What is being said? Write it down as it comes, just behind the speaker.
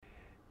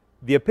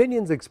The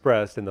opinions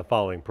expressed in the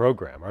following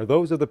program are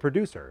those of the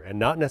producer and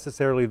not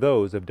necessarily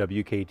those of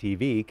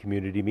WKTV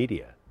Community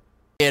Media.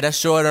 Yeah, that's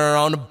shorter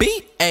on the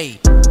beat. Hey,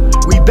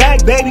 we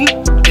back, baby.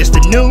 It's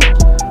the new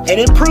and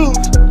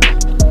improved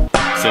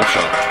Simp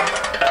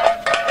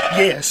Show.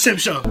 Yeah, Simp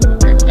Show.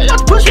 Hey, y'all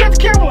push me at the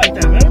camera like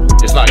that, man.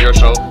 It's not your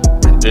show.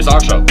 It's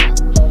our show.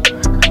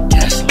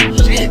 Yes,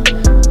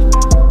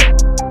 shit.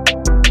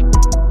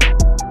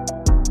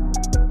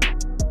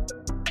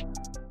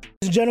 Ladies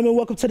and gentlemen,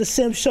 welcome to the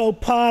Simp Show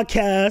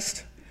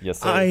podcast. Yes,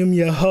 sir. I am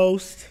your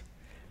host,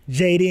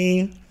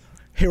 JD.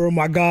 Here with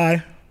my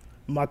guy,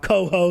 my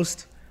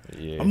co-host.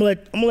 Yeah. I'm gonna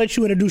let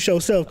you introduce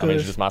yourself I'm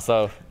because just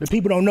myself. the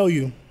people don't know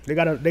you. They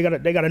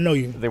gotta know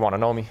you. They want to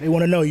know me. They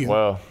want to know you.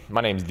 Well,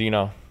 my name's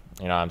Dino.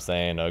 You know what I'm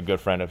saying? A good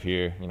friend of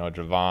here,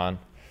 Javon.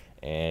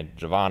 And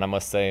Javon, I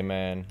must say,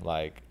 man,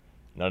 like,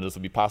 none of this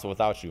would be possible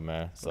without you,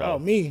 man. So,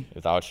 without me?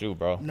 Without you,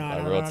 bro. Nah,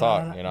 like, nah, real nah,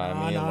 talk. nah, you know what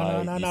I mean? nah,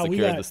 Like, nah, you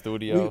secured the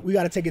studio. We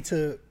got to take it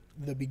to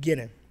the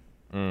beginning.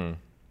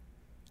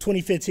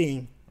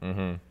 2015.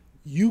 Mm-hmm.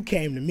 You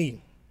came to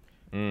me.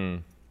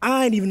 Mm.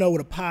 I didn't even know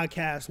what a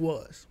podcast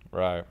was.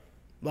 Right.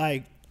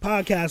 Like,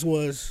 podcast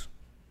was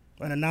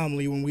an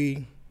anomaly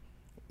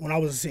when I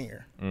was a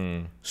senior.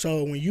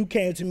 So when you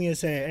came to me and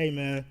said, hey,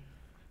 man,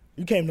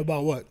 you came to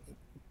about, what,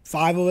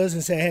 5 of us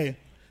and said, hey,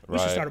 we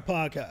should start a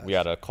podcast. We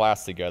had a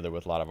class together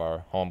with a lot of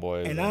our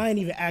homeboys. And I didn't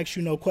even ask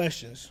you no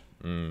questions.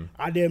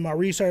 I did my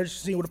research,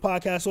 see what a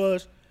podcast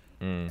was,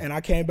 and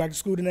I came back to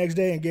school the next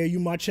day and gave you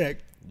my check.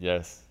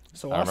 Yes.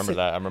 So I remember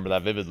that. I remember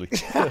that vividly.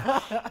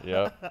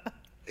 Yeah.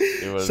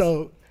 It was,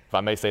 So, if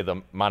I may say,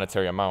 the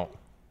monetary amount.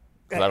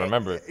 Because I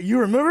remember it. You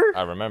remember?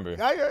 I remember.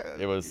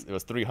 It was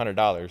 $300.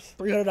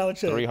 $300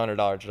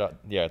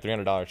 check.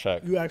 $300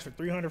 check. You asked for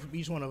 $300 from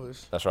each one of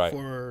us. That's right.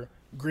 For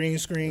green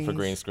screens. For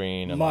green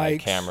screen and mics.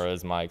 like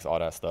cameras, mics, all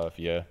that stuff.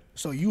 Yeah.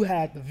 So you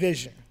had the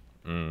vision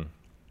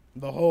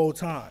the whole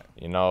time.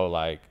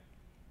 Like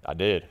I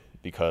did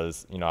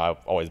because I've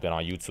always been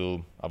on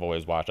YouTube. I've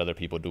always watched other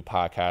people do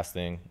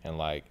podcasting, and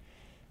like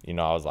I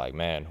was like,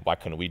 man, why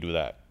couldn't we do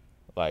that?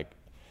 Like,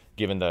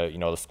 given the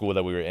the school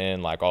that we were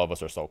in, like all of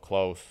us are so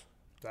close.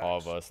 Facts. All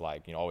of us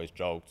like always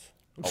joked,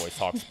 always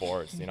talk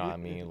sports. You know what I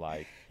mean?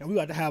 Like, And we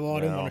got to have all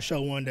them on the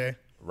show one day.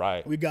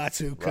 Right. We got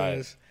to,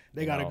 because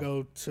they got to know.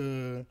 go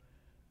to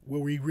where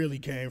we really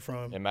came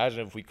from.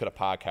 Imagine if we could have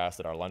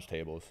podcasted our lunch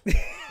tables. You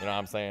know what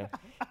I'm saying?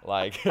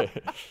 Like,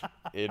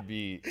 it'd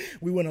be.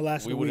 We wouldn't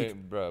last We a week.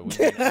 wouldn't, bro. We'd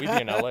be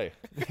in LA. You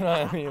know what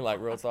I mean?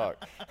 Like, real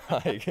talk.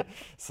 Like,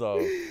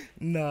 so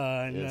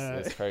Nah.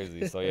 it's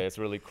crazy. So yeah, it's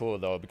really cool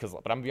though. But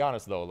I'm gonna be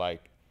honest though,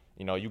 like,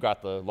 you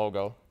got the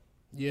logo,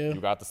 Yeah. you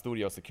got the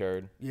studio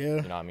secured. Yeah.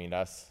 You know what I mean?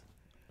 That's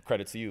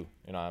credit to you.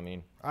 You know what I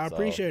mean? I So,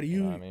 appreciate it.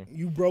 You know what I mean?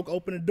 You broke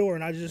open the door,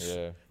 and I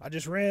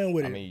just ran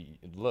with it. I mean,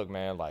 look,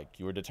 man, like,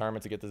 you were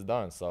determined to get this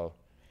done. So,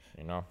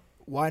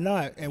 Why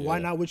not? And why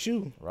Yeah. not with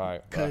you?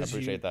 right. I Because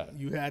appreciate that.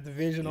 you had the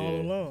vision all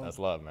Yeah, along. That's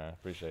love, man.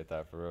 Appreciate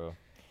that for real.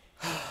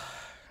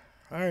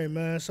 All right,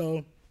 man.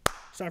 So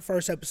it's our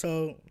first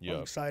episode. Yup.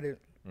 I'm excited.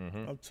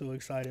 I'm too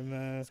excited,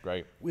 man. It's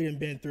great. We done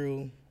been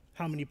through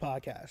how many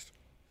podcasts?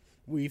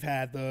 We've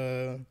had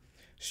the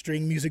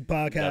String Music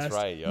Podcast. That's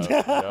right, yo.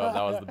 That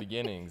was the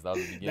beginnings. That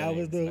was the beginnings. That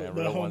was man.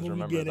 the Real ones humble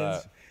remember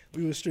beginnings. that.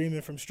 We were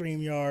streaming from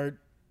StreamYard,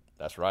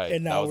 That's right.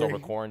 And That now was we're-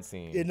 over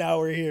quarantine. and now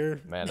we're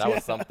here. Man, that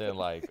was something.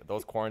 Like,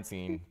 those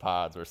quarantine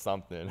pods were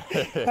something.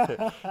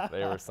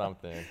 They were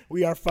something.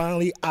 We are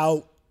finally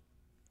out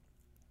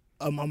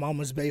of my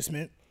mama's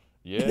basement.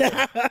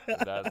 Yeah.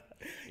 That's,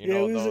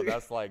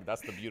 was-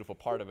 that's the beautiful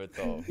part of it,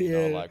 though.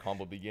 Yeah. Like,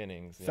 humble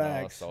beginnings.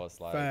 Facts. So it's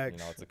like,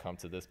 Facts. to come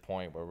to this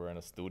point where we're in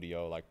a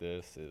studio like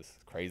this is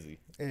crazy.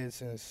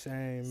 It's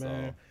insane, So,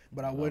 man.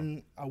 But I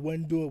wouldn't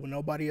do it with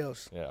nobody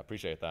else. Yeah, I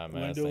appreciate that, I man.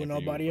 wouldn't do it with Same for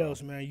you, nobody bro.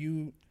 else,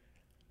 man.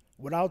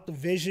 Without the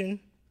vision,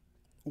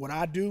 what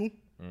I do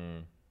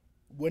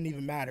wouldn't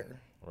even matter.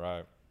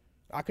 Right.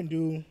 I can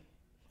do.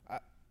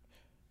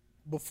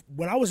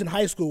 When I was in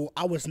high school,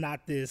 I was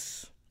not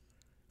this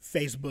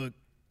Facebook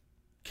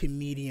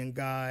comedian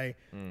guy,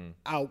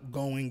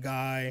 outgoing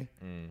guy.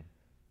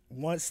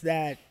 Once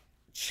that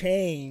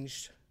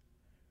changed,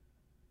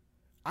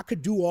 I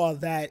could do all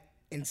that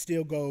and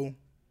still go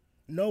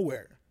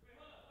nowhere.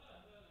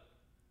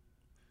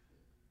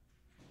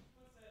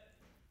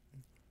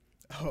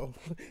 Oh,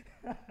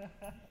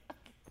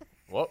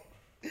 Well,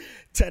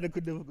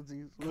 technical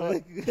difficulties.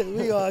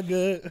 We all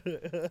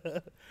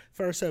good.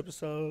 First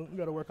episode. We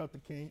got to work out the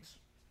kinks.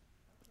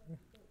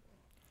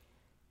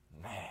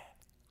 man.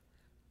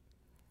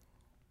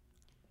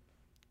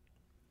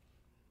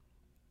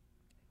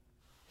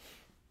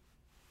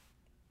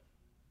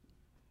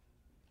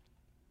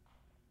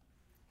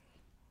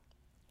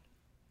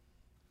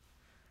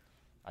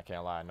 I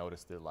can't lie, I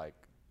noticed it like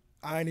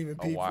I ain't even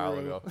a peep while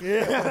for real. ago.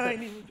 Yeah, I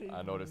ain't even peep.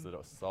 I noticed it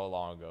so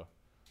long ago.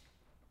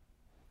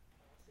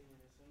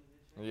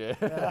 Yeah.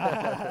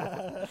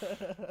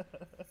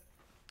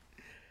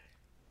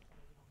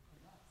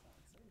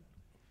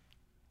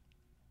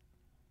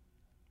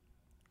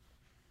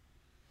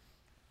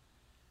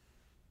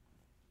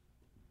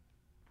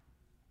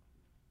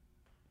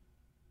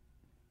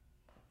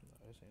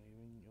 this ain't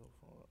even your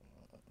fault.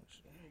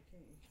 Shit.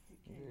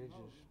 Yeah, it's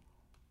just.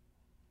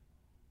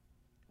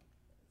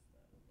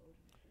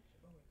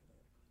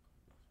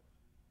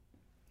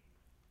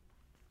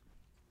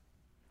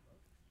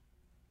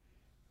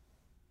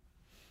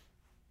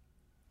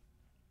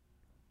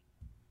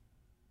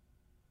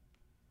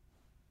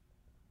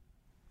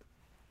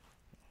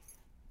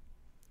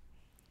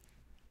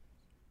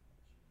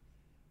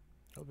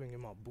 I've been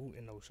getting my boot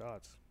in those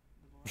shots.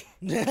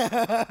 You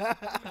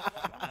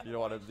don't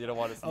want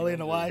to see. Only in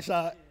the them, wide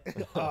shot.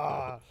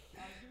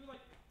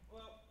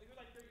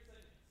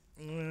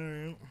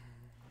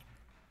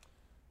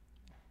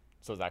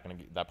 So is that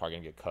that part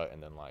gonna get cut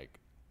and then like?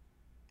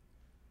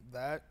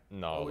 That?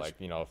 No, like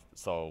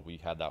So we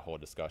had that whole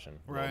discussion,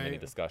 little mini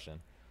Right.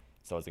 discussion.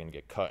 So it's gonna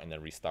get cut and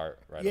then restart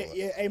right Yeah, away.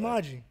 yeah. Hey,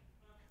 Maji,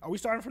 are we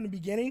starting from the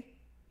beginning?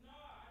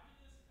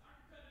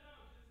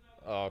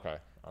 Oh, okay.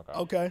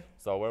 Okay.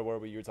 So where were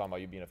we? You were talking about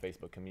you being a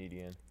Facebook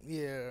comedian.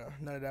 Yeah,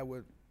 none of that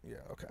would. Yeah,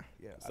 okay.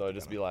 Yeah. So it'd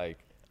just be like,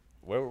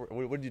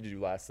 what did you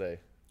last say?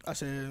 I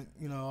said,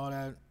 all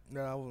that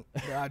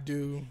I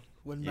do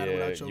wouldn't matter Yeah,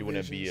 without your you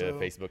wouldn't vision, be so.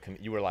 a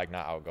Facebook. You were like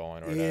not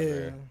outgoing or Yeah,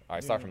 whatever. All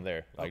right, start yeah. from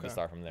there. Like Okay. just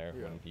start from there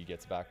when he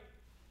gets back.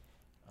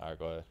 All right,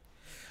 go ahead.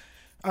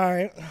 All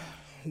right.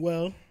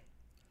 Well,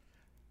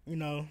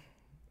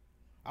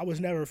 I was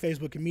never a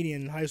Facebook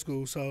comedian in high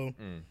school, so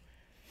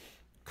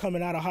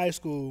coming out of high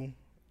school,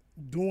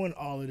 doing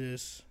all of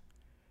this,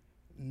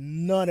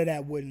 none of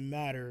that wouldn't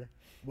matter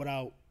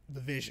without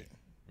the vision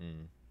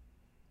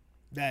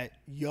that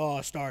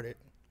y'all started.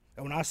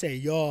 And when I say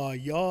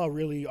y'all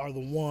really are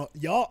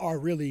y'all are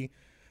really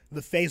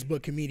the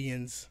Facebook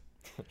comedians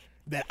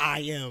that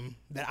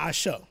I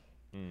show.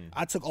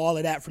 I took all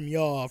of that from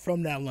y'all,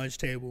 from that lunch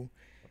table,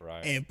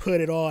 Right. and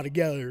put it all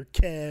together.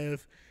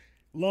 Kev,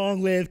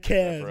 long live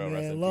Kev, for real,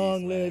 rest man. in Long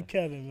peace, live man.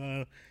 Kevin,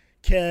 man.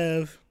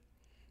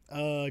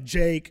 Kev,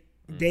 Jake,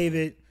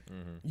 David,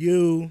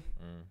 you,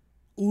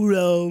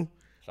 Udo.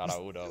 Shout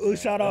out Udo. Oh, man.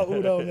 shout out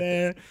Udo,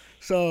 man.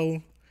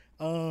 So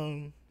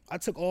I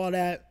took all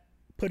that,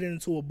 put it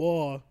into a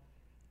ball,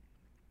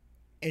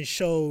 and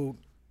showed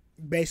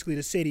basically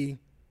the city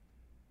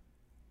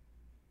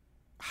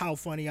how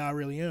funny I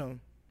really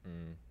am.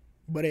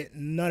 But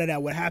none of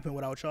that would happen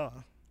without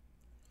y'all.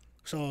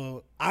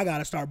 So I got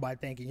to start by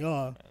thanking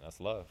y'all Man, that's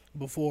love.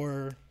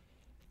 before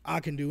I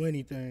can do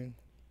anything.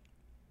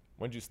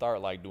 When did you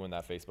start like doing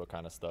that Facebook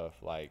kind of stuff?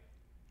 Like,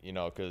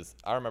 because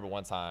I remember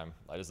one time,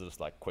 like this is just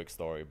like quick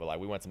story, but like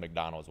we went to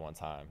McDonald's one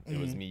time. It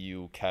was me,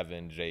 you,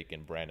 Kevin, Jake,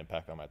 and Brandon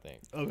Peckham, I think.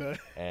 Okay.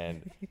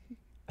 And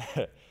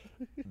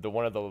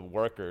one of the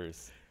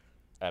workers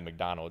at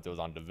McDonald's, it was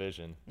on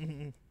Division.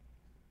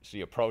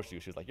 She approached you.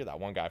 She was like, "You're that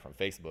one guy from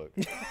Facebook,"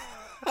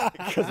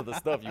 because of the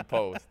stuff you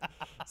post.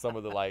 Some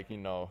of the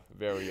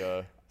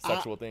very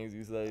sexual things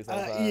you say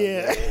sometimes.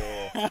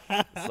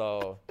 Yeah.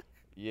 So,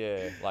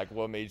 yeah, like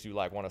what made you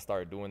like want to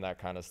start doing that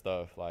kind of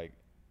stuff? Like,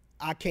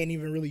 I can't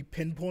even really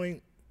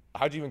pinpoint.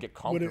 how'd you even get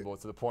comfortable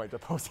to the point to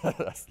post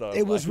that stuff?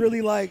 It was Like,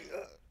 really like,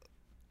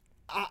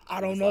 I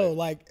don't know.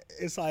 Like,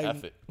 it's like,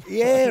 F it.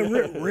 yeah,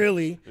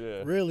 really,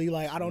 Yeah. really.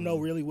 Like, I don't know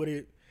really what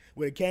it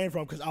came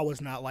from, because I was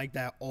not like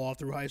that all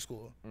through high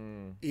school.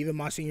 Even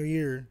my senior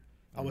year,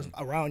 I was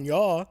around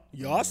y'all.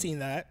 Y'all seen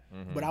that,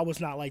 but I was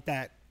not like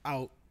that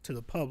out to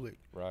the public.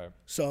 Right.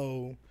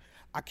 So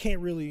I can't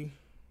really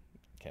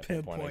Can't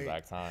pinpoint pinpoint the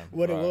exact time.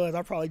 what Right. it was.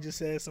 I probably just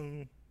said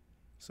some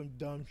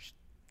dumb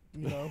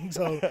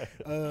So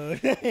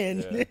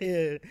and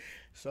yeah.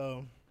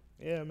 So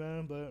yeah,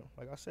 man. But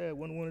like I said,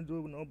 wouldn't want to do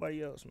it with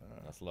nobody else, man.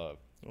 That's love.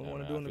 Don't Yeah,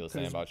 wanna man, do I it feel the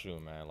same because- about you,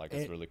 man. Like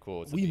it's and really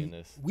cool to be in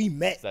this we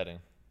met setting.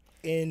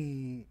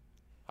 in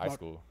High about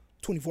school.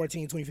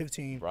 2014,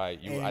 2015. Right.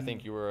 I And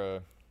think you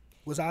were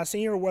Was I a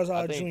senior or was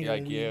I I a think junior?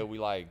 like when we- yeah, we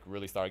like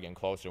really started getting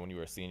closer when you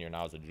were a senior and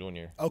I was a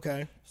junior.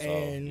 Okay. So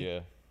and yeah.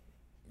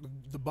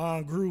 the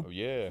bond group. Oh,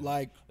 yeah.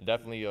 Like,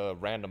 Definitely a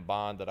random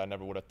bond that I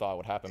never would have thought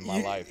would happen in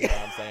my life. You know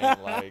what I'm saying?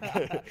 Like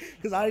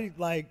because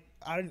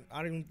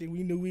I didn't think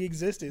we knew we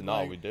existed. No,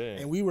 like, we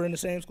didn't. And we were in the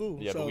same school.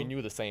 yeah, so, but we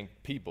knew the same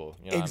people.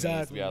 You know what I mean? So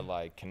Exactly. we had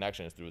like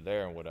connections through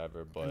there and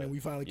whatever. But then we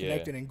finally yeah,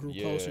 connected and grew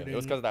yeah. closer It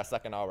was than- because of that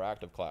second hour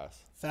active class.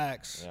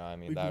 Facts. You know what I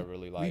mean? We That grew-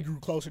 really we like grew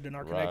closer than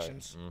our right.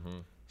 connections. Mm-hmm.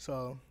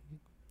 So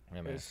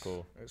Yeah, man, it's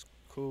cool. It's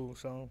cool.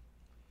 So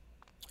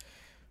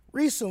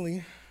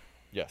recently,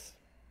 Yes.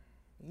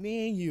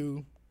 me and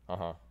you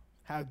Uh-huh.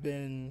 have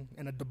been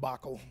in a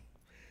debacle.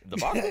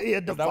 Debacle? Yeah,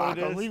 Is that what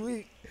debacle. it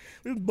is?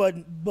 We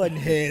button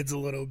heads a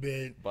little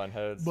bit, Bun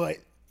heads. but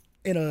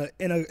in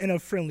a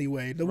friendly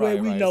way. The right,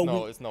 way we right.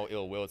 know It's no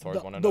ill will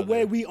towards one the another.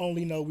 way we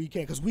only know we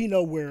can, because we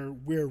know where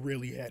we're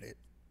really headed.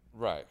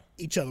 Right.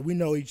 Each other, we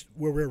know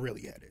where we're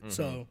really headed.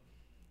 So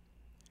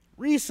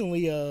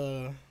recently,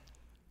 what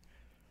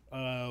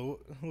was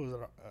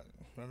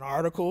it? An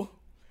article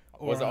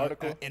or Was it an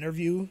article? an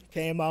interview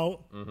came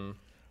out,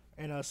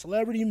 and a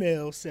celebrity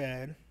male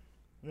said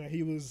that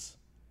he was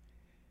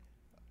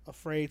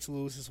afraid to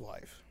lose his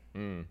wife.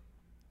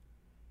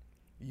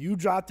 You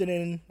dropped it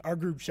in our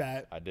group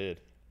chat I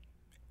did.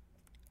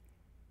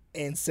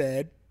 and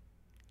said,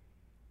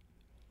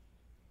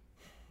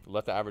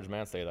 Let the average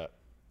man say that.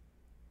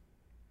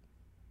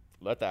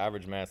 Let the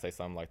average man say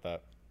something like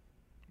that.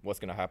 What's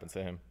gonna happen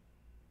to him?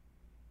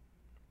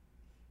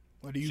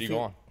 What do you She feel?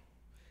 gone.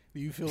 Do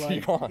you feel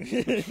She like?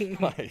 gone.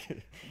 Like,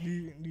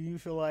 do you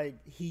feel like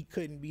he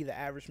couldn't be the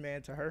average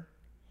man to her?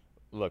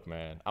 look,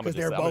 man. I'm 'Cause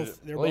gonna they're let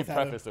me both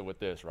having- preface it with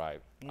this,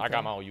 right? I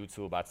got my own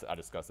YouTube. I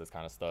discuss this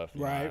kind of stuff.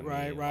 You know Right, what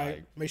I mean? right.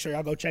 Like, Make sure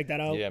y'all go check that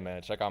out. yeah,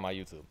 man. Check out my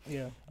YouTube.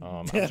 Yeah.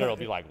 I'm sure it'll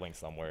be like linked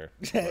somewhere.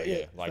 But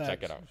yeah, like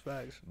check it out.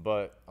 Facts.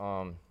 But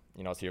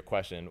you know, to your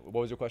question, what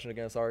was your question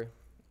again? Sorry.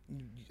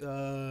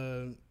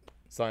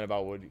 Something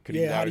about what could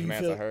he be the How do average you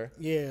man feel? to her?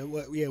 Yeah.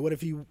 What if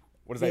he? What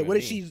does that Yeah. even What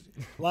if mean? she's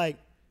like?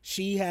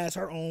 She has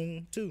her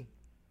own too.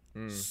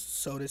 Hmm.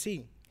 So does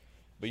he.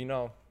 But you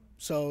know,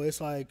 So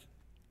it's like,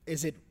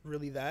 is it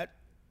really that?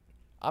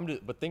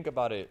 but think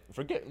about it.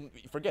 Forget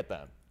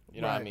them.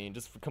 You know what I Right. mean?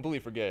 Just completely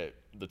forget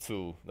the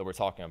two that we're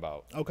talking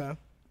about. Okay.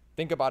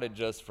 Think about it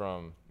just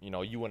from, you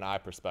know, you and I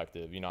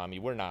perspective. You know what I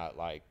mean? We're not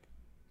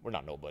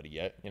nobody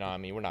yet. You know what I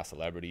mean? We're not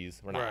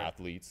celebrities. We're not Right.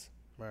 athletes.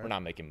 Right. We're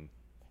not making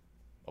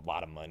a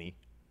lot of money.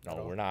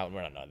 No, we're not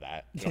none of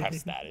that. We don't have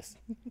status.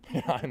 You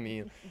know what I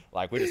mean?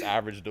 Like, we're just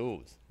average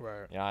dudes.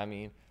 Right. You know what I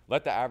mean?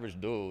 Let the average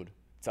dude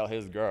tell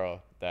his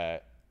girl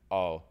that,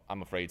 oh,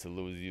 I'm afraid to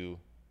lose you.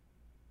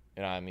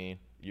 You know what I mean?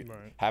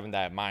 Right. Having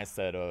that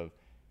mindset of,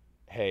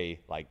 hey,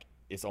 like,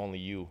 it's only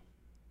you.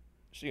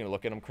 She's going to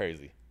look at him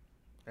crazy.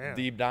 Damn.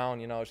 Deep down,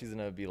 you know, she's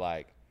going to be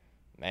like,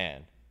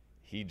 man,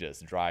 he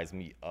just dries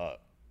me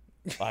up.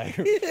 Like,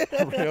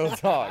 real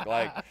talk.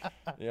 Like,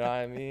 you know what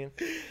I mean?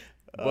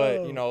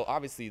 But, you know,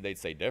 obviously they'd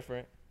say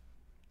different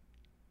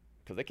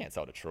because they can't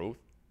tell the truth.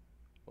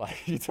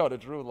 Like, you tell the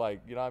truth,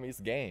 like, you know what I mean? It's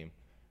a game.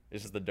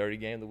 It's just the dirty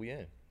game that we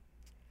in.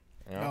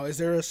 You know? Now, is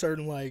there a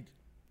certain like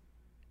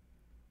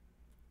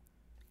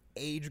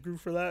age group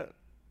for that?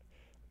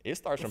 It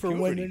starts from For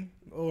puberty. women,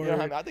 or you know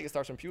what I mean? I think it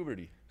starts from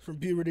puberty. from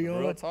puberty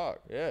Real on? talk,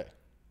 yeah.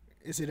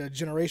 Is it a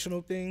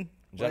generational thing?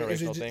 Or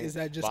Generational thing. Is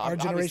that just But our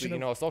obviously, generation? you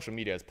know, social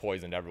media has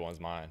poisoned everyone's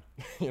mind.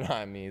 You know what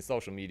I mean?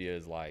 Social media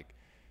is like,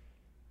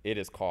 it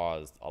has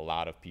caused a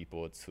lot of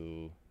people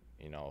to,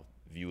 you know,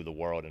 view the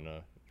world in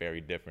a very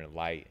different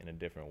light, in a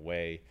different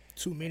way.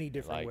 Too many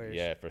different Like, ways.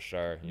 yeah, for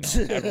sure. You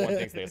know, everyone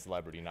thinks they're a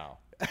celebrity now.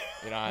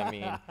 You know what I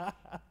mean?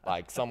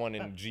 Like, someone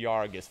in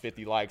GR gets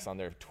 50 likes on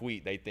their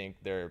tweet, they think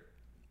they're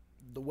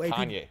The way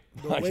Kanye.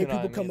 people, the Like, way you know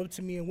people what I come mean? up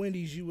to me in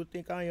Wendy's, you would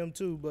think I am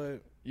too.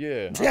 But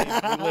yeah.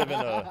 I mean, we live in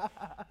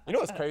you know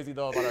what's crazy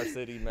though about our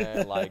city,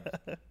 man? Like,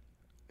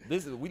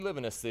 we live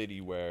in a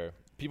city where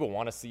people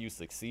want to see you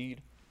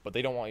succeed, but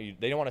they don't want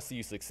to see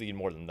you succeed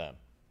more than them.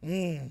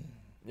 You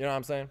know what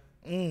I'm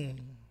saying?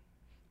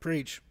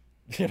 preach.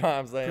 You know what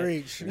I'm saying?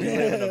 Preach. We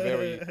live in a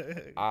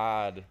very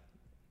odd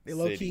They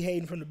low city. key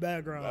hating from the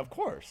background. Of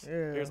course.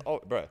 Yeah.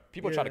 Bruh,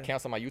 people try to Yeah.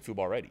 cancel my YouTube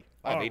already.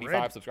 I have Already?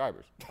 85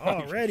 subscribers.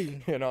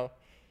 Already? You know?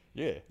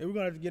 Yeah. Yeah, we're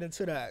gonna have to get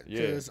into that.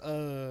 Yeah. Cause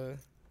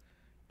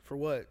for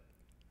what?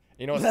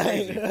 You know, it's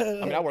crazy.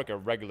 I mean, I work a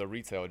regular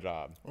retail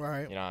job.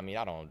 Right. You know what I mean?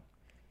 I don't,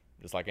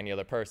 just like any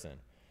other person.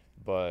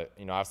 But,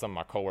 you know, I have some of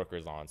my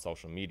coworkers on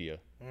social media,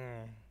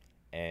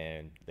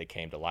 and they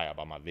came to light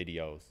about my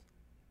videos.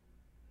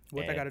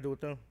 What they And- got to do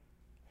with them?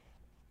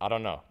 I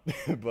don't know,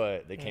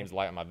 but they came to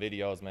light on my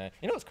videos, man.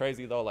 You know what's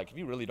crazy, though? Like, if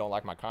you really don't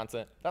like my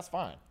content, that's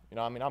fine. You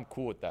know what I mean? I'm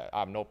cool with that. I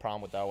have no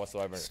problem with that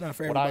whatsoever. It's not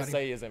for what I everybody.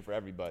 say isn't for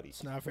everybody.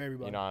 It's not for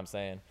everybody. You know what I'm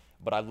saying?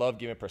 But I love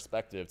giving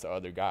perspective to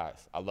other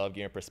guys. I love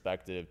giving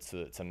perspective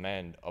to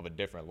men of a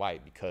different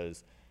light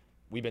because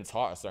we've been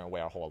taught a certain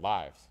way our whole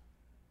lives.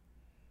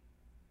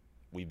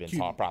 We've been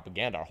taught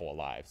propaganda our whole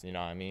lives. You know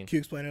what I mean? Can you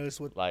explain to us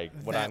what Like,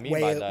 what that I mean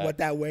way, by that, what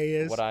that way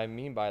is? what I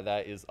mean by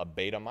that is a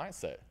beta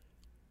mindset.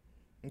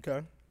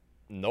 Okay.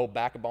 No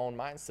backbone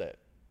mindset.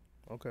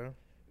 Okay.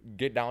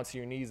 Get down to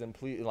your knees and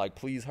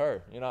please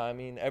her. You know what I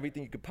mean?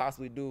 Everything you could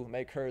possibly do,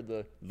 make her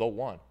the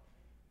one.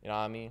 You know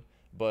what I mean?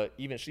 But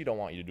even she don't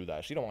want you to do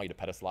that. She don't want you to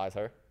pedestalize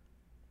her.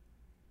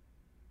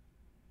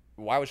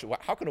 Why would she?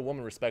 How can a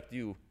woman respect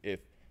you if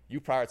you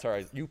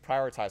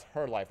prioritize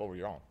her life over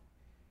your own?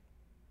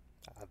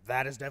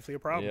 That is definitely a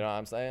problem. You know what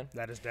I'm saying?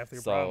 That is definitely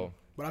a So, problem.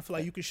 But I feel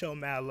like you can show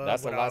mad love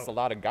That's without. a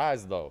lot of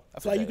guys though. I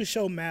feel like you today. can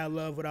show mad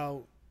love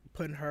without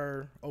putting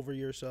her over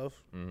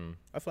yourself. Mm-hmm.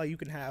 I feel like you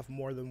can have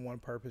more than one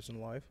purpose in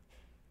life.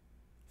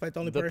 I feel like the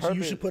only The person you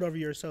purpose- should put over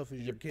yourself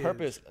is your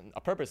kids.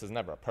 A purpose is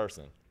never a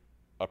person.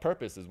 A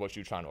purpose is what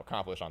you're trying to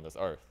accomplish on this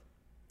earth.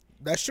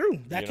 That's true.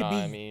 That You could know be.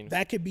 what I mean?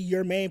 That could be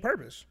your main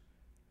purpose.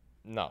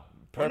 No,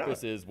 Why not?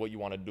 purpose is what you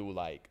want to do,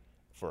 like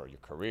for your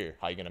career.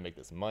 How you gonna make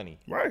this money?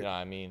 Right. You know what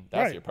I mean?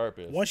 That's Right. your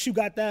purpose. Once you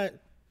got that,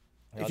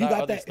 know, if you that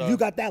got other that, if you stuff-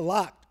 got that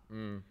locked,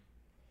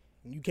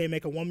 you can't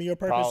make a woman your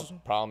purpose.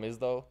 Problem is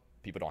though,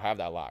 people don't have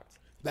that locked.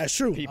 That's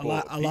true. a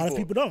lot of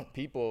people don't.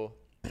 People,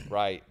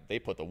 right? They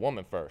put the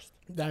woman first,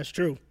 That's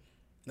true.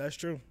 That's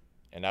true.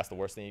 and that's the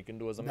worst thing you can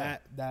do as a man.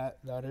 That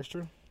is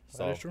true.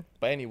 So, That is true.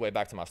 But anyway,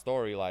 back to my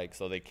story. Like,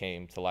 so they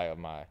came to light of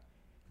my,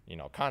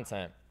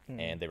 content,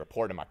 and they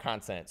reported my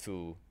content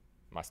to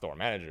my store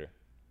manager.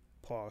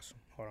 Pause.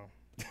 Hold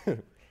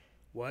on.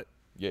 What?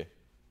 Yeah.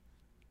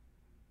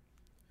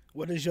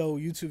 What does your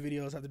YouTube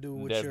videos have to do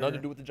with There's your... nothing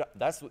to do with the job.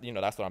 That's what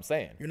I'm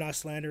saying. You're not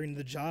slandering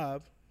the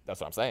job. That's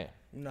what I'm saying.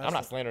 You're I'm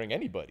not slandering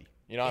anybody.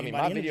 You know what I mean? My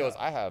Anybody in the videos,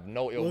 job. I have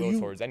no ill will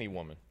towards any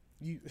woman.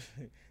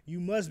 You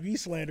must be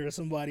slandering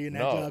somebody in that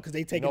No. job because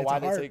they take You know it why to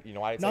they heart. take- you know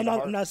why they no, take it no, to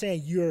heart? I'm not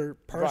saying you're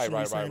personally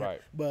Right. slandering,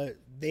 but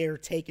they're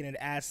taking it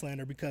as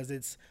slander because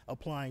it's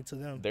applying to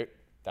them.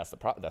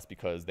 That's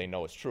because they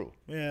know it's true.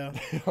 Yeah,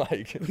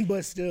 Like,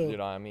 but still, you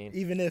know what I mean?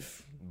 even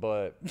if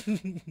But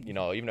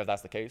even if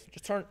that's the case,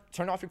 just turn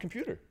off your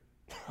computer.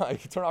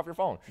 Like, turn off your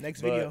phone.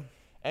 Next But video.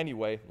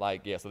 Anyway,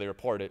 so they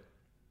report it,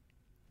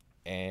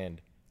 and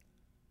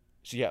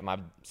my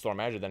store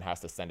manager then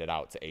has to send it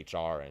out to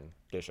HR and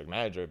district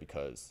manager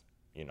because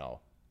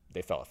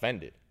they felt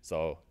offended.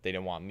 So they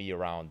didn't want me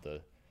around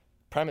the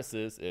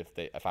premises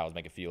if I was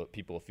making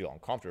people feel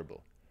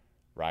uncomfortable,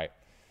 right?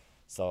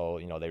 So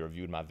they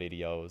reviewed my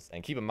videos,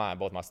 and keep in mind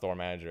both my store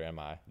manager and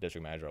my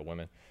district manager are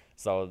women.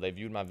 So they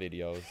viewed my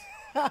videos.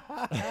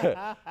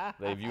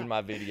 They viewed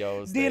my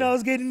videos.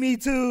 Dino's getting me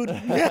too.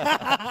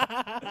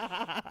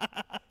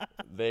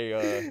 They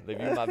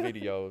viewed my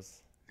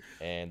videos,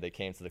 and they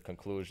came to the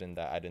conclusion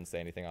that I didn't say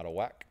anything out of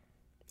whack,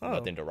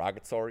 nothing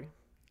derogatory,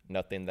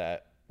 nothing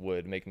that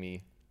would make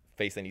me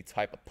face any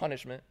type of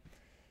punishment.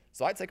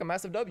 So I take a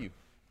massive W.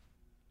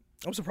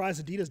 I'm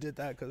surprised Adidas did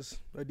that because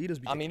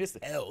Adidas be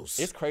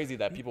it's crazy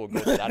that people go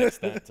to that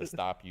extent to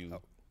stop you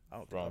I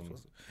don't from. know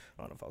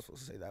if I was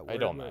supposed to say that word. It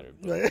don't matter.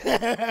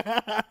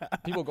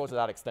 But people go to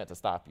that extent to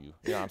stop you.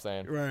 You know what I'm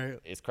saying? Right.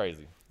 It's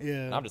crazy. Yeah.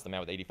 And I'm just a man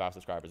with 85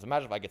 subscribers.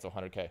 Imagine if I get to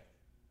 100K.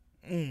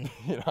 You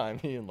know what I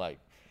mean? Like,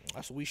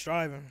 That's what we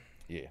striving.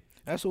 yeah.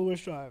 That's what we're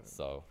striving.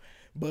 So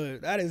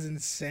But that is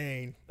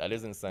insane. that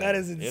is insane. That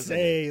is Isn't it?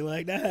 insane.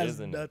 Like that has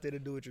Isn't it? nothing to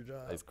do with your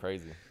job. It's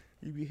crazy.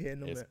 You be hitting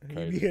them. It's You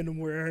crazy. be hitting them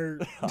where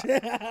it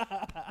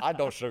hurt. I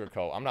don't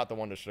sugarcoat. I'm not the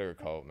one to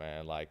sugarcoat,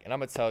 man. Like, and I'm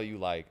gonna tell you,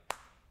 like,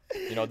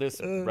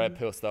 this red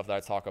pill stuff that I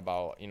talk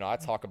about. I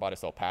talk about it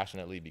so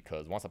passionately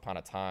because once upon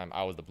a time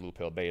I was the blue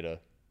pill beta,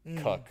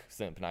 cuck,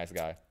 simp, nice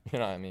guy. You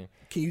know what I mean?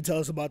 Can you tell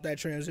us about that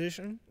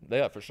transition?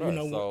 Yeah, for sure.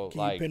 So, can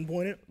like, you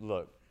pinpoint it?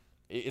 look,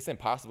 it's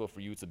impossible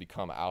for you to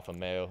become an alpha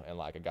male and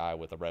like a guy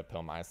with a red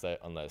pill mindset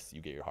unless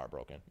you get your heart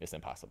broken. It's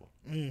impossible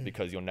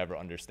because you'll never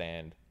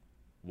understand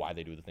why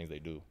they do the things they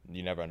do.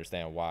 You never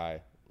understand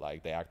why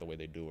like they act the way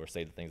they do or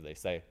say the things they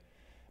say.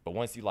 But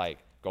once you like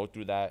go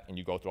through that and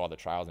you go through all the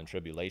trials and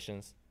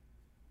tribulations,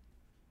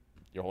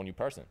 you're a whole new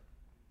person.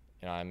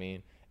 You know what I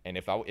mean? And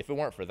if it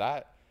weren't for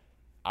that,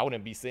 I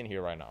wouldn't be sitting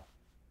here right now.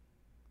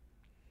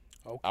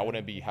 Okay. I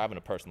wouldn't be having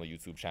a personal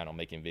YouTube channel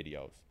making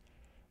videos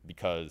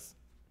because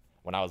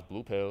when I was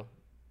blue pill,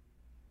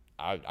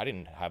 I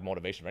didn't have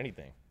motivation for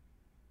anything.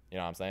 You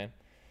know what I'm saying?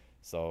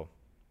 So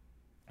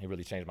it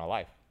really changed my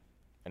life.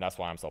 And that's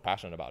why I'm so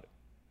passionate about it.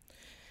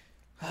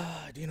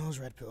 Dino's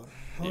red pill.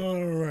 Yeah. All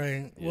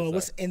right. Yes, well, sir.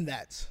 what's in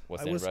that?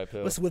 What's Like, in red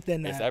pill? What's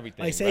within that? It's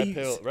everything. Like, say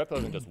Red pill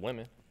isn't just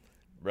women.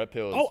 Red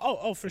pill is,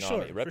 Oh, for you know sure.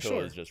 what I mean? Red for pill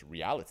sure. is just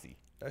reality.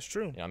 That's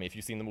true. You know what I mean? If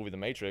you've seen the movie The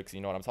Matrix,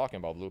 you know what I'm talking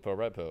about. Blue pill,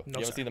 red pill. No,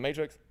 You ever sir. seen The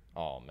Matrix?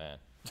 Oh, man.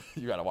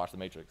 You got to watch The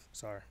Matrix.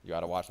 Sorry. You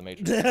got to watch The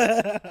Matrix.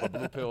 But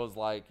blue pill is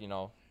like,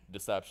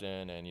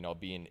 deception and,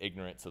 being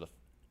ignorant to the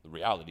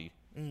reality.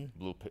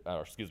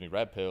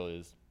 Red pill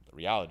is the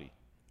reality.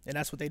 And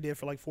that's what they did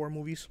for like 4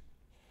 movies.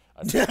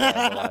 I think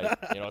that, but, like,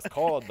 it's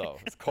cold though.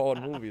 It's a cold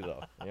movie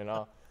though,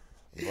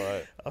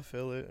 But I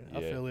feel it. I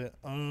Yeah. feel it.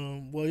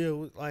 Well,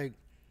 yeah, like,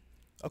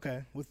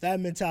 okay, with that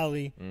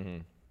mentality,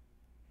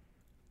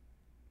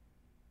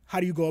 how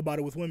do you go about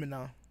it with women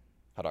now?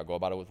 how do I go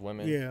about it with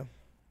women? Yeah.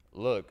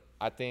 Look,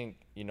 I think,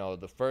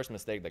 the first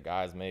mistake that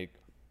guys make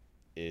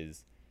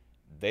is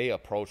they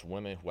approach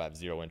women who have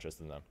zero interest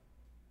in them,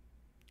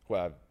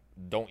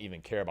 don't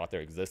even care about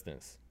their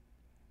existence.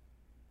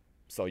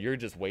 So you're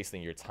just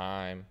wasting your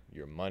time,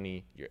 your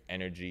money, your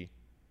energy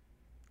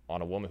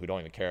on a woman who don't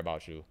even care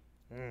about you.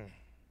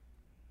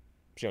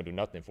 She don't do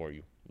nothing for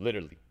you,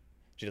 literally.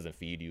 She doesn't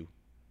feed you.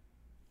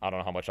 I don't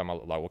know how much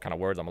what kind of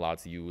words I'm allowed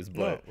to use,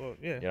 but well,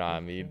 yeah. you know what I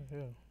mean?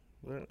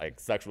 Yeah. Like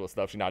sexual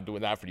stuff, she's not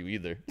doing that for you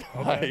either.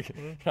 Like,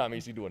 you know what I mean?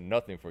 She's doing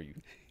nothing for you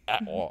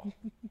at all.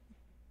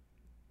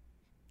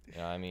 You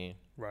know what I mean?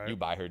 Right. You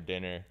buy her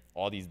dinner,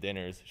 all these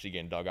dinners, she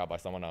getting dug out by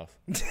someone else.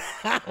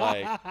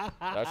 Like,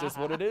 that's just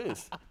what it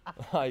is.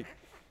 Like,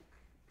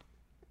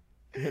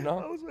 I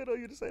was waiting on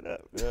you to say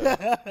that.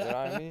 Yeah, you know what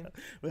I mean?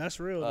 But that's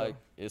real, Like,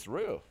 though. it's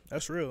real.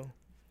 That's real.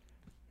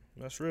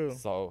 That's real.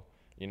 So,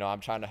 I'm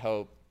trying to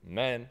help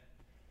men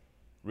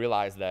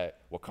realize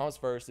that what comes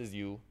first is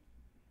you,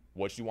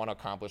 what you want to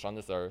accomplish on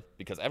this earth,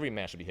 because every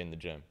man should be hitting the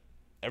gym.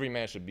 Every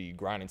man should be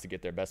grinding to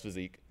get their best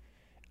physique.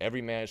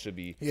 Every man should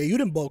be. Yeah, you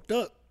done bulked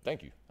up.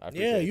 Thank you. I Yeah,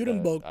 appreciate you done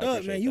that. bulked I up, man.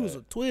 appreciate You was that.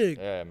 a twig.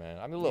 Yeah, man.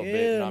 I mean, a little Yeah,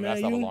 bit. I man,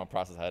 still have a you- long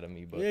process ahead of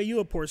me, but Yeah, you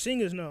a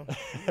Porzingis now.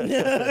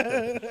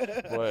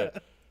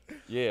 but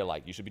yeah,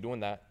 like you should be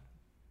doing that.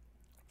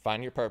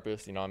 Find your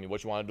purpose. You know what I mean?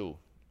 What you want to do?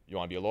 You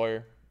want to be a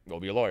lawyer? Go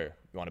be a lawyer.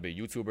 You want to be a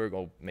YouTuber?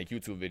 Go make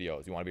YouTube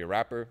videos. You want to be a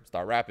rapper?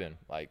 Start rapping.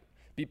 Like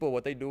people,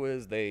 what they do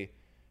is they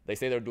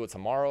say they'll do it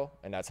tomorrow,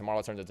 and that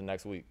tomorrow turns into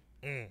next week.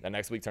 That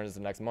next week turns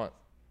into next month.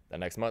 The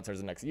next month turns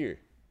the next year.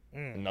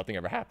 And nothing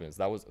ever happens.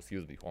 That was,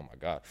 excuse me, oh my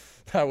God.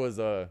 That was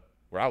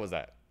where I was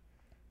at.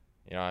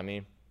 You know what I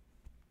mean?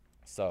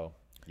 So,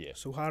 yeah.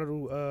 So how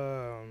do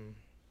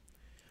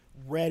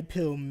red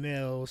pill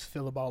males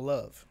feel about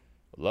love?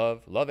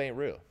 Love ain't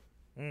real.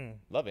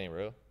 Love ain't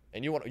real.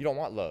 And you don't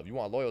want love. You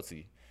want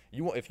loyalty.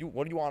 What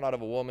do you want out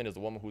of a woman is a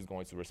woman who's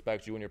going to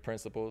respect you and your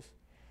principles,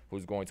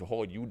 who's going to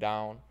hold you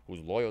down,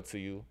 who's loyal to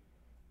you.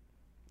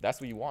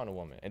 That's what you want in a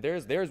woman. And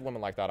there's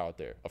women like that out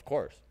there, of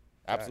course.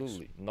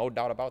 Absolutely. No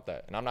doubt about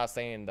that. And I'm not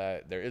saying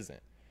that there isn't.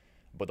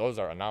 But those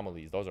are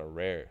anomalies. Those are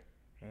rare.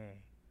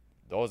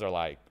 Those are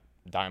like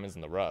diamonds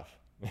in the rough.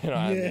 You know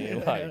what I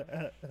mean?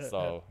 Like,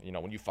 so, you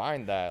know, when you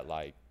find that,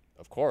 like,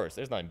 of course,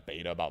 there's nothing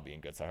beta about being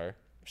good to her.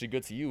 If she's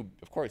good to you,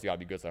 of course you gotta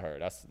be good to her.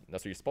 That's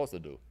what you're supposed to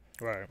do.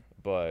 Right.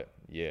 But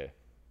yeah,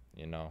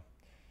 you know,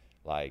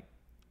 like,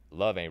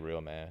 love ain't real,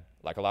 man.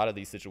 Like, a lot of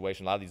these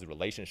situations, a lot of these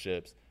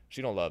relationships,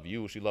 she don't love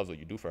you. She loves what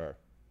you do for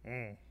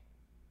her.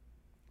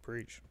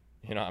 Preach.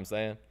 You know what I'm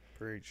saying?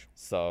 Preach.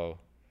 So,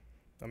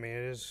 I mean,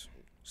 it is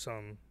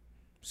some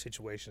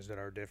situations that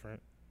are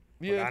different.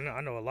 yeah, But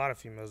I know a lot of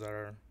females that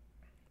are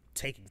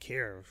taken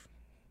care of.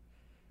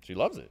 she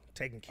loves it.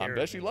 Taken care of.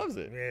 I bet she loves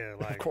it. Yeah,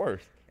 like, of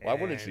course. Why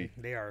wouldn't and she?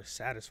 They are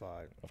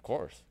satisfied. Of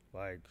course.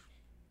 Like,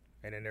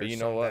 and then But there's you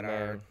some know what, that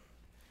are man?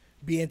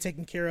 being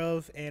taken care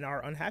of and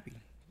are unhappy.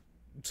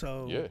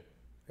 So Yeah.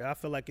 I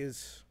feel like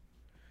it's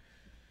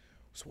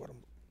what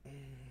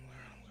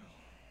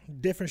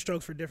different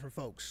strokes for different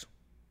folks.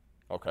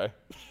 Okay.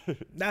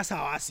 That's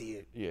how I see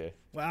it. Yeah.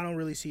 Well, I don't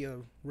really see a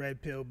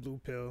red pill, blue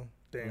pill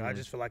thing. I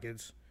just feel like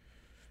it's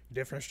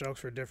different strokes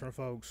for different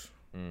folks.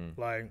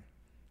 Like,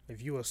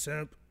 if you a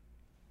simp,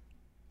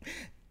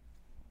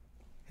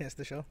 hence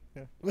the show.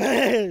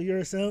 Yeah. You're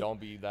a simp. Don't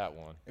be that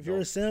one. If you're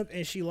a simp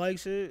and she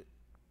likes it,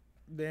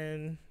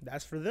 then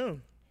that's for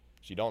them.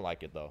 She don't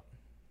like it though.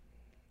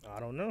 I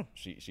don't know.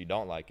 She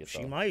don't like it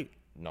though. She might.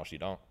 No, she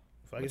don't.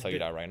 I feel I'll like tell you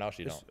that right now.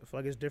 She don't. I feel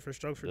like it's different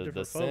strokes for The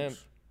different simp,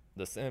 folks.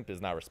 the simp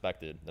is not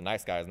respected. The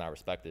nice guy is not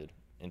respected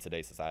in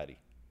today's society.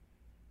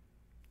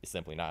 It's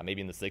simply not.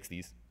 Maybe in the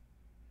 60s,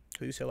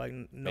 So you say like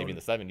no, maybe in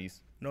the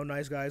 70s. no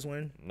nice guys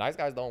win. Nice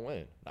guys don't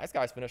win. Nice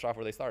guys finish off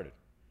where they started.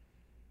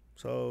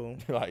 So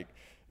Like,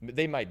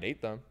 they might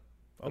date them.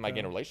 They might Okay. get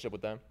in a relationship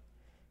with them.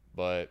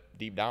 But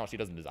deep down, she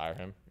doesn't desire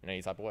him in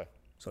any type of way.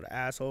 so the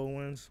asshole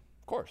wins.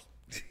 Of course.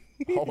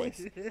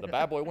 Always. The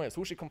bad boy wins.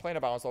 Who she complain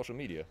about on social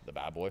media? The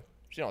bad boy.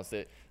 She don't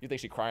sit. You think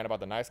she crying about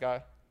the nice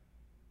guy?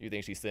 You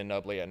think she's sitting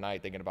up late at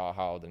night thinking about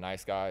how the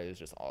nice guy is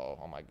just, oh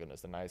my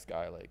goodness, the nice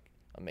guy, like,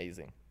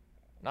 amazing.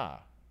 Nah.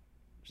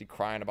 She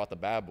crying about the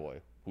bad boy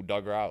who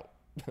dug her out.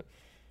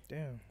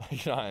 Damn, You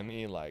know what I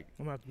mean? Like,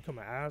 I'm gonna have to become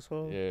an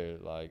asshole. yeah,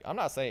 like, I'm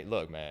not saying,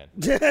 look, man.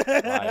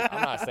 Like,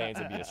 I'm not saying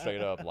to be a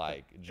straight up,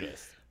 like,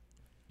 just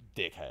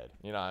dickhead.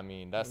 You know what I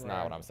mean? That's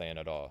not what I'm saying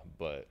at all.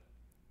 But,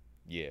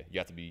 yeah, you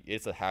have to be,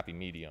 it's a happy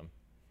medium.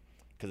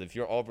 Because if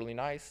you're overly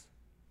nice,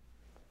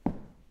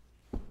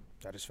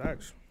 That is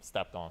facts.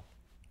 stepped on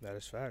That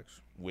is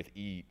facts. with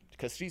ease.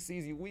 Because she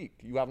sees you weak.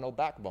 You have no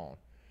backbone.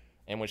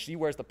 And when she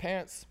wears the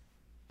pants,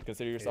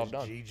 consider yourself It's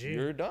done. GG.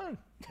 You're done.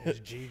 It's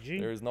GG.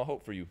 There is no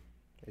hope for you.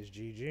 It's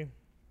GG. You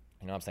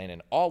know what I'm saying?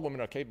 And all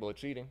women are capable of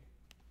cheating.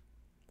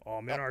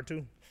 All men are too.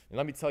 And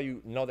let me tell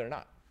you, no, they're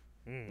not.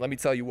 Let me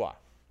tell you why.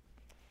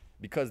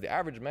 Because the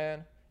average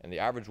man and the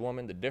average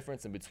woman, the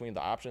difference in between the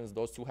options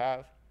those two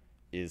have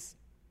is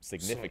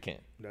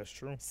significant. That's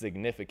true.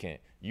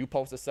 Significant. You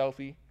post a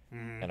selfie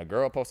and a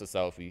girl posts a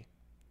selfie.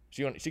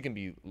 She can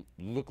be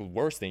look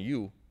worse than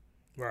you.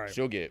 Right.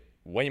 She'll get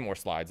way more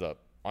slides up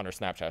on her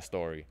Snapchat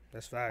story,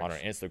 That's facts. on her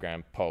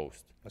Instagram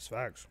post That's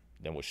facts.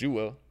 than what she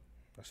will.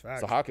 That's facts.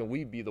 So how can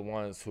we be the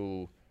ones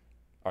who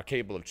are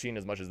capable of cheating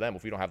as much as them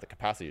if we don't have the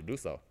capacity to do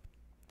so?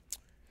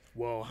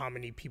 Well, how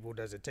many people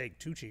does it take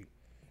to cheat?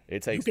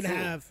 It takes You can two.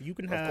 have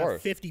Of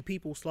course. 50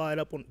 people slide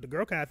up on the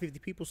girl can have 50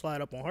 people slide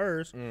up on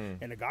hers, and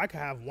the guy can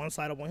have one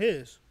slide up on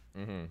his.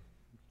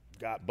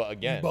 But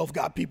again, you both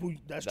got people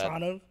that's that-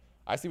 trying to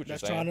I see what you're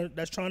that's saying.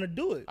 trying to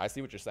do it. I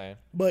see what you're saying.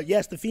 But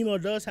yes, the female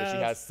does But have.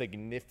 she has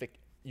significant.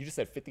 You just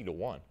said 50 to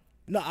 1.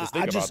 no, Just I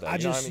think just about that. I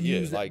You know what just I mean? Yeah,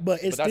 use like, that,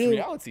 but it's that's still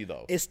reality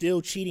though. It's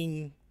still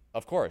cheating.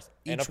 Of course.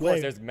 And Each of course,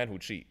 way. there's men who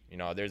cheat. You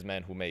know, there's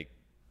men who make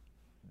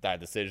that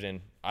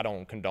decision. I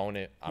don't condone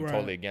it. I'm Right.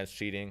 totally against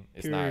cheating.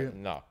 It's Period.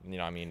 not, no. You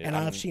know what I mean? And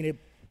I've cheated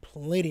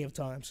plenty of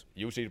times.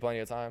 You cheated plenty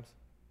of times?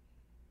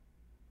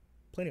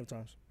 Plenty of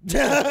times.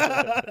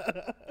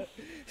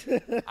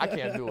 I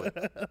can't do it.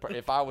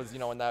 If I was,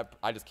 in that,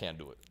 I just can't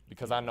do it.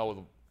 Because I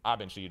know I've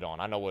been cheated on.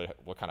 I know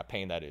what kind of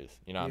pain that is.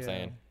 You know what I'm Yeah.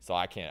 saying? So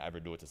I can't ever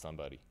do it to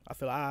somebody. I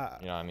feel You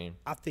know what I mean?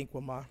 I think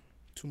with my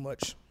too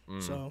much.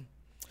 So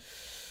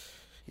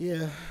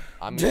yeah.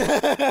 I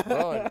mean,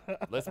 bro,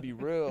 let's be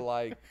real.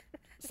 Like,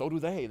 so do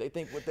they. They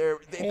think with their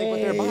box. You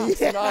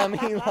know what I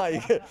mean?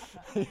 Like,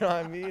 you know what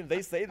I mean?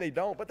 They say they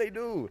don't, but they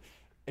do.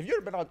 If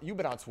you've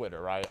been on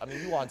Twitter, right? I mean,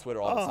 you on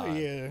Twitter all the Oh, time.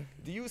 yeah.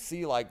 Do you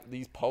see like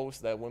these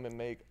posts that women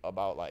make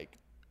about like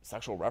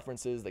sexual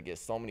references that get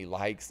so many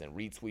likes and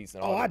retweets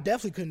and all Oh, I that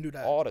definitely couldn't do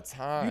that. all the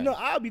time? You know,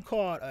 I'll be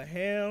called a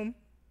ham,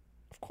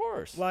 Of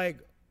course. Like,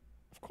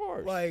 of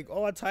course. like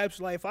all types.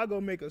 Like, if I go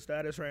make a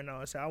status right now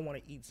and say I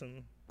want to eat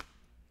some,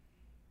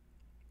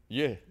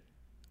 yeah.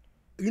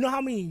 you know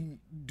how many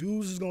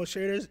dudes is gonna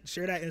share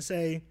that and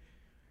say,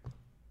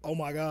 "Oh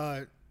my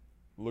God,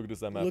 Look at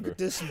this MF. look at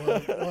this one."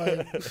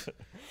 Like,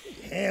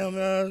 damn,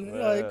 man.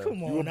 Like, come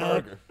you on a now.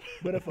 burger.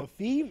 But if a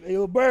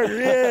female burger,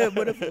 yeah.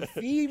 But if a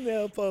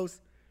female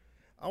post,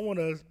 I want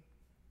to.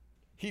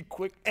 He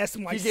quick.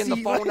 SYC, He getting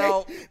the phone like,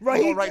 out.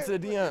 right, Going right to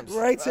the DMs.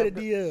 Right to the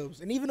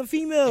DMs, and even the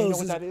females.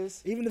 And you know what that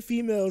is? Even the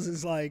females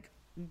is like,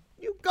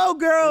 "You go,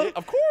 girl." Yeah,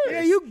 of course.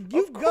 Yeah, you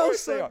Of go.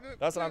 course they son. are.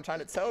 That's what I'm trying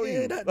to tell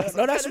Yeah, you. that- That's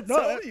no, what I'm that's trying to no,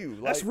 tell you.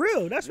 that's Like,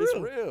 real. That's it's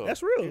real. real.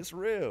 That's real. It's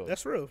real.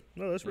 That's real.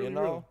 No, that's really you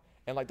know? real.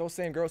 And like those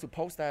same girls who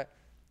post that,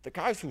 the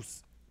guys who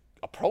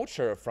approach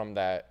her from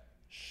that,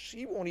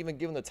 she won't even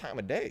give them the time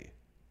of day.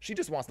 She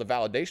just wants the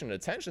validation and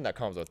attention that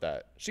comes with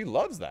that. She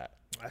loves that.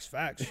 That's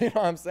facts. You know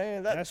what I'm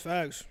saying? That's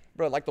facts.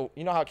 Bro, like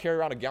you know how I carry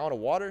around a gallon of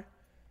water?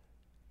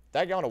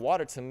 That gallon of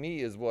water to me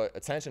is what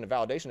attention and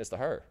validation is to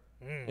her.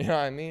 You know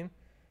what I mean?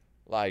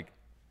 Like,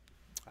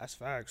 That's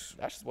facts.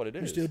 that's just what it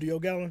is. You still do your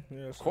gallon?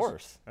 Yeah, Of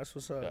course. That's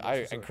what's up. That's I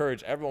what's up.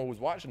 encourage everyone who's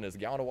watching this,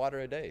 gallon of water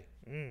a day.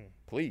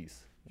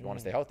 Please. If you want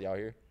to stay healthy out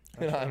here.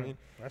 You know what I mean?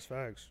 That's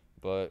facts.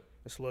 But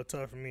It's a little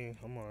tough for me.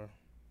 I'm on.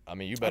 I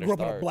mean, you I better grew up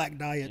start. on a black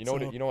diet. You know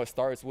so. what? You know what it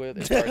starts with?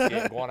 It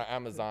starts going on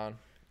Amazon.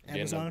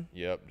 getting them- Amazon?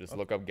 Yep. Just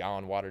look up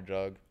gallon water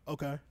jug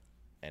Okay.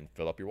 and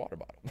fill up your water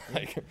bottle.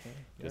 Like,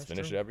 just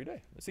finish true. it every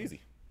day. It's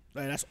easy.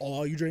 Like, that's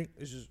all you drink?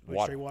 It's just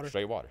like, straight water?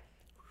 Straight water.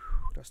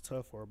 That's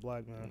tough for a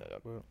black man.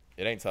 Yep. But-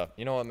 It ain't tough.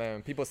 You know what,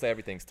 man? People say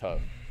everything's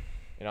tough.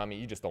 You know what I mean?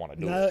 You just don't want to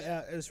do No, it.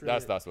 it's really,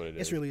 That's what it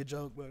is. It's really a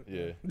joke, but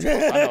Yeah.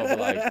 I know, but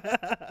like,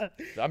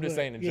 I'm just But,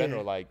 saying in yeah.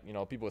 general, like, you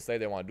know, people say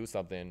they want to do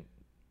something,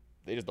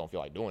 they just don't feel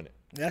like doing it.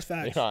 that's You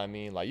facts. know what I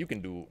mean? Like, you can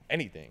do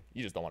anything.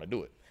 You just don't want to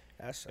do it.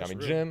 That's I mean,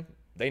 real. gym,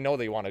 they know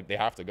they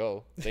have to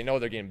go. They know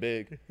they're getting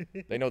big.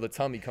 They know the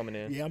tummy coming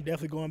in. Yeah, I'm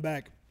definitely going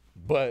back.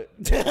 But,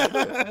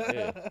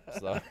 yeah.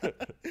 So,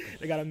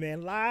 They got a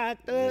man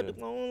locked up. Yeah.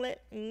 Won't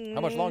let.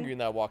 how much longer you in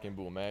that walking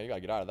boot, man? You got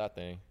to get out of that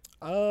thing.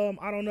 I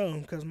don't know,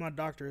 because my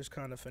doctor is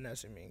kind of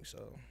finessing me.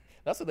 So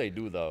That's what they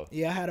do, though.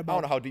 yeah, I had I don't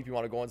about. know how deep you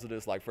want to go into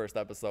this, like, first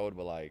episode,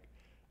 but, like,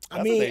 I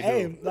that's mean, what they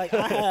hey, do. like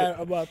I had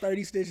about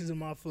 30 stitches in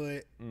my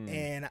foot, Mm.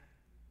 and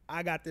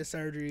I got this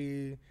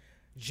surgery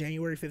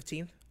January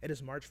 15th. It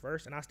is March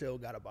 1st, and I still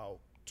got about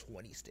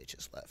 20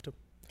 stitches left.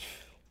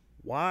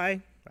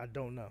 Why? I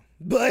don't know,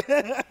 but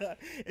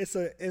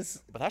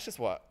it's. But that's just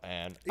what,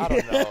 and I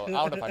don't know. I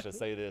don't know if I should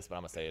say this, but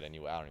I'm gonna say it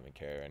anyway. I don't even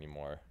care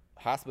anymore.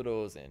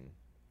 Hospitals and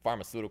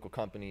pharmaceutical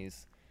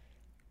companies,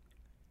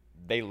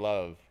 they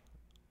love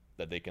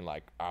that they can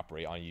like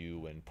operate on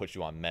you and put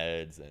you on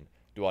meds and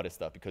do all this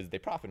stuff because they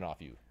profit off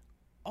you.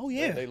 Oh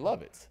yeah. They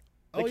love it.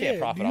 They Oh, can't yeah.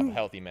 profit Do off you- a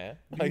healthy man.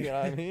 Like, you know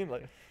what I mean?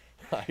 Like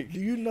Do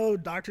you know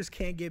doctors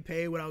can't get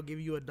paid without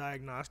giving you a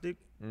diagnostic?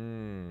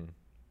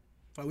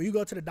 Like when you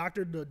go to the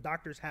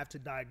doctors have to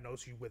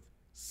diagnose you with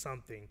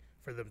something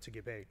for them to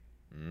get paid.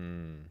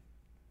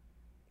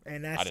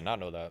 And that's I did not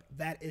know that.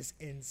 that is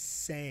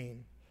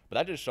insane. But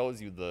that just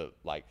shows you the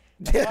like.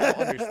 That's why I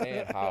don't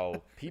understand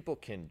how people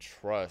can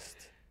trust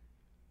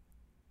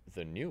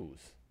the news.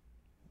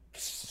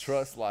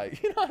 Trust,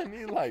 like, you know what I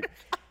mean? Like,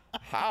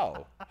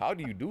 how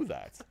do you do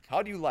that?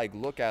 How do you like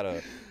look at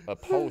a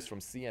post from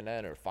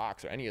CNN or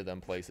Fox or any of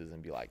them places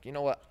and be like, you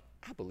know what?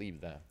 I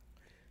believe them.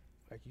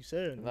 Like you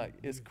said, Like,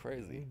 it's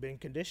crazy. we've been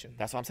conditioned.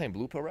 That's what I'm saying.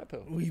 Blue pill, red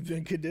pill. We've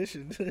been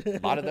conditioned. A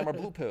lot of them are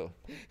blue pill.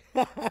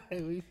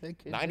 We've been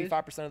conditioned.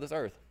 95% of this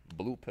earth,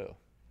 blue pill.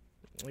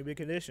 We've been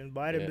conditioned.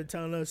 Biden Yeah. been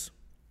telling us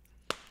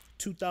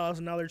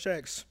 $2,000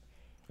 checks.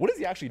 What has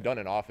he actually done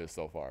in office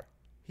so far?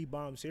 He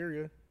bombed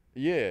Syria.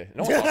 Yeah,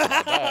 no one talks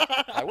about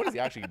that. Like, what has he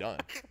actually done?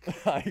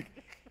 Like,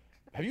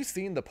 have you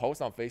seen the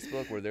post on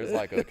Facebook where there's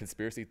like a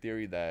conspiracy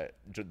theory that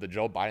the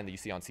Joe Biden that you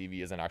see on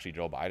TV isn't actually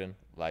Joe Biden?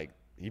 Like,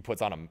 he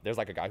puts on there's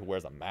like a guy who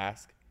wears a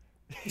mask.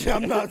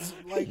 I'm not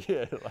like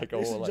Yeah, like a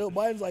this whole, is like, Joe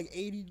Biden's like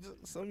 80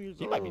 some years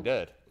he old. might be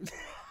dead.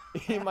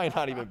 He might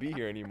not even be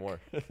here anymore.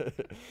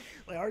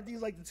 Like, aren't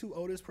these like the two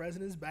oldest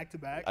presidents back to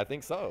back? I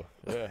think so.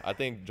 Yeah, I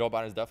think Joe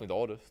Biden's definitely the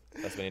oldest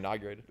that's been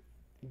inaugurated.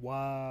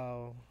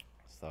 Wow,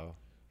 So,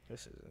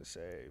 this is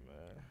insane,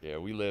 man. yeah,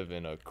 we live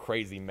in a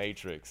crazy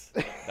matrix.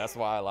 That's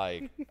why,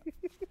 like,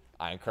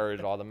 I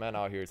encourage all the men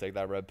out here to take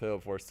that red pill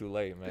before it's too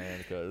late, man,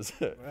 because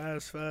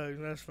That's facts.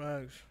 That's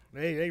facts.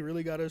 They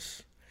really got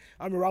us.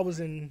 I remember I was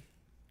in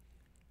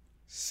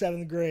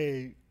 7th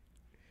grade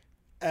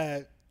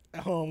at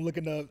home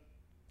looking up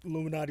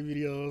Illuminati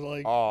videos,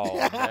 like oh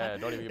man,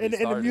 don't even get me in the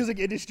started. music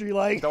industry,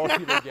 like Don't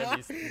even get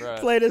me, bruh.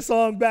 play this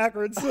song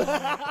backwards.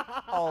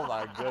 Oh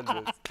my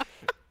goodness.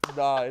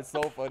 Nah, it's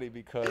so funny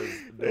because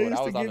They dude, used I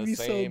to was on get the me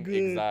so same good.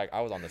 exact.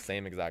 I was on the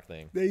same exact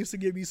thing. They used to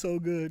get me so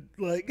good.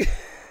 Like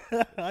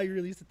I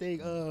really used to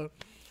think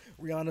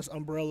Rihanna's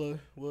umbrella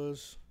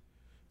was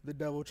the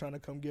devil trying to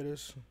come get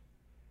us.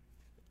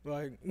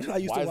 Like I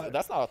used Why to is, watch.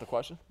 that's not out the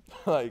question.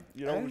 Like,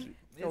 you know, Eh,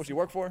 what what she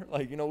worked for?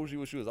 Like, you know what she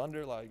was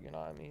under? Like, you know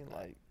what I mean?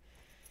 Like,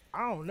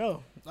 I don't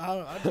know.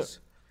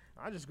 I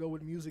I just go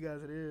with music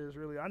as it is.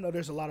 Really, I know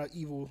there's a lot of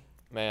evil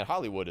Man,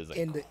 Hollywood is a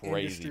in the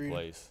crazy industry.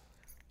 place.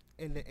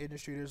 In the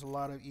industry. There's a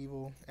lot of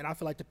evil, and I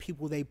feel like the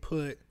people they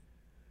put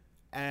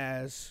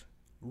as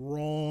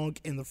wrong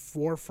in the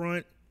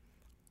forefront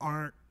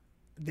aren't.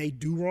 They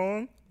do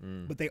wrong,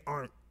 but they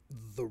aren't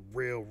the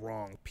real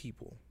wrong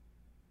people.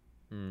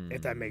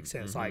 If that makes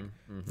sense. Like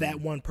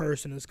that one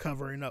person is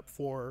covering up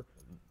for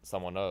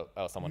Someone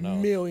else.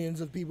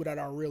 millions of people that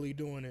are really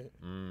doing it.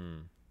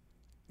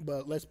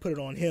 But let's put it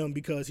on him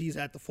because he's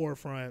at the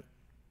forefront.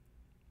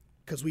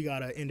 Because we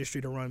got an industry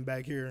to run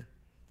back here,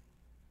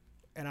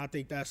 and I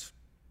think that's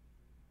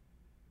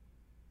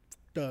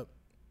up.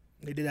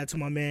 They did that to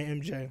my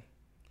man MJ,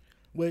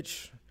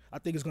 which I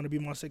think is going to be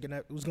my second.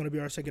 It was going to be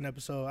our second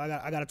episode.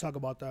 I got to talk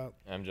about that.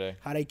 MJ.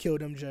 How they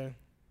killed MJ,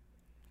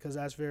 because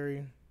that's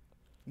very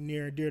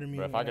near and dear to me.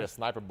 Bro, if I get a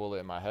sniper bullet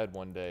in my head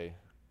one day,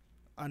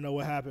 I know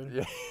what happened.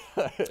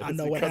 yeah, I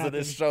know what because happened. of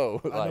this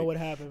show. I know what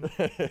happened.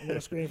 I'm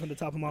gonna scream from the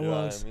top of my You know what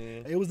I lungs.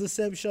 mean? It was the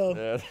Simp show.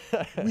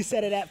 Yeah. We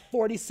said it at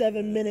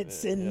 47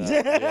 minutes and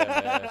Yeah,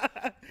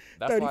 man.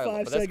 That's 35 why, but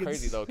that's seconds.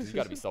 crazy though, because you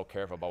got to be so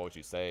careful about what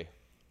you say.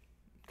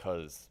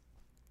 Because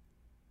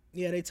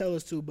yeah, they tell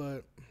us to,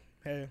 but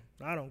hey,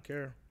 I don't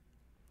care.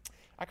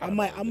 I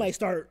I might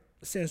start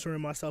censoring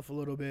myself a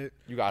little bit.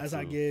 You got as to.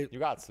 I get. You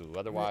got to.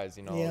 Otherwise,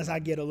 you know. Yeah, as I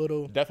get a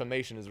little.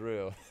 Defamation is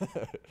real.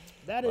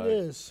 That Like, it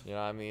is. You know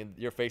what I mean?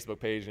 Your Facebook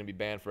page is gonna be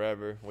banned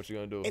forever. What you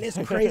gonna do? And it's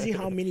crazy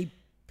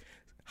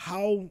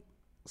how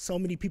so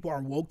many people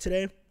are woke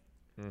today,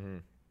 Mm-hmm.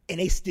 and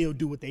they still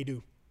do what they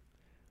do.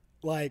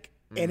 Like,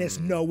 and it's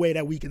no way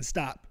that we can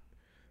stop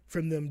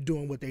from them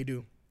doing what they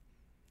do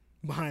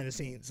behind the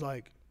scenes.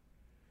 Like,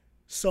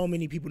 so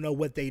many people know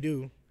what they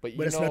do, But but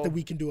you it's know- nothing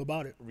we can do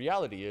about it.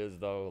 Reality is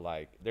though,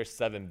 like there's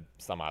 7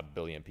 some odd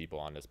billion people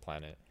on this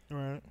planet. All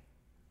right.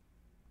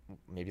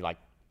 Maybe like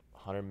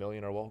 100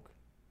 million are woke.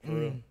 For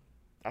real.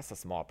 That's a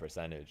small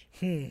percentage.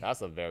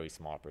 That's a very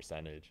small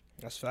percentage.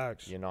 That's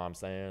facts. You know what I'm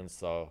saying?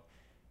 So,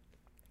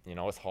 you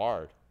know, it's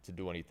hard to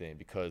do anything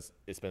because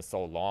it's been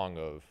so long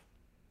of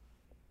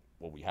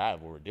what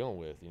we're dealing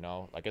with, you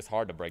know? Like, it's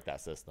hard to break that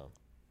system.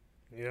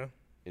 Yeah.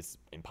 It's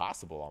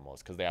impossible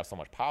almost because they have so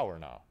much power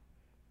now.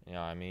 You know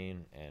what I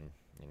mean? And,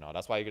 you know,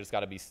 that's why you just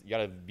got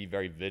to be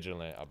very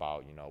vigilant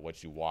about, you know,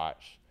 what you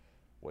watch,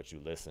 what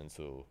you listen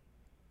to,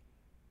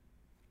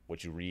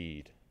 what you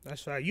read.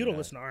 That's right. You don't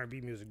listen to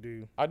R&B music, do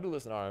you? I do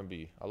listen to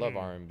R&B. I love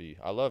R&B.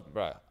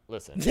 Bruh,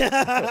 listen.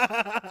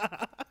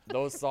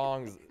 Those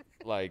songs,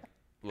 like,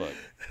 look,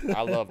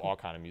 I love all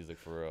kind of music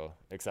for real,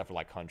 except for,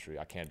 like, country.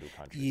 I can't do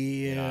country.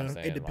 Yeah, You know what I'm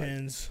saying? it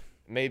depends.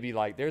 Like, maybe,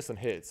 like, there's some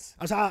hits.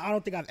 I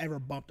don't think I've ever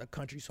bumped a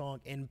country song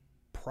in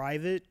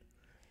private,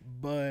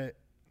 but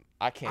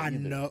I can't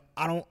either.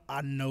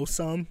 I know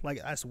some.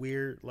 Like, that's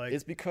weird. Like,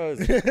 It's because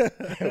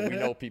we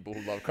know people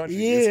who love country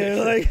music.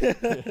 yeah, like,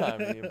 You know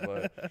what I mean?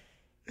 But,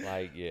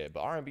 like, yeah. But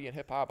R&B and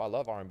hip-hop, I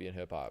love R&B and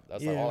hip-hop.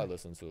 That's, like, Yeah. all I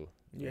listen to.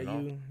 yeah, you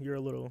know? you're a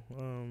little,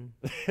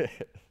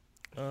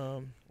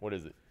 What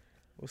is it?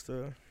 what's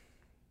the,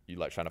 You,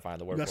 like, trying to find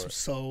the you word got for some it?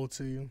 soul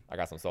to you. I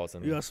got some salts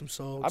in You me. got some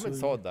soul I've to been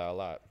you. told that a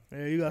lot.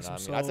 Yeah, you got You some know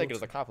what soul. I mean? I take it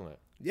as a compliment.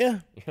 Yeah.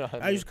 You know what I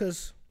I mean? just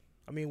because,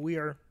 I mean, we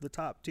are the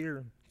top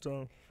tier.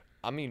 So,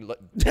 I mean,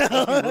 let's be real.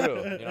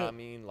 You know what I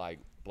mean? Like,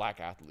 black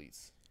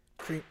athletes.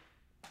 cream,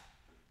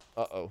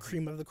 Uh-oh.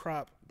 cream of the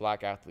crop.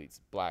 Black athletes,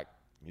 black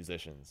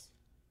musicians.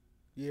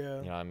 Yeah.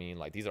 You know what I mean?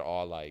 Like, these are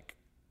all, like,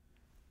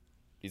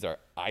 these are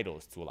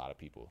idols to a lot of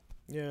people.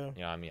 Yeah. You know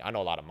what I mean? I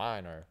know a lot of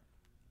mine are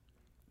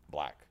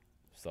black.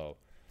 So,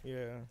 Yeah.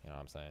 you know what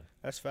I'm saying?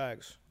 That's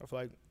facts. I feel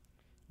like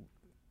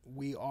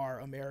we are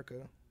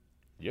America.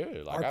 Yeah.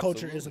 Like, Our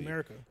culture is absolutely.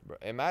 America. Bro,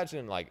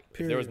 imagine, like, if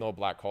there was Period. no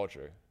black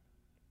culture,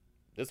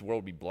 this world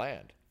would be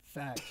bland.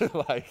 Facts.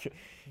 Like,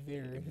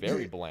 Very.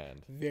 very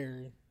bland.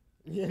 Very.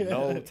 Yeah.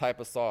 No type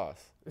of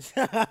sauce.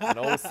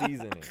 No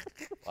seasoning.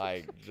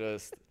 Like,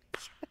 just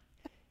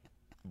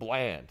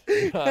bland.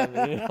 You know what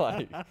I mean?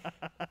 Like,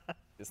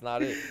 it's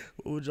not it.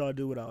 What would y'all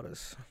do without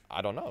us?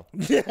 I don't know.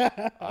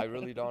 I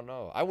really don't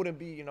know. I wouldn't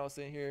be, you know,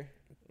 sitting here,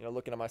 you know,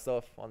 looking at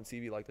myself on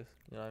TV like this.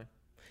 You know what I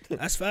mean?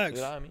 That's facts.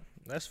 You know what I mean?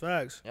 That's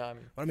facts. You know what I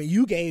mean? I mean,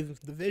 you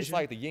gave the vision. It's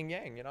like the yin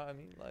yang, you know what I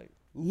mean? Like,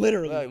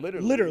 literally, like,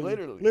 literally.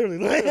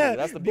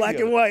 That's the beauty Black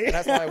of and it. white. And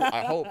that's why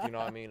I hope, you know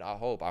what I mean? I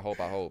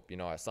hope, you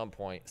know, at some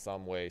point,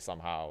 some way,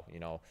 somehow, you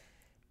know,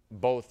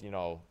 both, you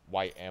know,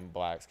 white and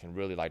blacks can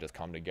really, like, just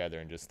come together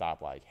and just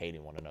stop, like,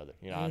 hating one another.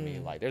 You know what I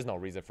mean? Like, there's no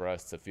reason for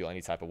us to feel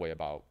any type of way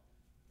about,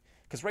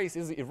 because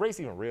is race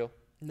even real?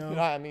 No. You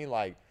know what I mean?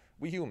 Like,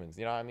 we humans,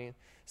 you know what I mean?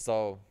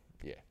 So,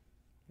 yeah.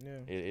 Yeah.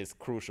 It's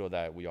crucial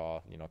that we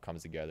all, you know,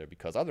 comes together,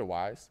 because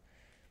otherwise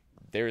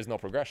there is no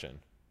progression.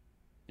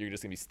 You're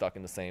just gonna be stuck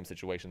in the same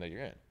situation that you're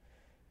in.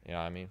 You know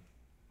what I mean?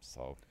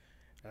 So,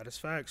 That is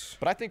facts.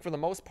 but I think for the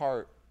most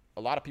part,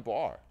 a lot of people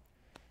are,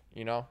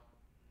 you know,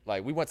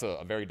 like, we went to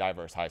a very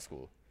diverse high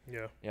school.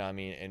 Yeah. You know what I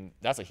mean? And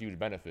that's a huge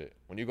benefit.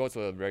 When you go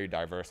to a very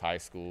diverse high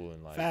school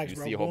and, like, Facts, you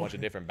bro. see a whole bunch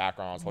of different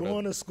backgrounds.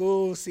 Going to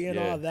school, seeing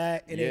Yeah. all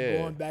that, and Yeah.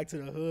 then going back to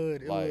the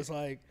hood, it Like- was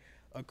like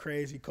a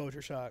crazy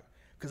culture shock.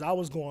 Because I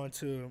was going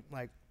to,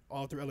 like,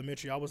 all through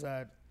elementary. I was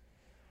at,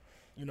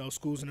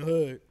 schools in the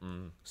hood.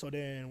 So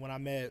then when I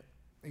met,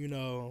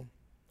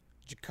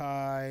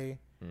 Jachai,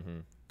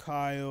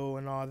 Kyle,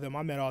 and all them,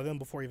 I met all them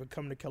before even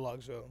coming to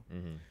Kellogg'sville.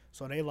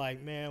 So they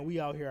like, man, we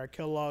out here at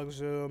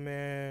Kellogg'sville,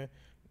 man.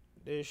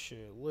 This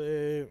shit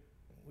lit.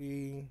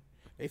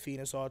 They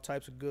feeding us all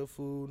types of good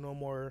food. No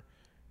more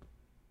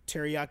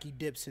teriyaki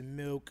dips and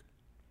milk.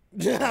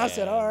 I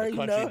said, all right,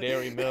 country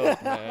dairy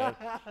milk, man.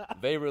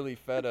 They really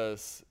fed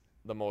us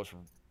the most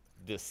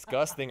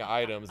disgusting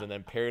items and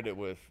then paired it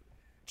with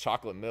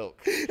chocolate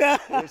milk.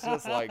 It's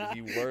just like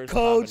the worst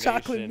cold combination.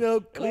 chocolate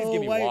milk. At least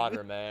give me white.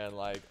 water, man.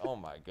 Like, oh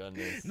my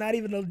goodness. Not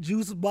even a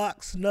juice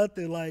box,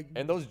 nothing. Like,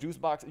 And those juice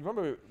boxes, you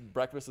remember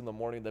breakfast in the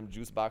morning, them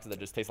juice boxes that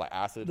just taste like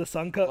acid? the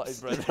sun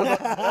cups. Like, bro,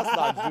 that's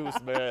not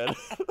juice, man.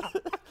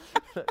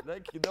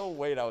 No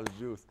way that was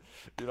juice.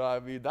 You know what I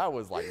mean? That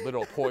was like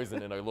literal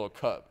poison in a little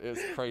cup. It was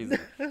crazy.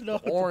 The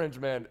orange,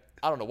 man.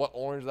 I don't know what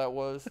orange that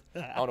was.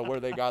 I don't know where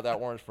they got that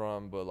orange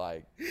from, but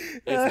like,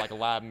 it's like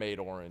lab-made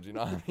orange. You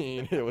know what I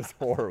mean? It was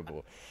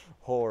horrible,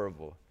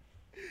 horrible.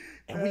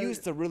 And we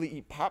used to really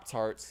eat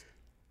Pop-Tarts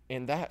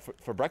in that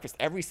for breakfast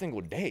every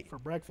single day. For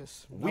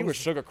breakfast. We were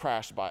sugar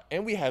crashed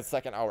and we had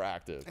second hour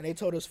active. And they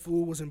told us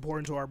food was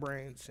important to our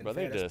brains. And But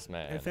they just,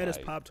 man. And fed us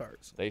like,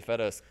 Pop-Tarts. They fed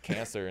us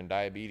cancer and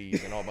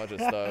diabetes and all bunch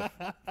of stuff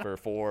for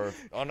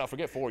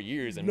 4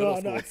 years in No,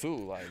 middle school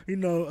too.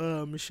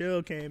 Like,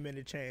 Michelle came in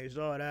and changed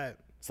all that.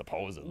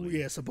 supposedly.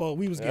 Yeah,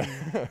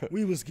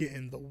 we was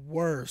getting the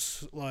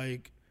worst,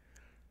 like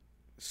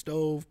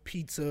stove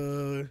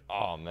pizza.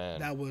 Oh man.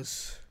 That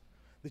was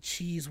the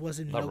cheese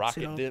wasn't The melted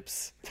rocket off.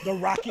 dips. The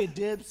rocket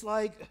dips,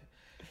 like.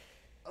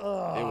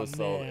 Oh, It was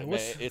so. man. Man,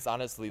 it's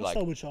honestly What's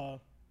like up with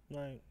y'all?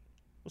 Like,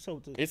 what's up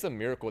with this? it's a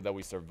miracle that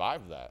we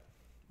survived that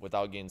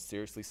without getting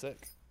seriously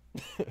sick.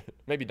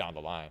 Maybe down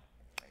the line,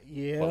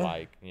 Yeah, but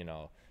like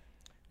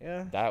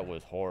yeah. that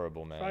was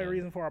horrible, man. Probably a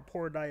reason for our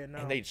poor diet now.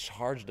 And they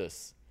charged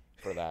us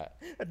for that.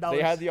 $1.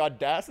 They had the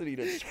audacity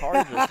to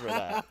charge us for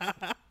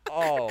that.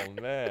 Oh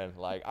man,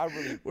 like I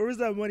really Where was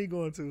that money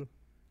going to?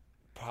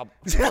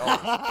 probably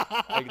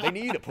like they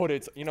need to put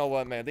it. You know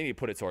what, man? They need to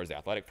put it towards the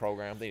athletic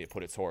program. They need to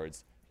put it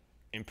towards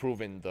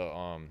improving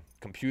the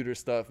computer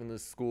stuff in the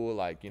school,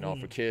 like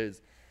for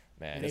kids.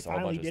 Man, And they it's a whole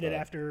finally bunch of did it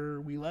stuff.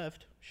 after we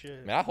left.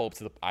 Shit. Man,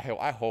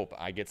 I hope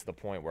I get to the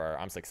point where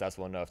I'm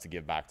successful enough to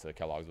give back to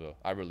Kellogg'sville.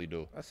 I really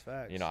do. That's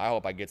facts. I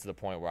hope I get to the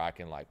point where I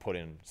can like put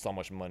in so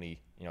much money,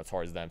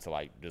 towards them to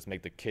like just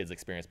make the kids'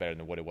 experience better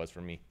than what it was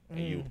for me and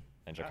you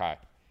and Jachai.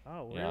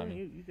 Oh, really? You know what I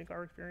mean? You think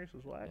our experience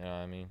was whack? You know what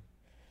I mean?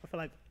 I feel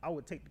like I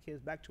would take the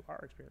kids back to our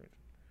experience.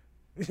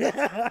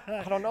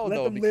 I don't know Let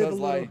though them live because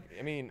a like little.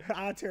 I mean,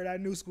 I'll tear that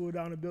new school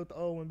down and build the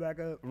old one back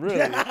up. really,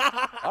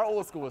 our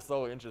old school was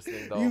so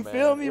interesting though. You man.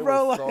 feel me, it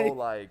bro? Was so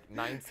Like-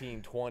 like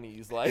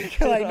 1920s, like.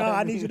 Like, no,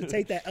 I need you to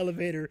take that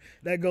elevator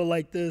that go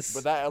like this.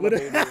 But that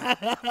elevator,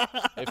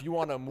 if you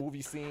want a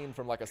movie scene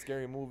from like a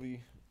scary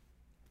movie,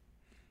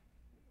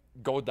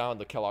 go down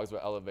the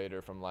Kellogg'sville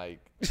elevator from like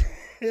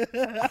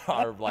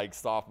our like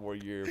sophomore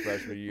year,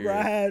 freshman year.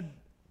 Bro,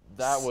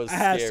 That was I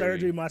had scary.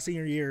 surgery my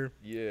senior year.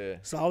 Yeah.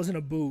 So I was in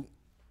a boot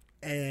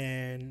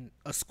and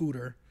a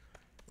scooter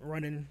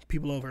running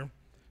people over.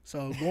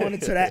 So going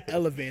into that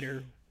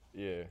elevator,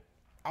 Yeah.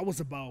 I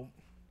was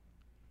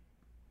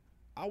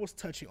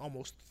touching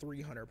almost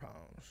 300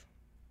 pounds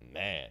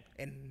Man.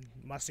 in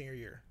my senior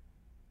year.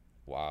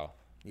 Wow.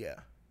 Yeah.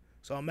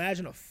 So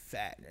imagine a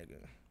fat nigga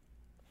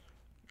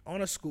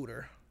on a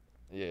scooter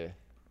Yeah.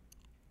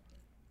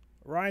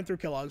 riding through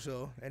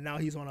Kellogg'sville, and now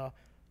he's on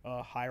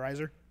a high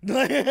riser.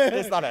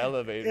 It's not an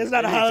elevator. It's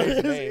not a They high. changed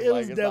the name, It like,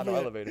 was it's not an definitely.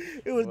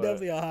 elevator. It was But-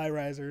 definitely a high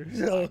riser. My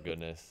So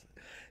goodness.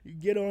 you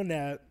get on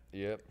that,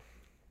 Yep.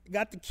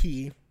 got the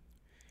key,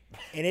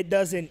 and it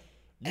doesn't.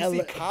 You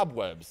see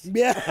cobwebs.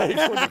 Yeah, Like, when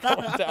you're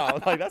going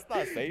down. Like, that's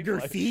not safe. Like,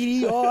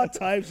 graffiti, all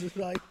types of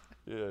like.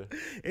 yeah.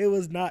 It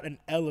was not an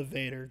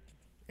elevator.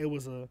 It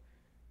was a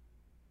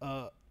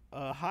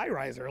high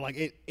riser. Like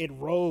it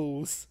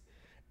rose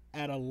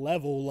at a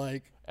level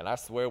like. And I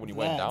swear, when you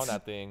went down Relax.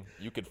 that thing,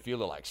 you could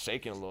feel it like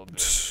shaking a little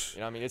bit. You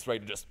know what I mean? It's ready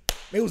to just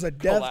It was a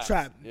death collapse.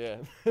 trap. Yeah.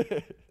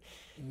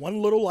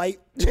 One little light.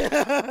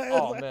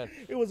 Oh man,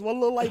 It was one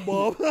little light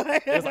bulb.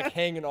 it was like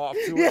hanging off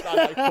too. It's not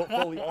like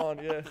fully on.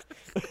 Yeah.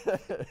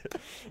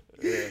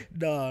 Yeah.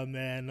 Nah,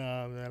 man.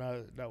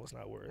 That was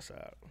not where it's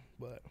at.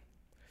 But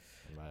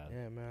Man.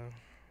 yeah, man.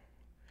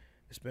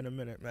 It's been a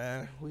minute,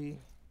 man. We're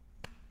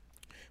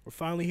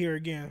finally here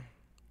again.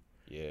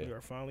 Yeah. We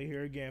are finally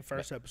here again.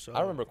 First episode.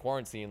 I remember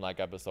quarantine like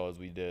episodes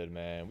we did,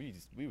 man.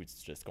 We would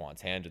just go on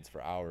tangents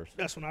for hours.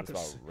 That's when I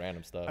just could. about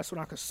random stuff. That's when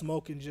I could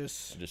smoke and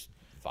just Just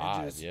and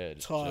vibe, just yeah,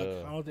 just talk.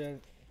 chill. I don't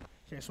think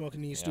can't smoke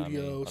in these You know what I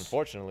mean? studios.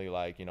 Unfortunately,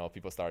 like,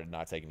 people started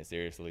not taking it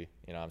seriously.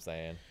 You know what I'm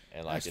saying?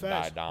 And like That's it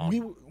facts. died down.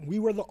 We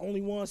were the only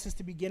ones since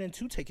the beginning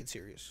to take it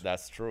serious.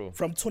 That's true.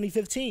 From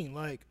 2015,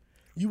 like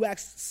you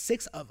asked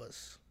 6 of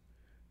us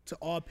to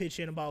all pitch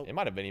in about It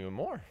might have been even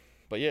more.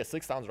 But yeah,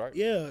 6 sounds right.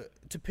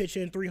 to pitch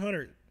in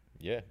 300.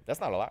 Yeah, that's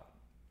not a lot.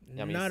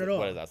 I mean, Not at all.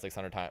 What is that?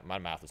 600 times? My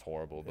math is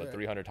horrible, but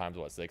 300 times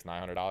what?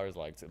 $900?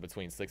 Like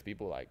between 6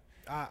 people, like.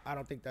 I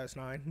don't think that's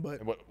 9,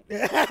 but What?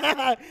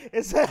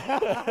 it's.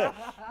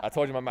 I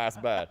told you my math's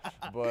bad,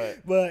 but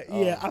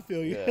yeah, I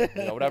feel you. yeah,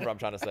 you know, whatever I'm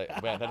trying to say.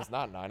 Man, that is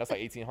not 9. That's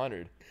like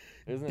 1,800,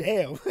 isn't it?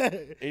 Damn.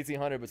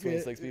 1,800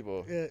 between 6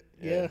 people.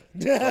 Yeah.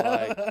 So,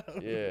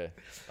 like, yeah.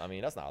 I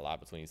mean, that's not a lot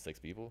between 6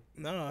 people.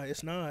 No,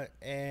 it's not.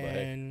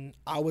 And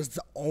I was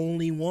the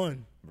only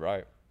one.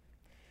 Right.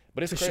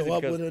 But it's To crazy show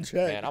up because, with a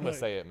check, man, I'm going like- to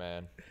say it,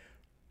 man.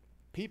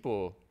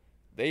 People,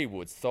 they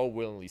would so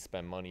willingly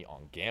spend money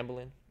on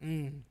gambling,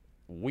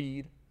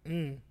 weed,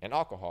 and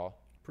alcohol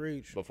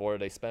Preach. before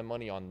they spend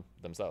money on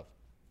themselves,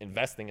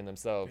 investing in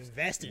themselves.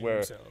 Investing in where,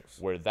 themselves.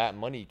 Where that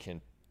money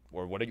can,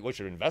 or what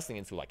you're investing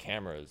into, like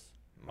cameras,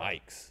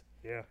 mics,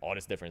 Yeah. all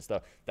this different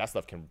stuff, that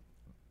stuff can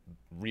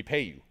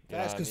repay you. You know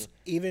That's what I because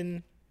mean?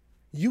 even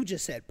you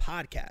just said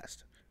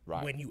podcast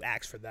Right. when you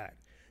asked for that.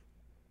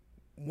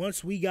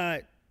 Once we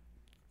got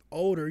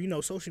older, you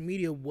know, social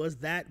media was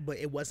that, but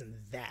it wasn't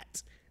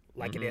that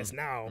like it is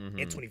now in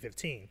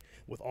 2015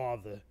 with all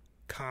the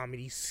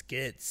comedy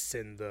skits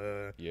and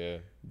the Yeah.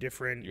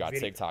 different. You got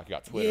video- TikTok, you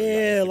got Twitter, Yeah, you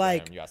got Instagram,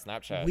 like you got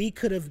Snapchat. we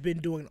could have been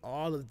doing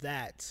all of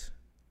that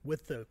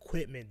with the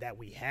equipment that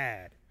we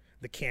had,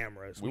 the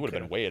cameras. we would have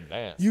been coulda- way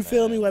advanced. You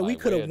feel man. me? Like we way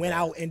could have went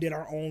advanced. out and did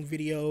our own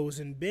videos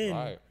and been,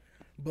 Right.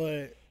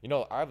 but You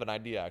know, I have an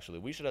idea actually.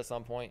 We should at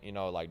some point, you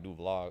know, like do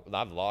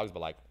not vlogs, but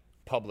like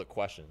public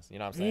questions. You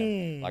know what I'm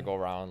saying? Like go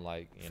around,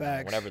 like you know,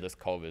 Facts. whenever this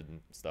COVID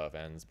stuff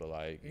ends. But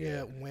like,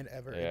 yeah,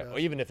 whenever. yeah. It Or does.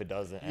 even if it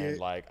doesn't end,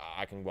 Yeah. like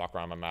I can walk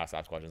around my mask,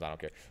 ask questions. I don't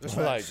care. But,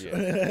 facts. like,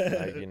 yeah,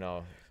 like you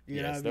know, Yeah,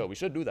 yeah. that'd Still, be- we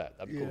should do that.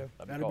 That'd be Yeah, cool.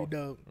 that'd be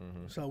dope.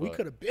 So we But-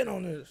 could have been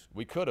on this.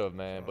 We could have,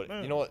 man. But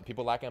man. you know what?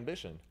 People lack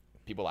ambition.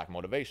 People lack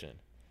motivation,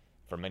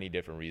 for many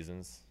different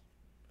reasons.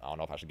 I don't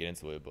know if I should get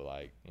into it, but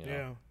like, you know.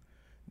 Yeah,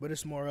 but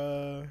it's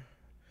more.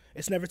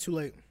 It's never too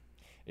late.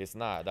 It's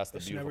not. That's the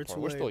It's beautiful never part.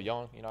 too We're late. still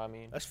young, you know what I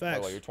mean? That's Like,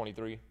 facts. what, you're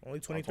 23. Only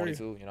I'm 23.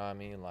 22. You know what I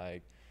mean?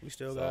 Like We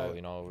still so, got,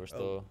 you know, we're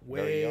still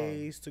very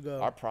ways young. to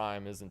go. Our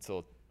prime is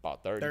until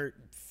about 30.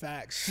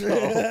 Facts. You know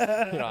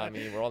what I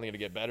mean? We're only gonna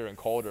get better and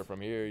colder from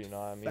here. You know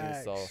what I mean?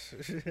 Facts.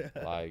 So,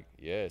 like,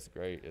 yeah, it's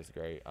great. It's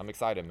great. I'm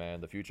excited,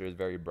 man. The future is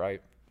very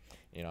bright.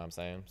 You know what I'm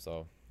saying?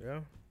 So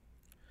Yeah.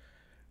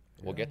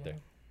 we'll get there.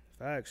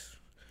 Facts.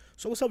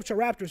 So what's up with your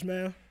Raptors,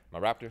 man? My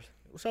Raptors.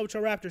 What's up with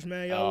your Raptors,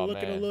 man? Y'all Oh,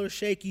 looking man. a little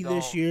shaky this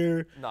Don't-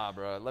 year. Nah,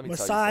 bro. Let me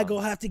Masai tell you gonna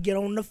something. have to get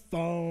on the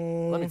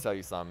phone. Let me tell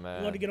you something, man.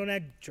 You want to get on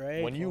that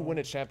Drake? When you phone. win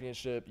a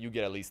championship, you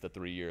get at least a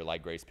 3-year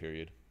like grace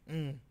period.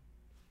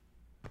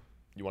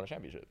 You won a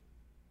championship.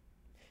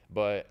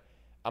 But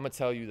I'm gonna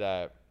tell you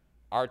that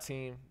our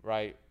team,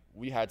 right?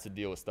 We had to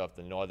deal with stuff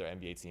that no other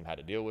NBA team had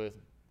to deal with.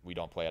 We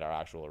don't play at our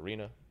actual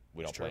arena.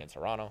 We don't play in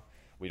Toronto.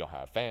 We don't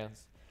have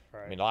fans.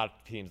 I mean, a lot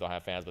of teams don't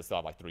have fans, but still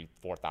have like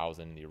 3,000-4,000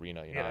 in the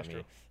arena. You know what I that's mean?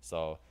 true.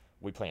 So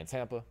we play in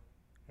Tampa,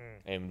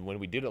 and when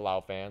we did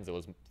allow fans, it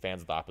was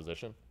fans of the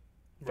opposition.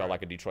 Felt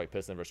like a Detroit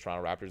Pistons versus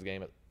Toronto Raptors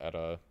game at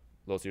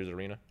Los Sears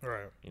Arena.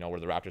 Right. You know, where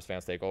the Raptors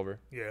fans take over,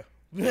 Yeah.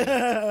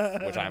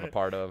 which I am a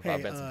part of. I've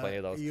Hey, been to plenty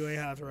of those. You ain't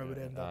have to rub it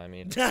in, though. I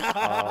mean,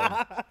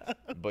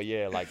 but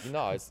yeah, like, you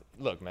know, it's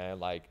look, man,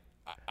 like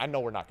I know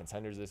we're not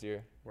contenders this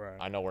year. Right.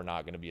 I know we're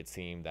not going to be a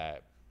team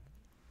that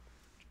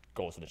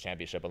goes to the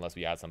championship unless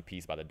we add some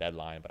piece by the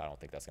deadline, but I don't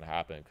think that's going to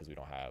happen because we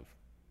don't have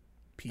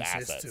the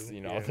Pieces assets, to,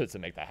 you know, yeah. to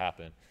make that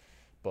happen.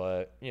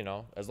 But, you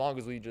know, as long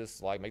as we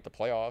just like make the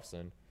playoffs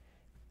and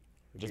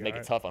just be make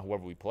alright. it tough on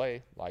whoever we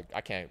play, like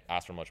I can't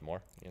ask for much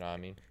more. You know what I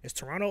mean? Is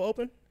Toronto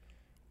open?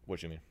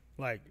 What you mean?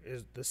 Like,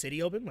 is the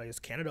city open? Like, is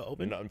Canada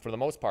open? No, for the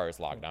most part, it's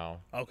locked down.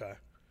 Okay.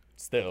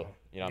 Still,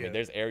 you know what I Yeah. mean?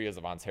 There's areas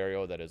of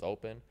Ontario that is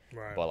open,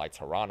 Right. but like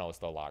Toronto is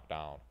still locked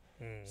down.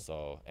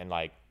 So, and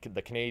like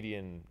the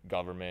Canadian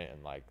government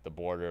and like the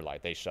border,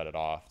 like they shut it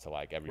off to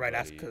like everybody.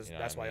 that's 'cause you know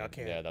that's what I why y'all mean?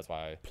 can't Yeah, that's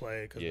why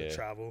play 'cause of the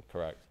travel.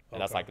 Correct. And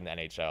that's Okay. like in the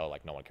NHL.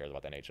 Like no one cares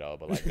about the NHL,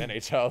 but like the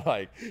NHL,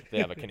 like they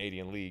have a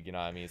Canadian league. You know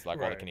what I mean? It's like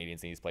all the Right. Canadian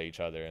teams play each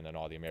other, and then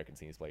all the American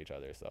teams play each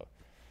other. So,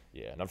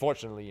 yeah. And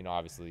unfortunately, you know,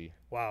 obviously,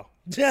 Wow.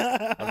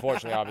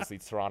 obviously,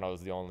 Toronto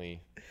is the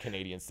only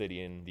Canadian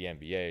city in the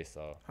NBA.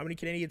 So How many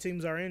Canadian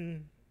teams are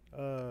in?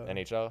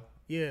 NHL.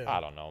 Yeah. I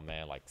don't know,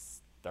 man. Like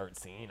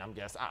 13, I'm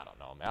guessing. I don't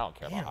know, man. I don't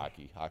care Damn. about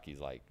hockey. Hockey's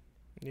like,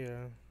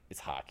 Yeah. it's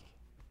hockey.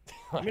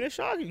 I mean, it's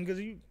shocking because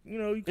you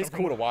know you come It's from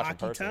cool to a watch in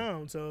hockey person.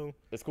 town, so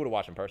It's cool to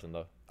watch in person,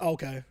 though.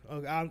 okay.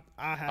 I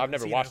have. I've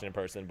never watched it in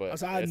person, but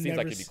So I've it seems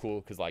like never it'd be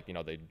cool because, like, you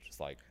know, they just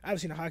like, I haven't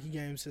seen a hockey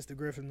game since the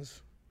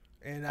Griffins,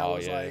 and that Oh,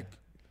 was yeah. like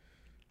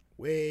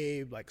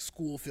way like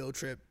school field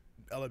trip,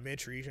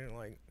 elementary, and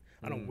like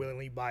I Mm. don't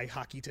willingly buy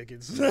hockey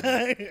tickets. So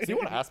you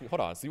want to ask me?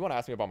 Hold on. So you want to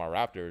ask me about my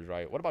Raptors,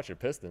 right? What about your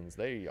Pistons?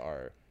 They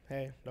are,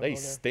 Hey, don't they go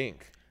there.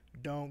 stink.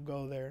 Don't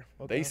go there.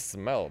 Okay. They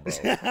smell, bro.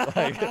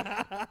 Like,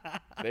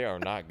 they are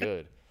not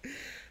good.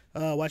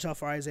 Watch out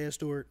for Isaiah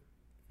Stewart.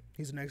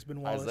 He's the next Ben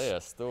Wallace. Isaiah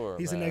Stewart.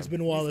 He's the man. next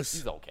Ben Wallace.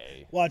 He's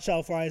okay. Watch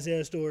out for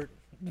Isaiah Stewart.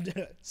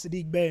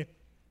 Sadiq Bey.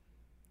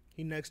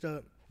 He next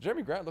up.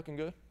 Jeremy Grant looking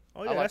good.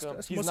 Oh, I yeah, like that's- him.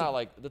 that's He's most not of-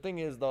 like the thing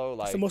is though, That's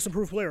like the most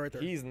improved player right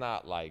there. he's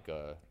not like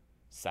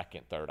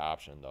second, third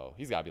option though.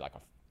 He's got to be like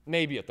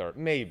maybe a third,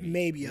 maybe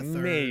Maybe a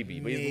third. maybe,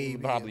 but Maybe he's a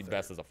probably third.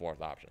 best as a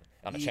fourth option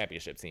on a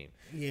championship team.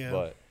 Yeah.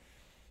 But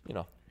you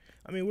know,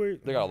 I mean,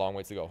 they got a long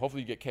way to go.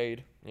 Hopefully, you get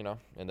Cade, you know,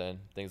 and then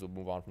things will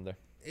move on from there.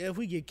 if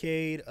we get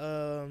Cade,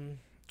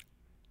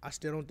 I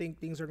still don't think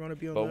things are going to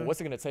be on. But what's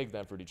it going to take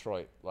then for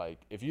Detroit? Like,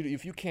 if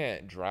you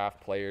can't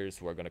draft players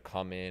who are going to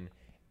come in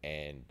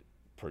and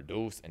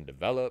produce and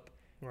develop,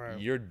 Right.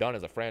 you're done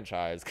as a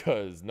franchise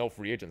because no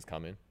free agents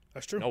coming.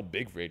 That's true. No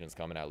big free agents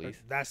coming at least.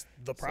 That's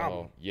the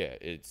problem. So, yeah,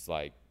 it's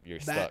like you're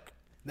stuck.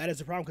 That is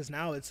the problem because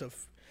now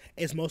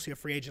it's mostly a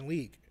free agent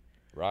league.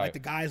 Right. Like the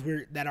guys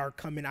that are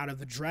coming out of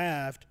the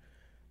draft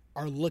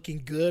are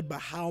looking good, but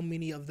how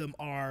many of them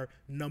are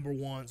number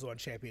ones on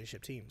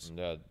championship teams?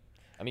 Yeah.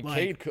 I mean,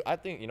 Like- Cade, I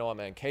think, you know what,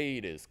 man,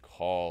 Cade is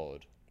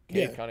called.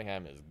 Cade Yeah.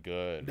 Cunningham is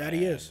good. That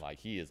man. he is. Like,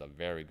 he is a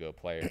very good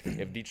player.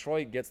 If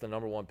Detroit gets the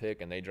number one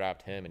pick and they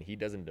draft him and he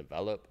doesn't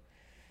develop,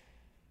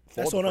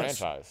 That's fold the on us.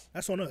 franchise.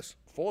 That's on us.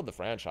 Fold the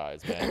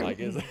franchise, man. Like,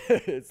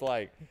 it's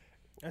like,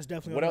 That's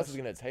definitely what on else us. is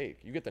it going to take?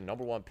 You get the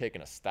number one pick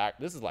in a stack.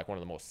 This is like one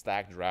of the most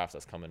stacked drafts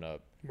that's coming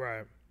up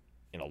Right.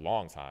 in a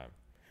long time.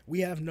 We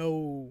have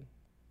no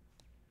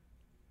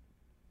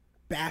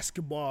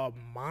basketball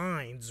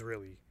minds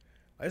really.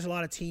 There's a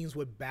lot of teams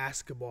with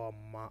basketball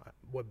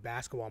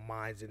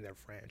minds in their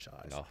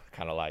franchise. You know,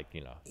 kind of like,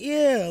 you know.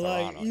 Yeah, Toronto,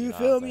 like you you know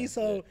feel what I'm me?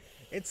 saying? So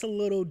it's a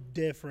little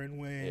different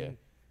when Yeah.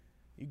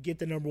 you get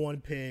the number one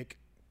pick.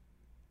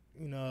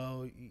 You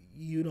know,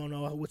 you don't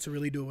know what to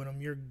really do with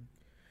them. You're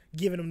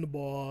giving them the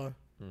ball,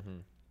 Mm-hmm.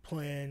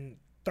 playing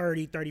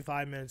 30,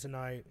 35 minutes a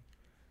night.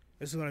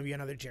 This is going to be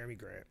another Jeremy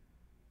Grant.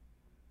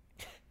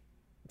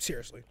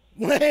 Seriously.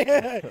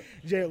 The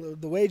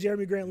way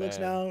Jeremy Grant looks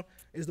Man. now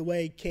is the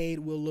way Cade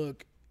will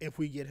look if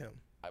we get him.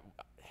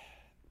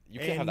 You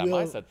can't And have that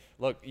we'll- mindset.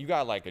 Look, you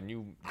got like a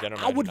new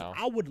general I would now.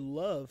 I would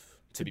love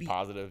to be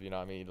positive, you know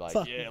what I mean? Like,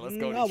 Fuck, yeah, let's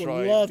go I would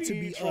Detroit. love to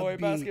be Detroit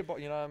upbeat. basketball,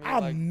 you know what I I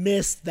mean? Like,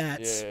 miss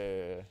that.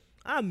 yeah.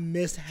 I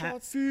miss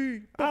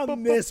Chauncey. I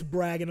miss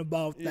bragging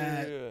about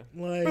that. Yeah.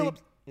 Like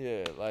Phillips.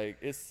 Yeah, like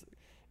it's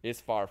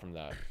far from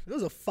that. it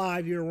was a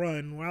 5-year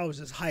run where I was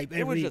just hyped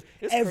It was every just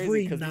it's every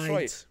crazy because night.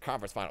 Detroit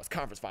conference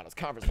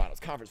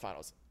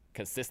finals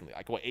consistently,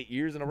 like what, 8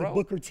 years in a row?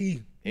 Booker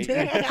T. 8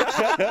 years.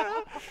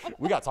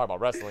 We got to talk about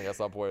wrestling at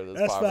some point. In this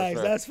That's pod for facts.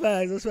 sure. That's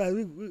facts. That's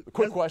facts.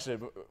 Quick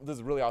question. This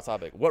is really off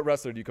topic. What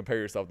wrestler do you compare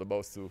yourself the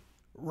most to?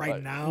 Right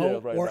Like, now yeah,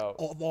 right or now.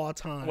 of all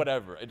time?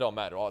 Whatever. It don't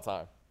matter. All the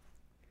time.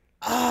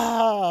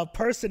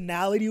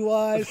 Personality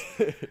wise,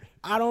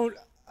 I don't.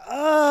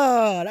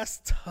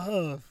 That's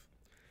tough.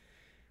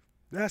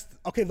 That's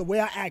okay. The way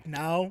I act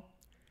now,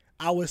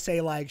 I would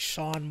say like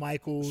Shawn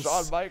Michaels.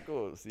 Shawn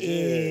Michaels. Yeah.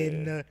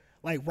 in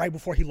like right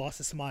before he lost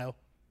his smile.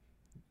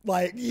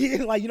 Like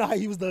yeah, like you know how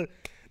he was the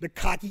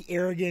cocky,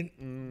 arrogant,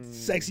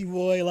 sexy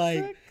boy.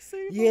 Like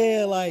Sexy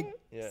yeah, boy. like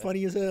Yeah.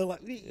 funny as hell.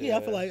 Like yeah, I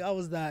feel Yeah. like I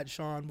was that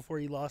Shawn before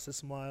he lost his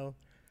smile.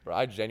 Bro,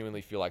 I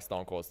genuinely feel like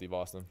Stone Cold Steve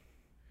Austin.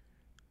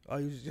 Oh,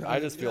 I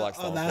just feel like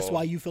Stone that's Cold.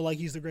 why you feel like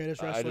he's the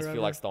greatest wrestler I just ever.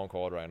 feel like Stone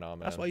Cold right now, man.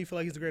 That's why you feel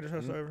like he's the greatest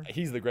wrestler ever.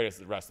 He's the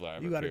greatest wrestler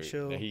ever. You gotta period.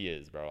 chill. Yeah, he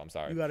is, bro. I'm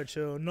sorry. You gotta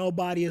chill.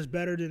 Nobody is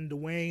better than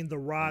Dwayne The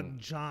Rock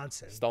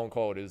Johnson. Stone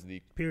Cold is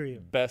the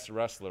Period. best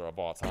wrestler of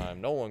all time.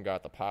 No one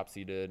got the pops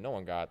he did. No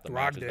one got the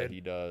Rock matches that did.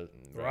 he does.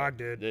 The Rock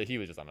did. He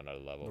was just on another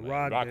level. The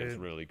man. Rock is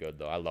did. really good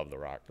though. I love The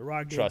Rock. The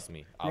Rock did. Trust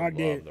me, I Rock love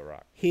did. The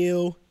Rock.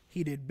 Heel.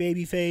 He did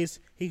babyface.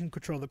 He can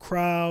control the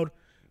crowd.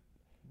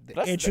 The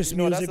entrance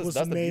music was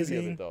that's the beauty of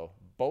amazing. it, though.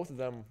 Both of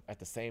them at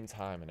the same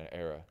time in an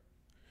era,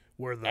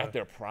 Were at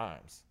their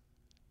primes.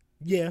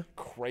 yeah,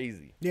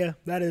 Crazy, yeah,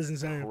 that is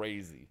insane.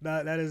 crazy.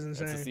 That is And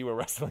to insane. see where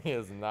wrestling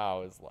is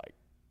now is like,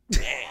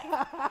 damn.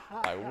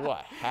 Like what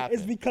happened?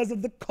 It's because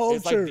of the It's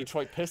culture. like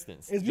Detroit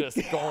Pistons, It's just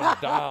going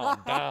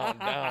down, down,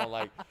 down.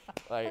 Like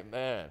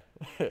man,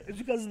 It's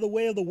because of the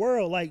way of the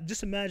world. Like,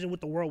 just imagine what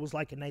the world was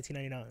like in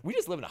 1999. we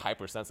just live in a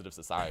hypersensitive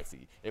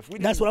society. If we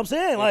That's didn't- what I'm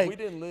saying, If like- we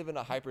didn't live in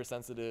a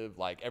hypersensitive,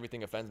 like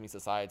everything offends me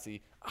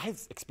society, I've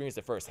experienced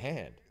it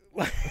firsthand.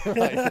 Like, you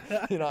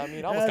know what I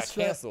mean? I almost That's got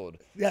fa- canceled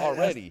Yeah,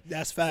 already.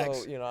 that's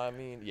facts. So, you know what I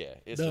mean? Yeah,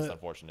 it's The- just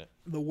unfortunate.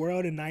 The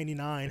world in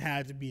 '99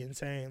 had to be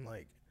insane.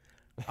 Like,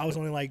 I was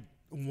only like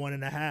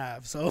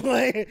 1.5, so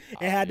like it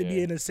had to be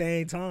yeah. an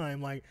insane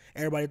time. Like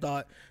everybody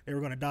thought they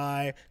were gonna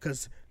die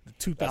because the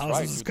 2000s That's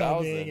right, was 2000.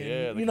 coming. And,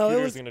 Yeah, the you know, it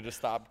computer's was gonna just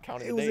stop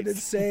counting it the was an dates.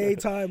 insane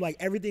time. Like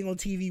everything on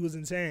TV was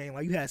insane.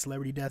 Like you had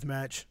Celebrity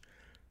Deathmatch,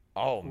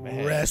 Oh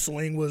man,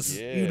 wrestling was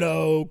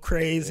Yeah.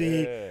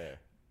 crazy. Yeah.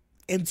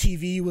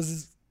 MTV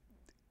was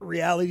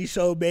reality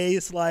show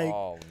based. Like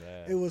Oh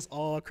man, it was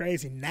all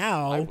crazy.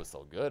 Now I was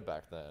so good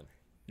back then.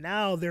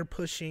 now they're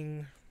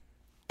pushing,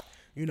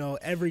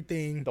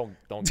 everything. Don't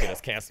get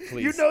us canceled,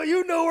 please.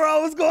 You know where I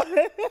was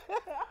going.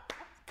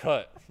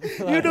 Cut.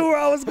 You knew where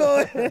I was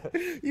going.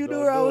 You knew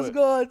where I was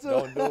going to.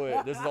 Don't do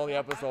it. This is only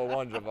episode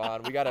 1,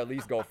 Javon. We gotta at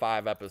least go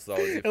 5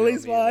 episodes. You At feel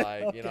least me? 5?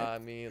 Like, Okay. you know what I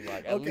mean?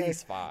 Like at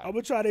least 5. I'm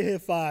gonna try to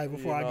hit 5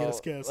 before You I get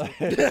us know, canceled.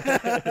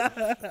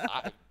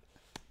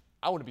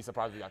 I wouldn't be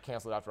surprised if we got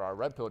canceled after our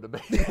red pill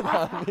debate. You know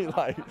what I mean?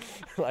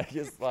 Like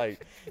it's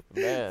like,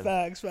 man,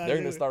 Facts. they're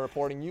gonna start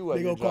reporting you at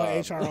They your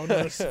gonna job. call HR on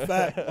us.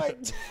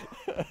 Fact.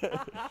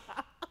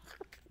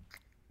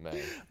 Man,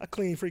 I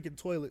clean freaking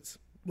toilets.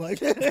 Like,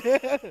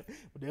 but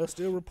they'll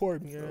still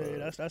report me.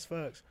 Yeah, that's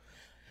facts.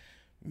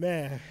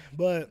 Man,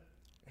 but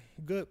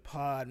good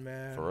pod,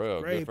 man. for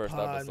real, Great good first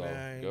pod, episode.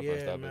 man. Good yeah,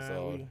 first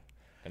episode. Man,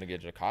 Gonna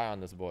get Jachai on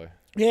this boy.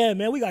 yeah,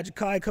 man, we got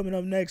Jachai coming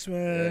up next,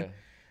 man. Yeah.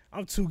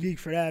 I'm too geek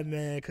for that,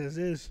 man,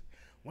 because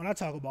when I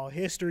talk about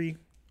history,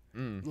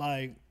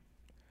 like,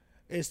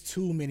 it's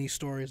too many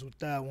stories with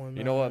that one, man.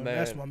 You know what, man?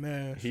 That's my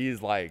man. He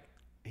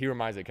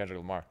reminds me of Kendrick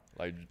Lamar.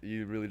 Like,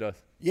 he really does.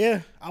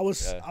 Yeah, I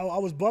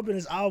was bumping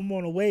his album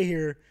on the way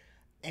here,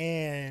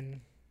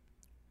 and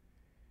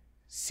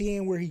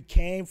seeing where he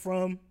came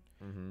from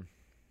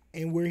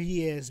and where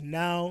he is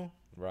now,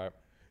 Right.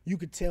 you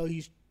could tell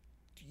he's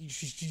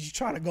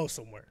trying to go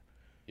somewhere.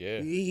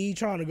 Yeah. He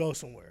trying to go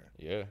somewhere,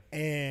 Yeah.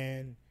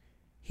 and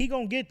he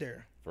gonna get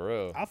there. For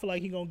real. I feel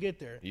like he gonna get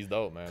there. He's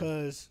dope, man.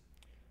 Cause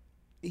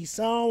he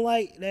sound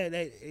like that.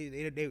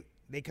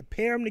 They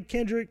compare him to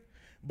Kendrick,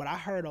 but I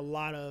heard a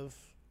lot of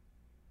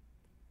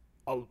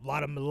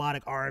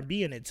melodic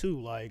R&B in it too.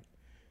 Like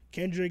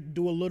Kendrick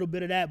do a little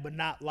bit of that, but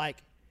not like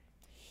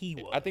he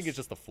was. I think it's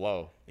just the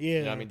flow. Yeah. You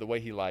know what I mean? The way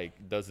he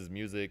like does his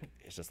music,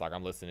 it's just like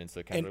I'm listening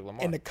to Kendrick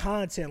Lamar. And the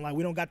content, like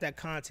we don't got that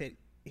content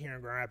here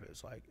in Grand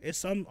Rapids. Like it's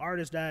some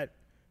artists that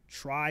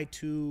try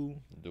to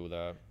do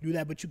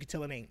that. but you can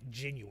tell it ain't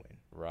genuine.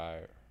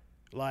 Right.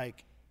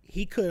 Like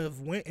he could have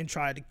went and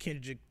tried the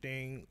Kendrick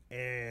thing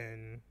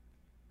and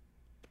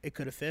it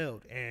could have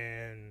failed,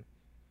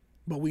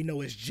 but we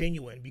know it's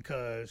genuine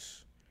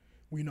because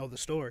we know the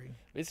story.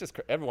 It's just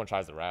everyone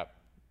tries to rap.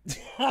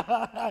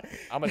 I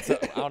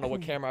don't know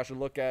what camera I should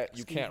look at.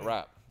 You can't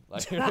rap.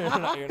 Like you're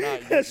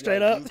not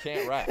Straight up. You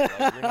can't rap.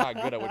 Like, you're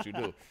not good at what you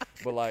do.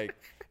 But like,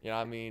 you know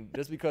what I mean?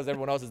 Just because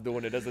everyone else is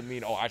doing it doesn't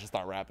mean, I should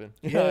start rapping.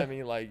 You know what I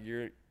mean? Like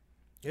you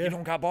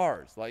don't got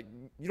bars. Like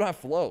you don't have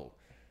flow.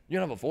 You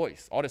don't have a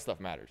voice. All this stuff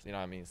matters. You know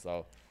what I mean?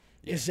 So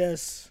yeah. It's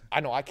just I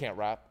know I can't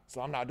rap,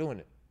 so I'm not doing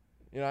it.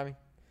 You know what I mean?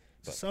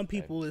 But, some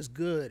people is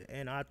good,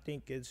 and I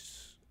think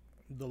it's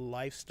the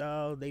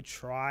lifestyle they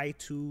try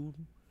to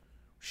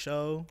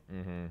show.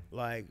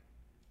 Like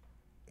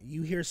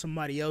you hear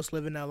somebody else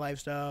living that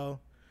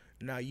lifestyle,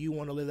 now you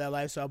want to live that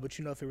lifestyle, but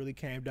you know if it really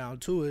came down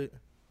to it,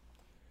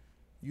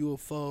 you will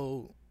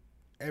fold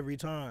every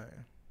time.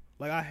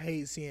 Like I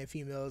hate seeing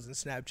females in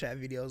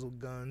Snapchat videos with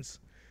guns.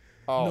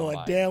 Knowing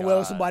damn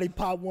well somebody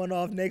pop one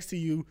off next to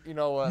you. You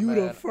know what, You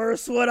man? the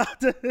first one out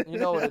there. You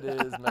know what it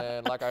is,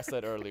 man. Like I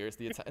said earlier, it's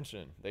the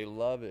attention. They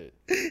love it.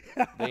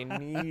 They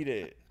need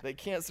it. They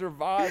can't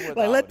survive without it.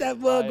 Like let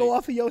that bug go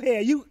off of your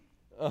head. You.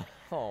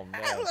 Oh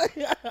man.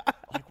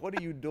 Like what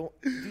are you doing?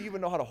 Do you even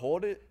know how to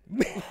hold it?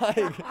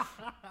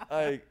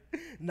 like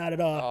Not at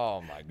all.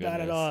 oh my goodness.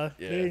 Not at all.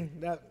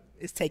 Yeah.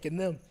 It's taking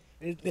them.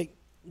 They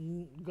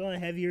going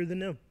heavier than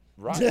them.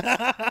 Right.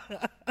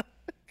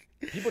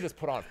 People just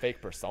put on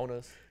fake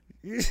personas.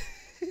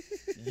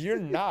 You're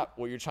not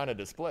what you're trying to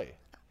display.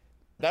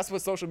 That's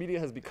what social media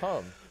has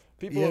become.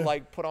 People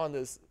like put on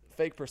this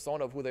fake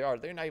persona of who they are.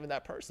 They're not even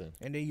that person.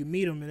 And then you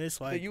meet them, and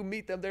it's like, Then you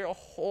meet them, they're a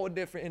whole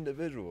different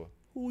individual.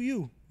 who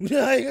you?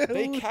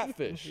 They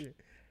catfish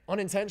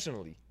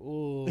unintentionally.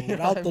 Ooh,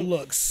 without the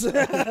looks.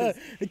 The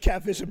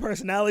catfishing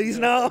personalities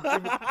now.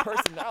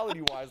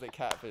 Personality-wise, they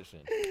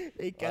catfishing.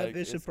 They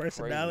catfishing it's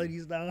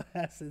personalities now.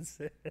 That's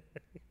insane.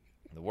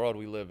 The world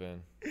we live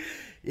in,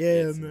 Yeah,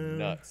 it's man.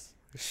 nuts.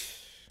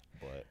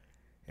 But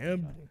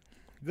And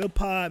good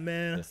pod,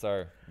 man. yes,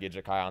 sir. Get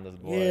Jachai on this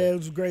boy. Yeah, it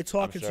was great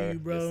talking sure. to you,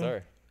 bro. Yes,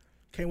 sir.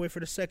 Can't wait for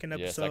the second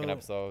episode. Yeah, second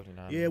episode. You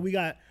know what I Yeah, mean? we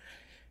got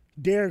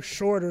Derek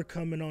Shorter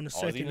coming on the is he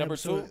second number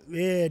episode. 2?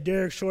 Yeah,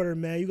 Derek Shorter,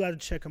 man. You got to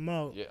check him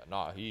out. Yeah,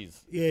 nah,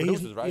 he's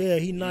He's right?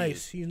 He's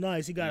nice. He's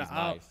nice. He got he's an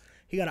nice.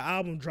 he got an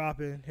album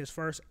dropping. His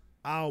first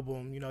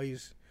album. You know,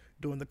 he's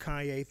doing the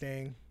Kanye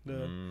thing,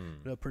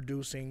 the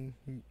producing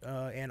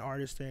and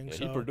artist thing. Yeah,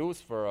 so he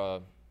produced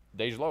for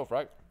Dej Loaf,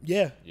 right?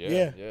 yeah.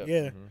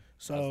 Mhm.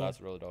 So That's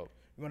really dope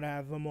we're gonna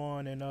have him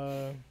on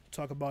and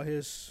talk about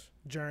his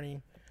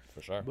journey.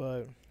 for sure.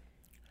 But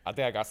I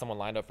think I got someone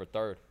lined up for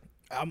third.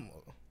 I'm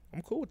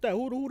cool with that.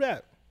 Who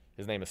that?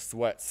 His name is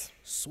Sweats.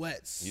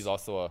 Sweats. He's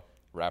also a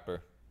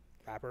rapper,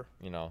 rapper.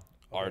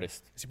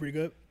 artist. Is he pretty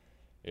good?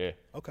 Yeah.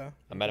 Okay.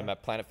 I met him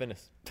at Planet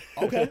Fitness.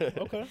 Okay.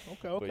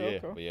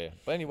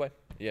 But anyway,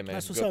 yeah, man.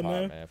 That's what's good up,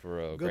 pod, man. For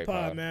real. Good Great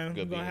pod, man.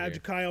 Good We're gonna being have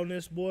here. Jachai on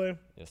this, boy.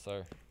 Yes,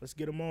 sir. Let's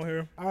get him on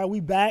here. All right, we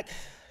back.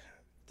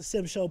 The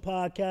Simp Show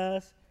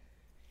podcast.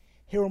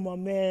 Here with my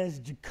man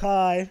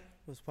Jachai,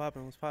 What's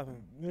poppin'? What's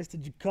poppin'? Mr.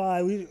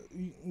 Jachai.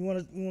 You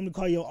want to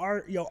call your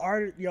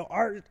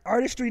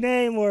artistry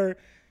name or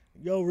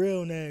your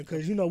real name?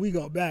 Cause we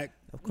go back.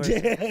 Of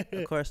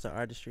course, the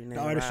artistry name.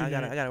 artistry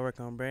I name. gotta work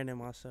on branding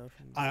myself.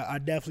 I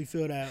definitely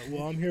feel that.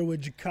 Well, I'm here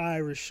with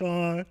Jachai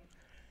Rashaw.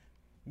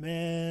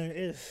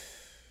 Man,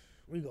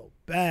 we go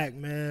back,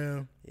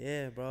 man.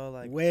 Yeah, bro.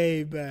 Like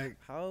Way back.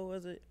 How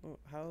was it?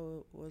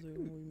 How was it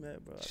when we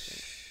met, bro? I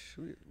think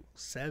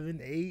 7,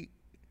 8.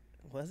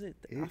 Was it?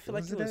 I It- feel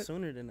like was it it was that?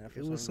 sooner than that. For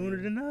It was some sooner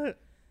reason. than that.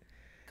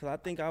 Cause I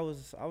think I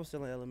was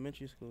still in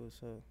elementary school.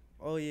 So,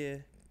 oh yeah,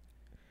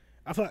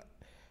 I thought,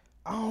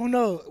 I don't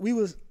know.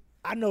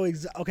 I know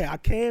okay, I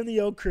came to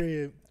your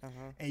crib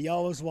and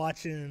y'all was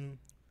watching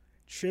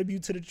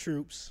Tribute to the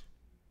Troops.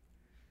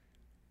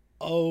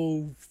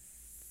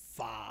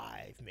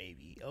 05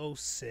 maybe,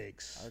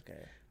 06.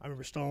 okay. I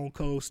remember Stone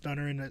Cold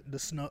Stunner and the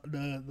snow,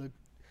 the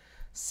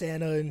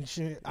Santa and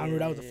shit. I remember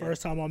that was the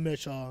first time I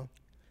met y'all.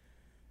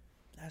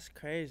 That's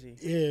crazy.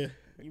 Yeah.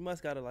 You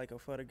must got a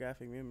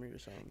photographic memory or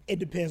something. It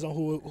depends on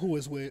who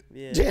is with.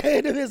 Yeah.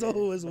 It depends on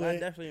who is But I with.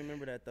 definitely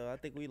remember that though. I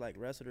think we like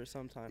wrestled or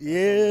sometime. Yeah.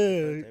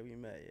 The first day we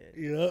met.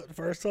 Yeah. Yeah, the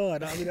first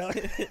time. I mean,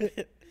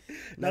 that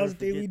Never was the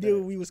thing we forget did that.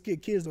 when we was kids.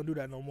 Kids don't do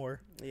that no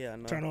more. Yeah, I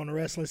know. Turn on the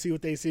wrestling, see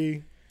what they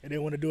see, and they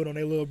want to do it on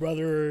their little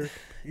brother. Or,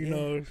 you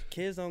know,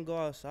 Kids don't go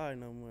outside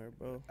no more,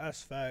 bro.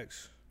 that's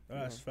facts.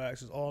 That's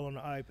facts. It's all on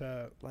the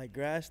iPad. Like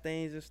grass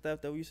stains and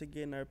stuff that we used to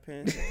get in our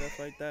pants and stuff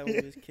like that when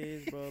we was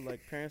kids, bro. Like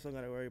parents don't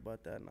gotta worry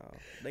about that now.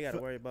 They gotta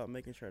worry about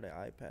making sure their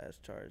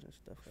iPads charge and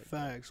stuff like that.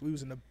 Facts. We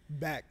was in the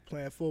back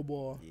playing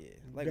football. Yeah,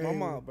 like Damn. my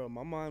mom, bro.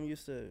 My mom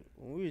used to,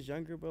 when we was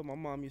younger, bro. My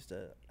mom used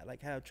to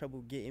like have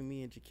trouble getting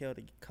me and Jaquel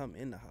to come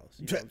in the house.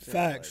 You know what I'm saying?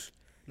 Facts.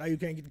 Now you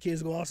can't get the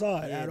kids to go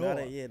outside Like, at now all.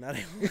 they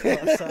won't go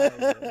outside.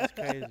 Bro. That's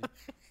crazy.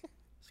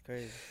 It's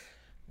crazy.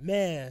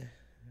 Man,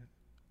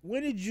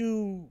 when did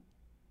you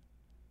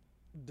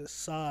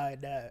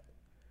decide that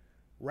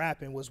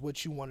rapping was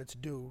what you wanted to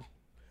do?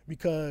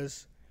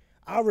 Because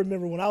I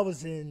remember when I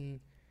was in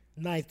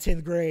 9th,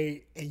 10th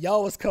grade and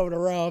y'all was coming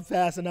around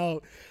passing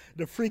out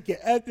the freaking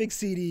Epic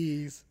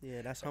CDs.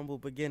 Yeah, that's humble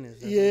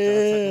beginnings. That's Yeah, what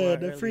y'all the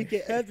talking about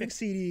freaking earlier. Epic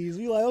CDs.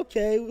 We like,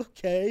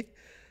 okay.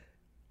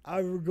 I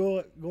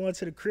remember going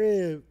to the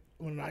crib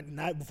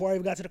not before I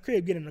even got to the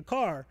crib, getting in the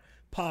car,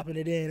 popping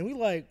it in, and we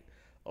like,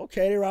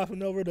 okay, they're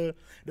rapping over the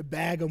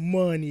Bag of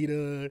Money,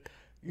 the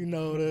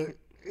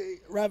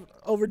rap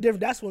over different.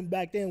 That's when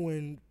back then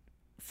when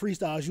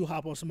freestyles you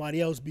hop on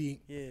somebody else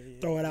beat,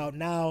 throw it out.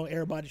 Now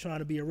everybody trying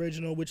to be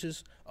original, which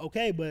is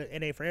okay, but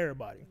it ain't for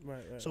everybody.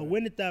 Right. So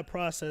when did that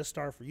process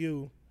start for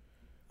you?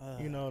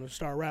 To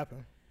start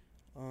rapping.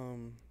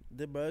 Bro,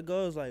 it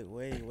goes like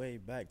way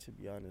back, to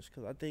be honest,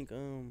 because I think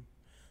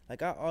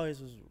like I always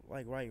was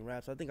like writing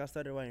raps. I think I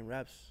started writing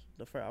raps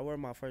I wrote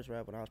my first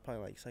rap when I was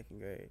probably like 2nd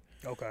grade.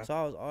 Okay. So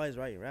I was always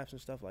writing raps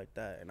and stuff like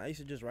that, and I used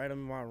to just write them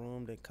in my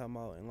room, then come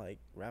out and like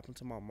rap them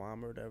to my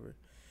mom or whatever,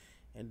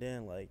 and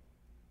then like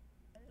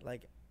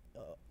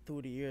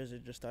through the years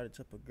it just started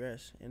to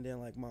progress, and then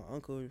like my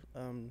uncle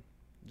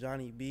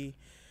Johnny B,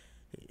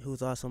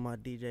 who's also my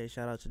DJ,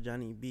 shout out to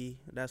Johnny B.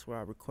 That's where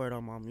I record all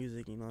my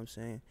music. You know what I'm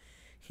saying?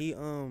 He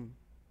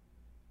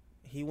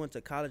went to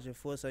college at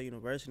Full Sail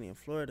University in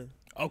Florida.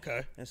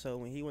 Okay. And so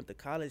when he went to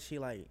college, he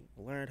like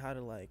learned how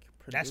to like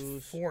produce.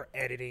 That's for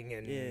editing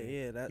and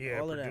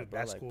all of that, bro.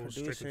 That's like cool,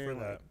 strictly producing, for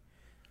like that.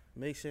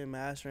 mixing,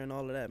 mastering,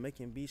 all of that,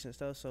 making beats and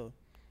stuff. So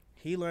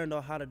he learned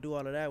how to do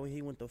all of that when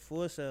he went to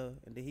Full Sail,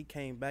 and then he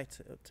came back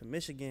to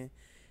Michigan,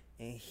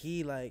 and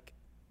he like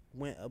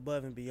went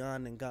above and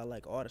beyond and got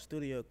like all the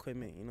studio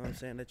equipment, you know what I'm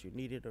saying, that you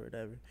needed or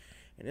whatever.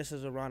 And this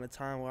is around the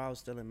time where I was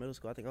still in middle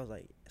school. I think I was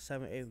like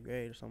 7th, 8th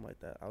grade or something like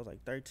that. I was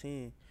like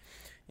 13.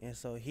 And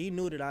so he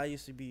knew that I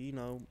used to be,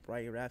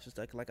 writing raps and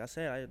stuff. Like I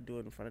said, I do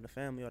it in front of the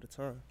family all the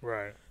time.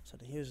 Right. So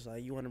then he was just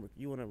like, you want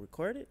to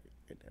record it?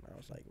 And then I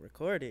was like,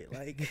 record it?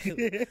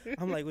 Like,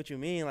 I'm like, what you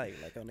mean? Like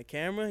on the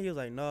camera? He was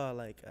like, no,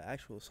 like an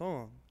actual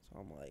song.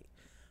 So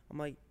I'm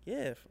like,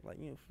 yeah.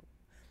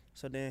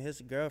 So then his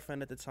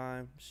girlfriend at the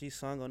time, she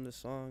sung on the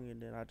song, and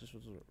then I just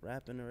was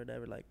rapping or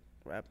whatever, like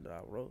rapping that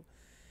I wrote.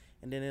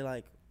 And then it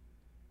like,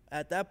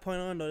 at that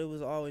point on though, it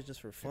was always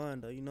just for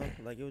fun though,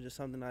 like it was just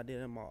something I did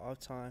in my off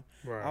time.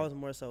 Right. I was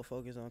more so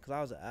focused on, cause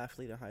I was an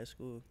athlete in high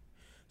school,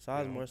 so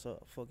I was more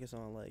so focused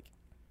on like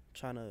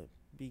trying to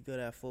be good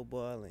at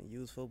football and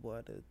use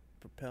football to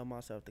propel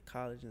myself to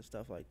college and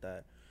stuff like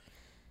that.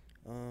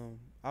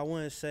 I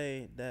wouldn't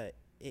say that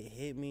it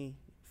hit me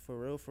for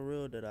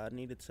real that I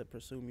needed to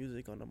pursue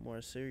music on a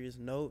more serious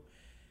note.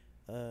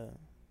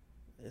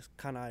 It's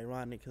kind of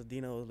ironic because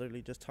Dino was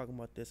literally just talking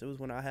about this. It was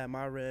when I had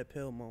my red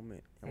pill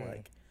moment, and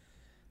like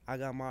I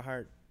got my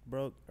heart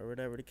broke or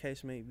whatever the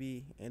case may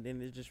be, and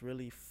then it just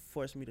really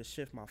forced me to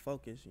shift my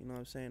focus. You know what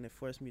I'm saying? It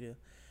forced me to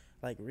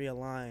like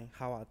realign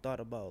how I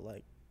thought about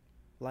like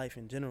life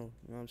in general.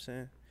 You know what I'm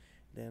saying?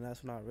 Then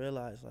that's when I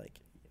realized like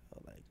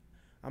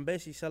I'm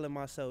basically selling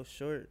myself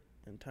short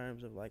in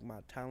terms of like my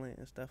talent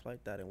and stuff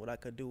like that and what I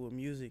could do with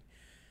music.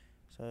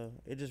 So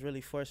it just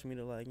really forced me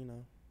to like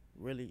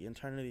really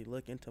internally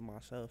look into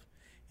myself,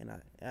 and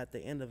at the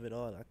end of it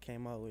all, I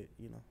came out with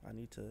I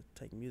need to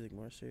take music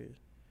more serious.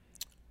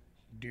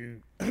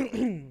 Dude,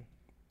 you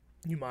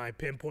mind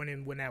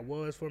pinpointing when that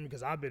was for me?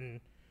 Because I've been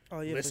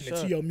listening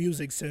to your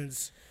music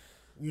since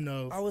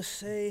I would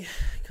say,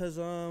 cause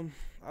I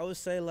would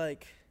say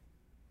like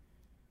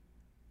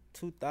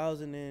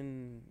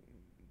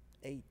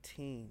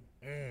 2018.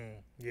 Yeah.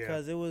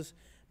 Cause that was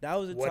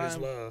a What time. Is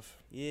Love?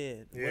 Yeah.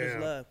 What Is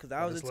Love? Cause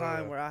that was a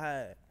time where I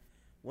had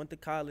went to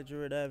college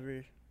or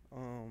whatever.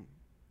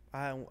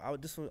 I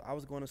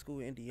was going to school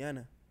in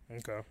Indiana,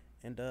 Okay.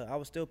 and I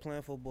was still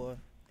playing football,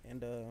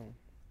 and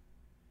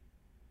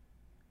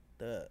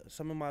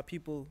some of my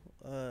people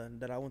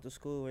that I went to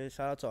school with.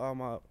 Shout out to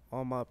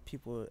all my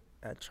people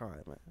at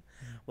Trine, man.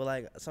 But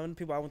like some of the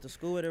people I went to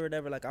school with or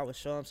whatever, like I would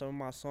show them some of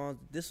my songs.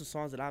 This was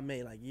songs that I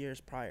made like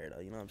years prior, though.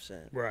 You know what I'm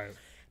saying? Right.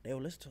 They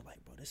would listen to it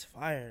like, bro, this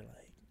fire,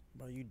 like,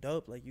 bro, you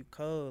dope, like you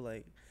cold,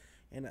 like,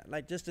 and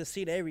like just to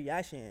see their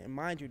reaction. And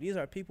mind you, these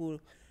are people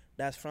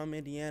that's from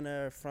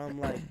Indiana or from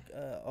like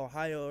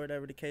Ohio or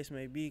whatever the case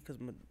may be, because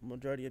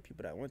majority of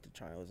people that went to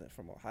Trine was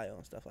from Ohio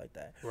and stuff like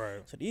that.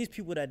 Right. So these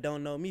people that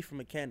don't know me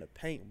from a can of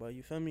paint, bro,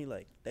 you feel me?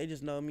 Like they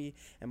just know me.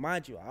 And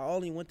mind you, I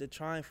only went to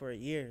Trine for a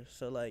year,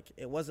 so like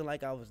it wasn't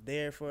like I was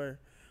there for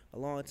a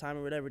long time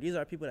or whatever. These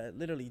are people that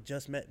literally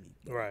just met me,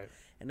 bro. Right.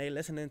 And they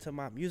listening to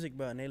my music,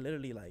 bro, and they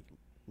literally like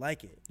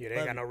it. Yeah, they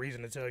ain't got no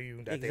reason to tell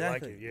you that Exactly. they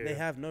like it. Yeah. They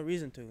have no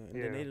reason to. And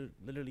then Yeah. they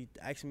literally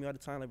asking me all the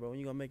time, like, bro, when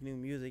you gonna make new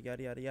music,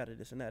 yada, yada, yada,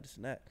 this and that, this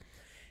and that.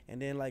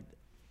 And then, like,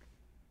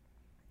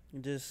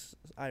 it just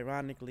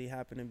ironically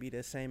happened to be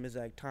the same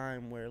exact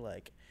time where,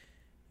 like,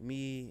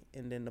 me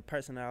and then the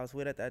person that I was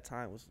with at that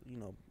time was, you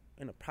know,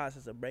 in the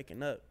process of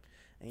breaking up.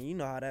 And you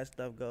know how that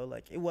stuff go.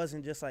 Like, it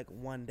wasn't just, like,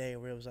 one day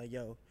where it was like,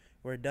 yo,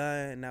 we're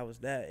done, and that was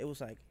that. It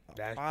was, like,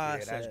 a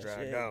process. that's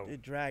dragged out.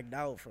 It dragged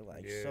out for,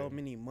 like, so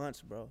many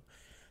months, bro.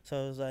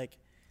 So it was, like,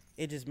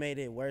 it just made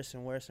it worse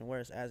and worse and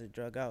worse as it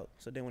drug out.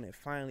 So then when it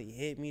finally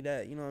hit me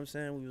that, you know what I'm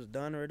saying, we was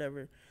done or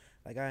whatever,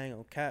 like, I ain't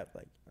gonna cap.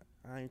 Like,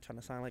 I ain't trying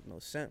to sound like no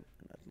simp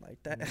or nothing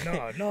like that.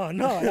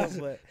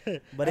 No.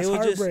 but That's it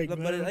was just, heartbreak, but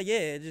man. it, like,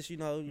 yeah, it just, you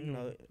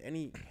know,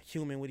 any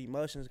human with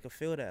emotions could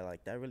feel that.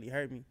 Like, that really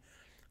hurt me.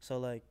 So,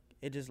 like,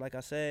 it just, like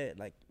I said,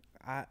 like,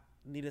 I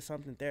needed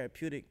something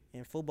therapeutic,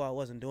 and football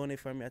wasn't doing it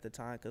for me at the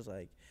time, because,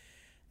 like,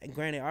 and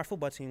granted, our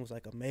football team was,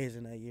 like,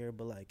 amazing that year,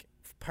 but, like,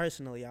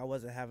 personally, I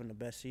wasn't having the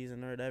best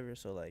season or whatever,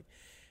 so, like,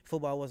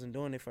 football wasn't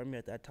doing it for me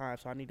at that time,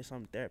 so I needed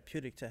something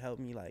therapeutic to help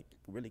me, like,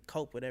 really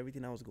cope with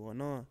everything that was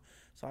going on.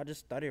 So I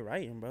just started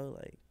writing, bro,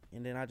 like,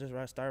 and then I just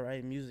started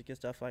writing music and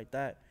stuff like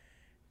that.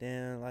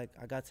 Then, like,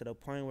 I got to the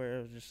point where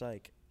it was just,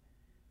 like,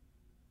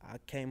 I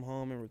came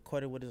home and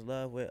recorded What Is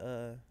Love with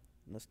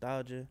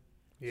Nostalgia.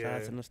 Yeah. Shout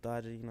out to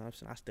Nostalgia, you know what I'm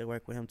saying? I still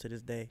work with him to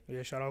this day.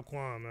 Yeah, shout out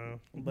Quan, man.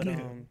 But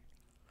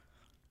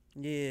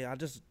yeah, I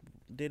just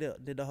did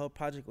the whole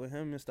project with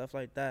him and stuff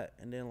like that,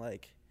 and then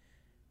like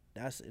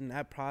that's in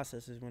that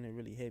process is when it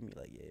really hit me.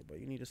 Like, yeah, bro,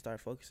 you need to start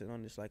focusing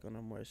on this like on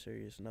a more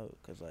serious note,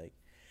 cause like,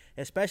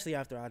 especially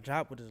after I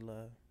dropped With His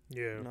Love,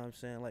 Yeah. you know what I'm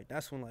saying? Like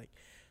that's when like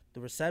the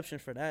reception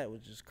for that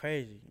was just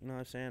crazy. You know what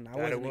I'm saying? I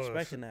That it wasn't was.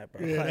 expecting that,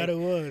 bro. Yeah, like, that it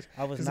was.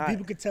 I was 'Cause not.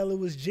 people could tell it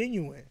was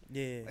genuine.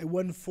 Yeah, It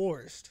wasn't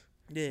forced.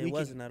 yeah, it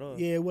wasn't at all.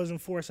 Yeah, it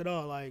wasn't forced at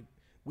all. Like,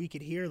 we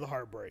could hear the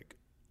heartbreak.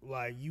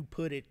 Like, you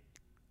put it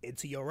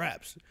into your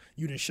raps.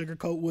 You didn't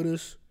sugarcoat with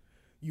us.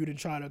 You didn't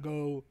try to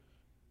go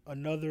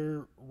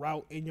another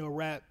route in your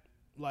rap,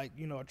 like,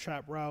 you know, a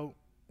trap route.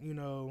 You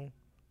know,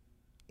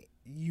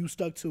 you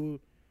stuck to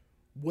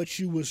what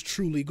you was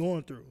truly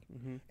going through,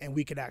 and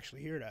we could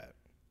actually hear that.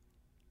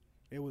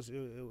 It was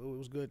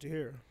good to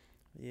hear.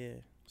 Yeah.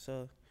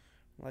 So,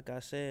 like I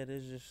said,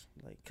 it's just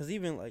like, cause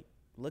even like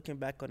looking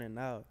back on it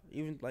now,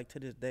 even like to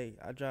this day,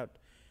 I dropped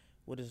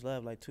What Is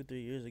Love like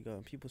 2-3 years ago,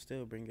 and people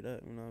still bring it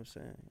up. You know what I'm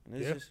saying? And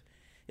it's just,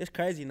 it's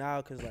crazy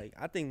now, cause like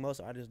I think most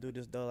artists do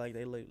this though. Like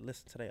they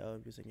listen to their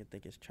old music and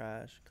think it's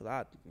trash. Cause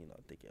I, you know,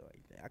 think it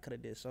like I could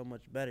have did so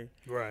much better.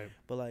 Right.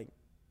 But like,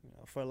 you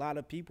know, for a lot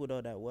of people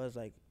though, that was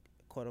like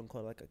quote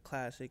unquote like a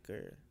classic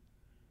or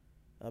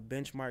a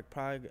benchmark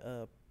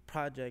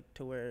project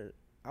to where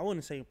I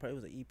wouldn't say it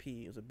was an EP.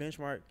 It was a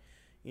benchmark,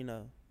 you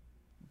know,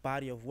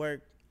 body of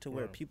work to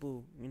where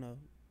people, you know,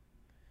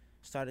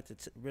 started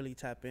to really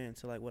tap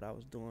into like what I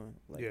was doing,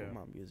 like with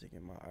my music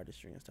and my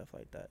artistry and stuff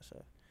like that.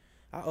 So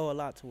I owe a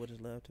lot to What Is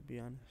Love, to be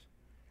honest.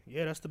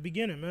 Yeah, that's the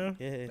beginning, man.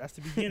 Yeah. That's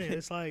the beginning.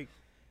 It's like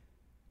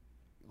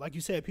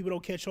you said, people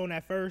don't catch on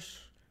at first,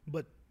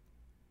 but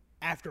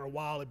after a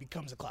while, it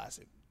becomes a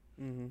classic.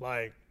 Mm-hmm.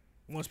 Like,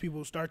 once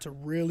people start to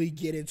really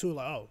get into it,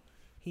 like, oh,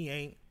 he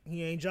ain't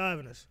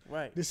jiving us.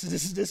 Right.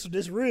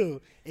 This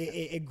real.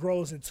 It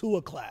grows into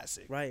a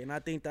classic. Right, and I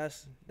think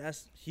that's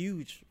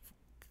huge,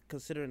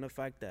 considering the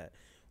fact that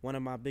one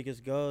of my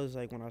biggest goals,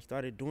 like when I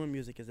started doing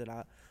music, is that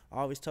I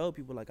always told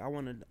people like I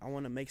want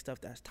to make stuff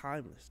that's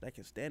timeless, that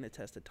can stand the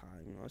test of time.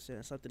 You know what I'm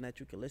saying? Something that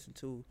you can listen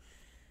to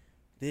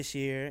this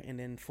year and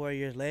then 4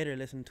 years later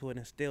listen to it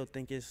and still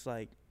think it's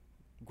like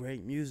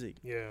great music.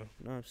 Yeah.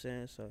 You know what I'm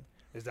saying? So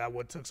is that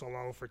what took so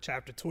long for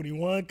Chapter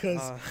 21?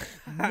 Because,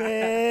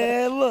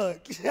 man,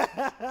 look.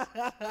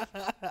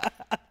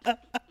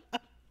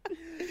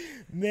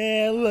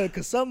 Man, look,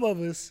 because some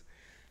of us,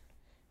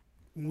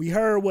 when we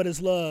heard What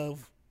Is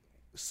Love,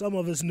 some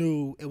of us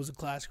knew it was a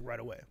classic right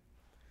away.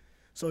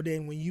 So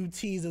then when you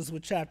tease us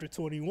with Chapter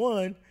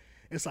 21,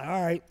 it's like,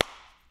 all right,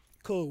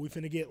 cool, we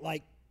finna get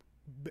like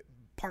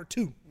part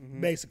 2,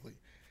 basically.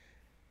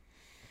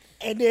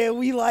 And then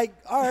we like,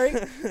 all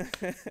right,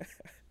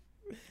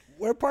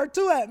 where part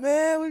 2 at,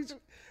 man?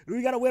 Do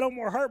we gotta wait on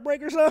more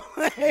heartbreak or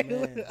something?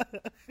 Man,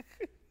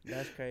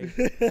 that's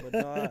crazy. But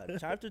no,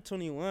 Chapter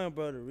 21,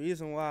 bro, the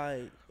reason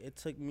why it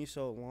took me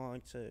so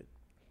long to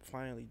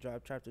finally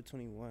drop Chapter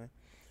 21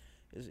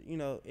 is, you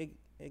know, it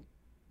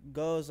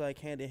goes like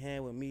hand in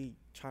hand with me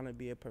trying to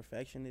be a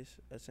perfectionist,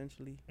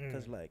 essentially.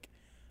 Because, like,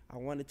 I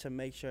wanted to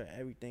make sure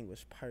everything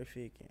was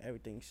perfect and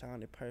everything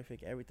sounded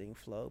perfect, everything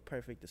flowed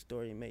perfect, the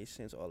story made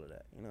sense, all of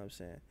that. You know what I'm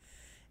saying?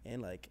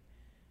 And, like,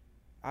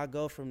 I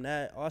go from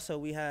that. Also,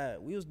 we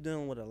was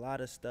dealing with a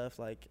lot of stuff,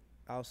 like,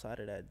 outside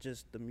of that,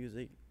 just the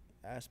music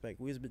aspect.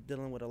 We was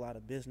dealing with a lot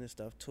of business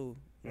stuff too,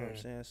 you know what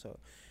I'm saying? So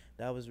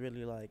that was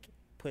really like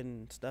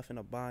putting stuff in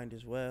a bind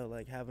as well,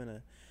 like having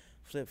a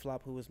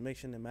flip-flop who was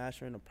mixing and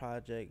mastering the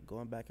project,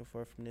 going back and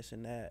forth from this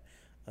and that.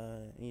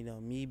 You know,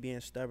 me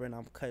being stubborn,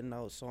 I'm cutting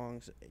out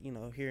songs, you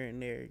know, here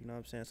and there, you know what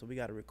I'm saying? So we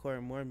got to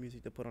record more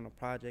music to put on the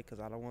project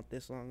because I don't want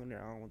this song on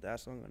there, I don't want that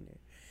song on there.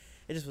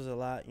 It just was a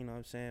lot, you know what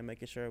I'm saying?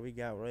 Making sure we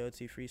got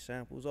royalty-free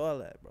samples, all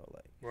that, bro.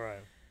 Like, Right.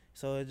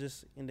 so it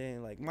just, and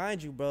then, like,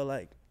 mind you, bro,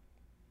 like,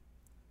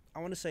 I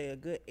want to say a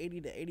good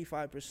 80 to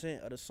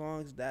 85% of the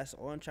songs that's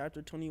on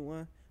Chapter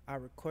 21 I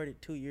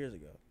recorded 2 years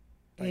ago.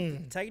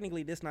 Like,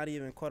 technically, this not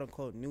even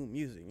quote-unquote new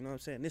music, you know what I'm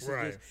saying? This is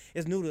just,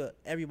 it's new to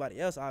everybody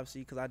else,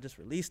 obviously, because I just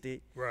released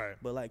it. Right.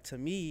 But, like, to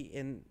me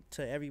and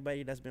to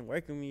everybody that's been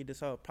working with me this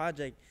whole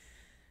project,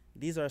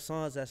 these are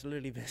songs that's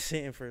literally been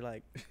sitting for,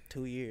 like,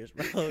 2 years,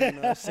 bro. You know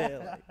what I'm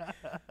saying?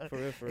 Like, for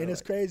real, for real. And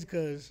it's crazy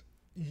because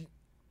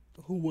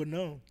who would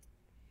know?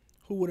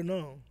 Who would have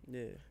known?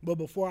 Yeah. But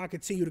before I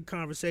continue the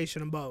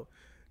conversation about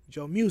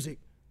your music,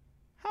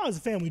 how is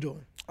the family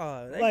doing?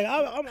 Like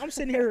I'm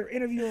sitting here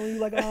interviewing you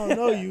like I don't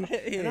know you,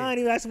 and I ain't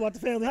even asking about the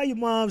family. How your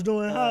mom's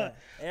doing? How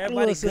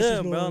everybody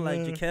good, bro. Doing, like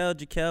man?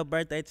 Jaquel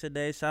birthday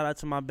today. Shout out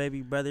to my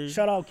baby brother.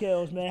 Shout out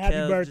Kels, man.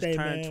 Happy birthday, just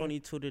turned man.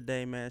 22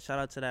 today, man. Shout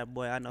out to that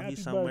boy. I know Happy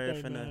he's somewhere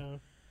birthday,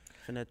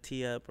 finna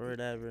tee up or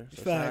whatever.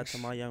 So Facts. shout out to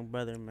my young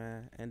brother,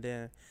 man. And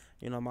then,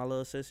 you know, my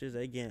little sisters,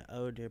 they getting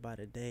older by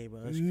the day,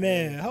 bro. It's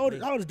Man,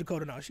 crazy. how old is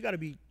Dakota now? She got to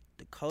be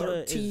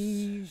Dakota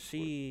 13.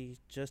 She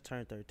just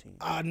turned 13.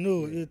 I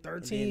knew it. And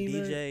 13.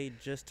 then man.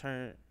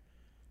 DJ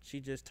she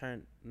just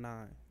turned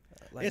 9.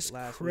 Like It's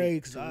last crazy,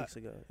 week, 2 'cause weeks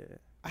ago. Yeah.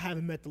 I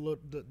haven't met the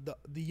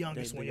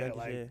youngest The one yet. youngest,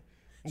 Like,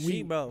 yeah.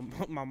 She, bro,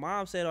 my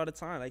mom said all the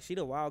time, like, she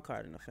the wild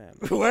card in the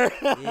family. where?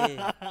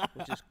 Yeah,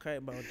 which is crazy,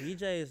 bro.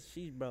 DJ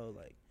she's, bro,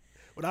 like.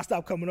 When I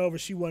stopped coming over,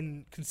 she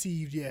wasn't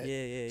conceived yet.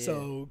 Yeah.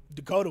 So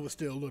Dakota was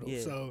still little.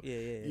 Yeah, so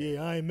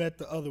yeah. I ain't met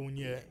the other one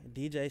yet.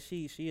 DJ,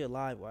 she a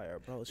live wire,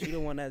 bro. She the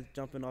one that's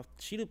jumping off.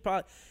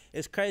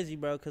 It's crazy,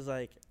 bro, because,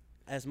 like,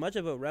 as much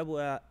of a rebel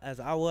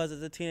as I was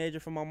as a teenager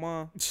for my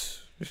mom,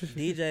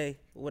 DJ,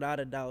 without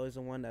a doubt, is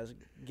the one that's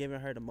giving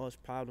her the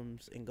most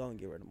problems and gonna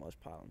give her the most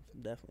problems.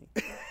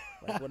 Definitely.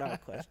 Like,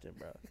 without question,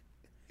 bro.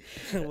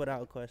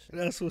 Without question.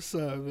 That's what's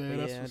up, man.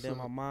 That's And what's then up.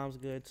 my mom's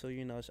good too.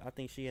 You know, I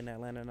think she in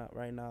Atlanta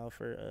right now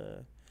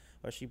for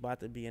or she about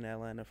to be in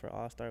Atlanta for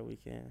All-Star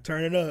Weekend.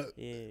 Turn it up.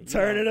 Yeah,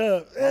 Turn it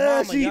up. My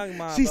Yeah, mom a young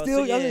mom, she's bro.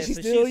 still, So, she's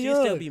so still she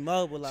young. still be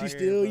mobile out She's here,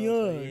 still bro.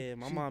 So, young. yeah,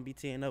 my mom be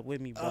teeing up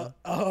with me, bro.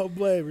 Oh,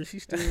 blame she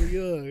still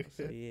young.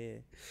 So yeah,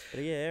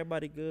 but yeah,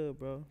 everybody good,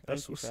 bro.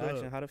 That's Thank you what's for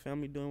asking. up. How the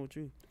family doing with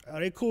you? Oh,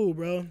 they cool,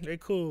 bro. They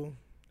cool.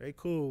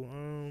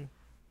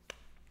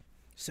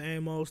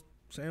 Same old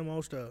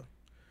stuff.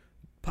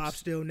 Pop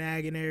still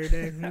nagging every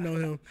day. You know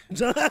him.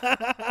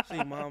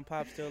 See, mom and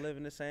pop still live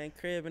in the same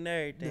crib and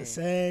everything. The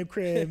same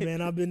crib,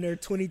 man. I've been there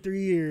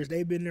 23 years.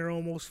 They've been there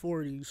almost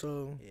 40.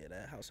 So Yeah,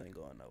 that house ain't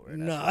going nowhere.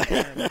 Nah. That's in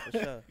the family for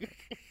sure.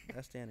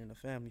 That's staying in the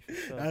family for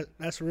sure.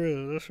 that's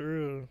real. That's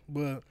real.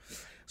 But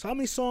so, how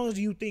many songs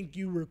do you think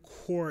you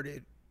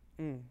recorded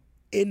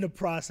in the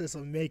process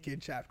of making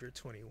Chapter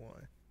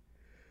 21?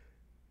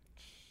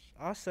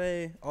 I'll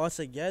say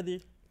altogether,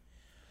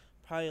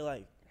 probably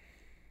like.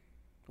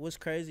 What's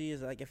crazy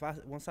is like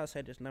once I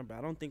say this number,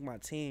 I don't think my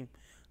team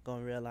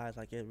gonna realize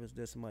like it was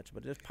this much,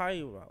 but there's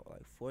probably about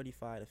like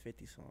 45 to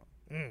 50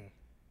 songs.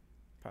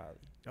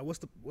 Probably. Now, what's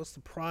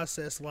the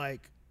process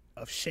like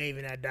of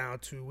shaving that down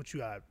to what you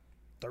got?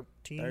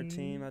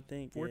 13, I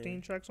think. 14 yeah.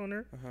 tracks on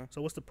there. Uh-huh.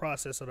 So what's the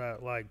process of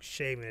that, like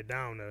shaving it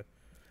down to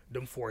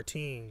them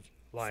 14?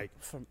 Like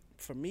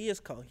for me, it's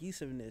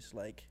cohesiveness.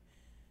 Like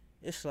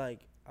it's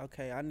like,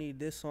 okay, I need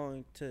this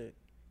song to.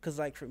 Cause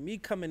like for me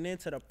coming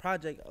into the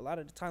project, a lot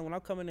of the time when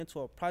I'm coming into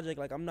a project,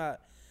 like I'm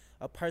not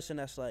a person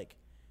that's like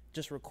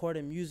just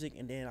recording music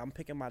and then I'm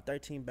picking my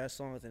 13 best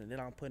songs and then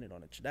I'm putting it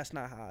on it. That's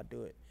not how I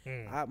do it.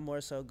 I more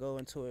so go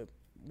into it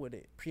with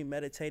it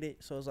premeditated.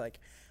 So it's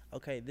like,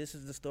 okay, this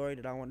is the story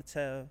that I want to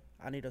tell.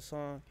 I need a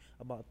song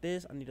about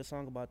this. I need a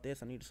song about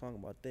this. I need a song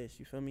about this.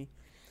 You feel me?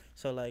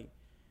 So like,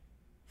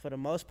 for the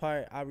most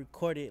part, I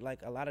recorded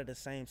like a lot of the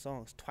same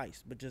songs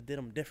twice, but just did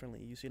them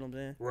differently. You see what I'm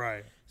saying?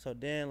 right. So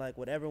then, like,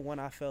 whatever one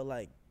I felt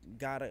like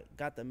got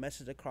the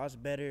message across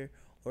better,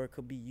 or it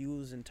could be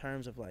used in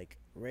terms of like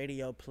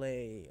radio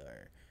play,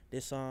 or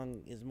this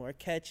song is more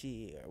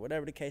catchy, or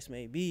whatever the case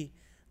may be,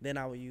 then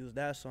I would use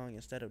that song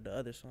instead of the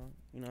other song.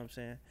 You know what I'm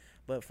saying?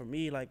 But for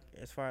me, like,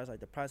 as far as like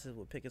the process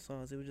with picking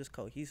songs, it was just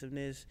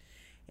cohesiveness,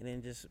 and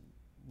then just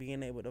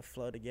being able to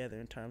flow together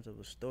in terms of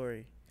a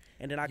story.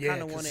 And then I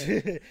kind of 'cause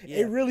wanted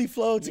it really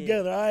flowed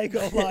together. I ain't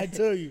gonna lie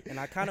to you. And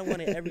I kind of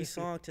wanted every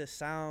song to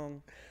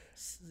sound,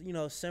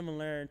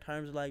 similar in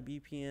terms of like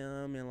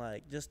BPM and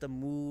like just the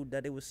mood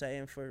that it was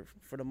saying for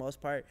the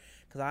most part.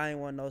 Cause I ain't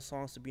want no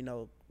songs to be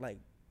no like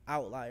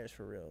outliers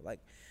for real. Like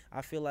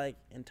I feel like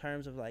in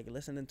terms of like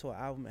listening to an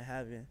album and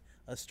having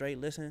a straight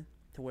listen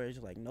to where it's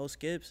like no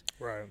skips.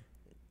 Right.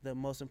 The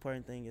most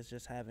important thing is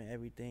just having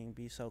everything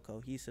be so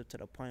cohesive to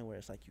the point where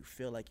it's like you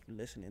feel like you're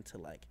listening to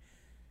like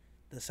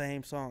the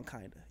same song,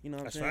 kind of. You know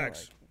what I'm saying?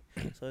 Facts.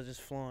 Like, so it's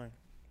just flowing.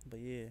 But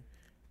yeah.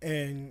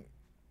 And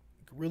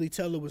really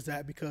tell it was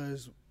that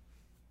because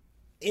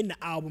in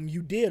the album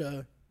you did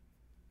a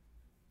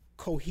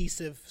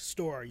cohesive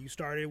story. You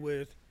started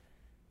with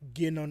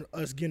getting on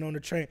the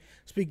train.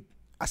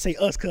 I say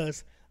us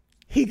because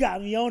he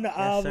got me on the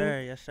album.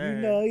 Yes, sir.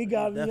 He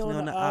got me Definitely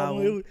on the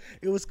album.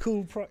 It was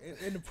cool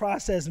in the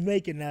process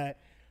making that.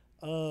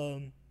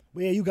 But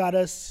yeah, you got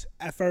us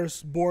at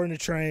first boarding the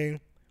train.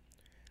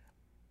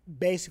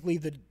 Basically,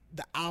 the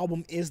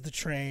album is the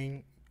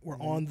train. We're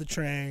on the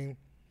train.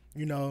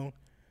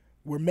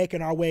 We're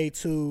making our way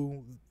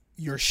to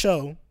your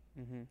show.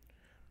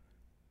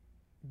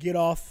 Get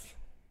off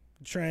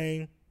the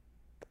train.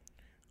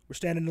 We're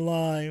standing in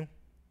line.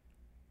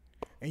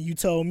 And you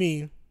told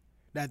me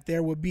that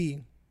there would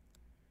be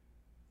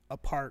a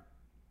part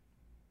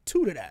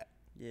 2 to that.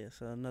 Yeah,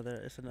 so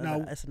it's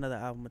another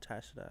album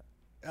attached to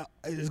that.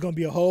 It's gonna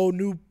be a whole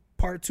new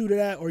part 2 to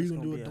that, or you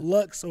gonna do a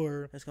deluxe,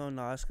 or it's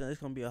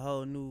gonna be a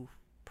whole new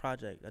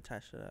project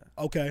attached to that.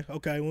 Okay.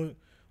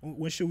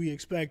 When should we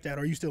expect that?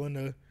 Are you still in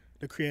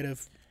the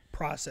creative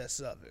process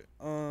of it?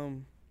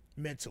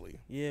 Mentally.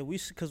 Yeah,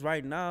 cause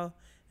right now,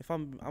 if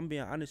I'm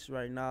being honest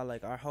right now,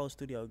 like our whole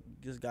studio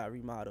just got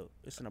remodeled.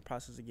 It's in the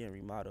process of getting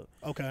remodeled.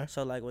 Okay.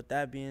 So like with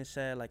that being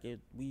said, like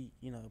we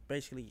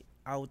basically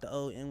out with the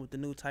old in with the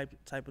new type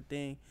of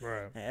thing.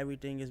 Right. And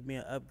everything is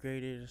being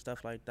upgraded and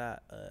stuff like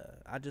that.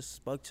 I just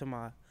spoke to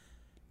my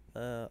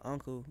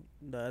uncle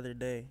the other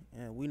day,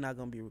 and we're not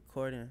gonna be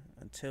recording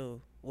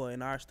until, well,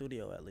 in our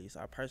studio at least,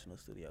 our personal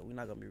studio, we're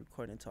not gonna be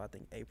recording until I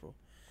think April.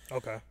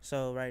 Okay.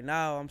 So right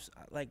now I'm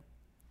like,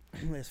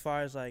 as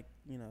far as like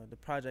the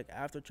project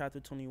after Chapter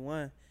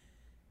 21,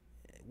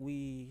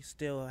 we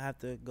still have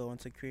to go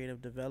into creative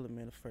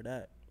development for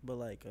that. But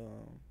like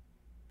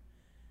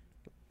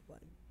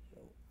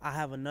I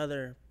have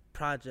another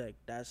project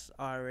that's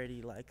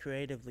already like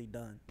creatively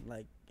done,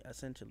 like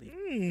essentially.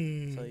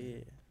 So yeah,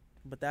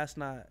 but that's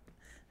not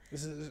in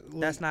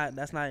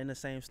the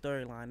same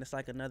storyline. It's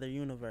like another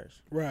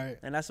universe. Right.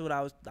 And that's what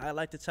I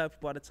like to tell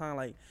people all the time,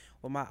 like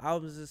with my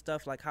albums and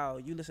stuff, like how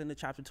you listen to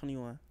Chapter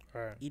 21.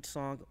 Right. Each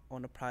song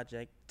on the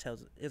project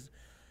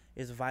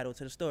is vital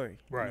to the story.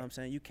 Right. You know what I'm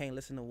saying? You can't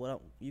listen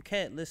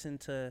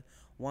to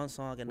one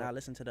song and not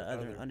listen to the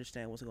other and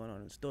understand what's going on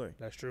in the story.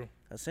 That's true.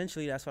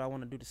 Essentially, that's what I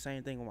want to do, the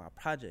same thing with my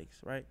projects,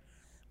 right?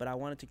 But I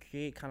wanted to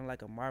create kind of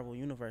like a Marvel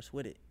universe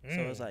with it.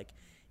 So it's like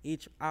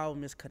each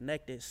album is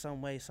connected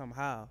some way,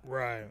 somehow.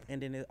 Right.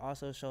 And then it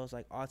also shows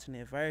like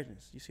alternate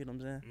versions. You see what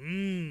I'm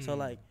saying? So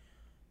like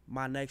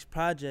my next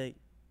project,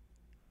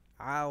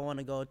 I don't want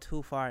to go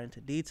too far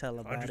into detail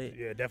about it.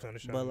 Yeah, definitely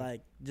understand. But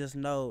like, just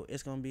know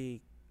it's gonna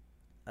be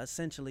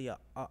essentially a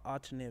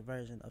alternate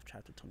version of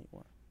Chapter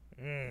 21.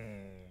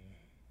 Yeah.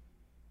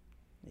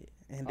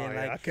 And then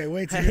I can't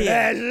wait to hear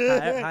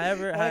that.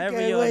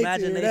 However your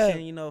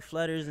imagination,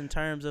 flutters in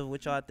terms of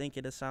what y'all think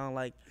it'll sound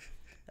like,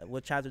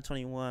 what Chapter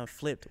 21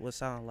 flipped would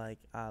sound like.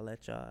 I'll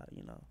let y'all,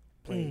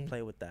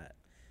 play with that.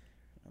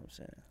 You know what I'm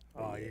saying?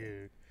 Oh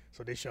yeah.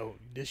 So this show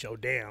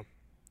damn.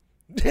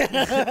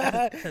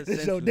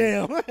 It's so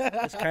damn.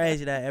 It's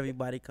crazy that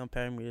everybody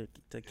comparing me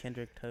to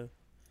Kendrick too,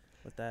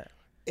 with that.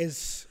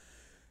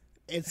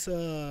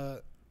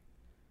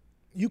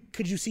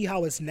 Could you see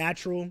how it's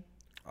natural?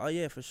 Oh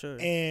yeah, for sure.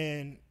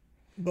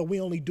 But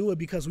we only do it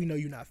because we know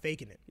you're not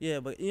faking it. Yeah,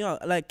 but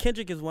like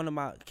Kendrick is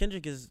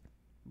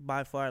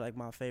by far like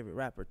my favorite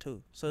rapper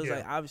too. So it's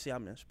like obviously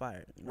I'm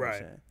inspired. You know what I'm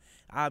saying?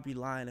 I'd be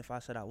lying if I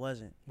said I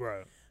wasn't.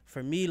 Right.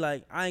 For me,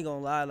 like, I ain't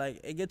gonna lie, like,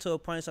 it get to a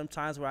point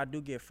sometimes where I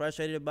do get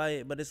frustrated by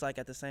it, but it's like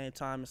at the same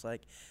time, it's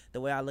like the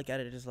way I look at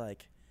it is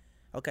like,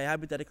 okay,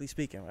 hypothetically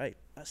speaking, right?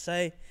 I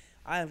say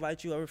I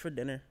invite you over for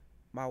dinner,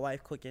 my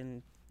wife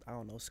cooking, I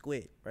don't know,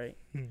 squid, right?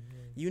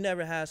 You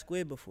never had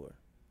squid before.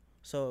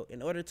 So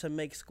in order to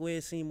make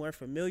squid seem more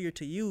familiar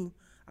to you,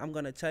 I'm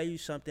gonna tell you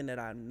something that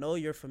I know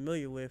you're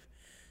familiar with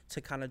to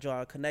kind of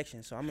draw a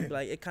connection. So I'm gonna be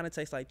like, it kind of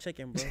tastes like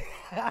chicken, bro.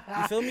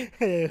 You feel me?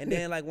 And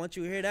then like once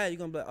you hear that, you're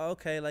gonna be like, oh,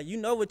 okay, like you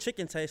know what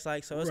chicken tastes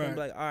like, so it's gonna be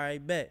like, all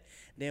right, bet.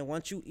 Then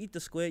once you eat the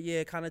squid,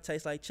 yeah, it kind of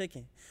tastes like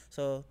chicken.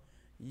 So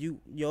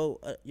your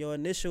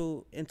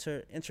initial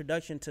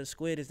introduction to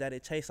squid is that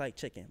it tastes like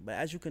chicken. But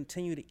as you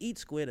continue to eat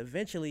squid,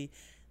 eventually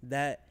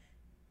that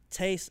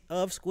taste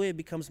of squid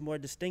becomes more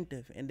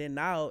distinctive, and then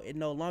now it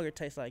no longer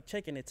tastes like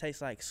chicken, it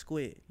tastes like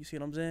squid. You see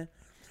what I'm saying?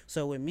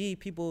 So with me,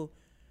 people,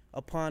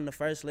 upon the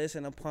first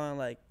listen, upon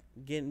like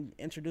getting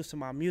introduced to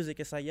my music,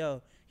 it's like,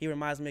 yo, he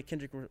reminds me of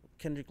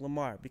Kendrick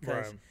Lamar,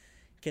 because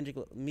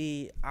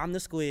I'm the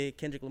squid,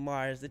 Kendrick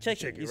Lamar is the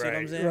chicken. You see what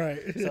I'm right, saying? right.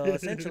 So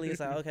essentially, it's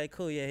like, okay,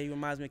 cool, yeah, he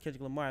reminds me of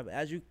Kendrick Lamar. But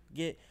as you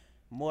get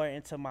more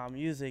into my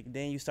music,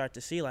 then you start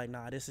to see like,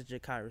 nah, this is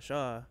Jachai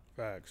Rashaw.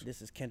 Facts.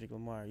 This is Kendrick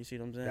Lamar. You see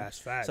what I'm saying? That's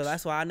facts. So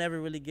that's why I never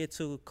really get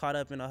too caught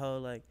up in the whole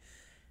like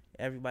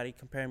everybody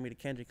comparing me to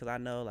Kendrick, because I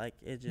know like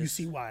it just, you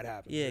see why it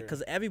happens. yeah,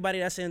 because everybody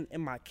that's in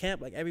my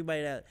camp, like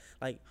everybody that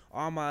like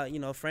all my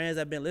friends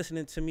that been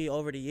listening to me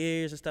over the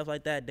years and stuff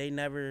like that, they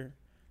never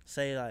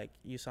say like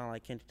you sound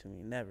like Kendrick to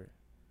me. Never.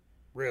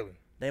 Really.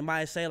 They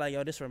might say like,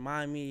 yo, this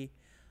remind me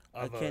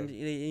of Kendrick,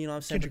 you know what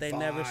I'm saying? But they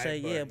never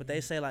say but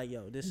they say like,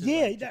 yo, this is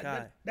like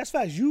that's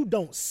facts. You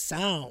don't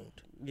sound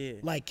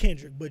like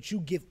Kendrick, but you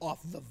give off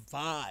the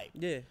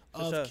vibe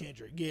of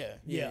Kendrick.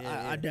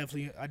 I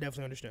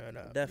definitely understand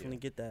that. Definitely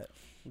get that.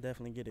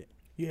 Definitely get it.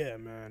 Yeah,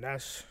 man.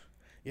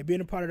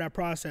 Being a part of that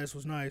process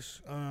was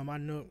nice. I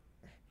know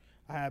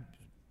I had,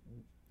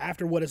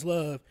 after What Is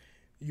Love,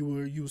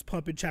 you was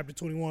pumping Chapter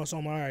 21, so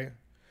I'm like, all right,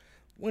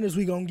 when is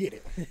we gonna get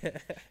it?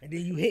 And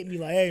then you hit me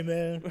like, hey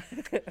man,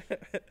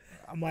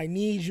 I might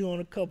need you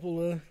on a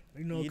couple of,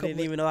 You didn't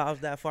even know I was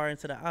that far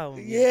into the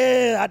album.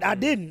 Yeah, I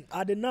didn't.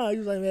 I did not. He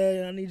was like,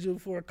 man, I need you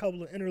for a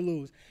couple of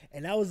interludes.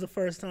 And that was the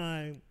first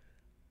time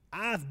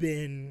I've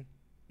been,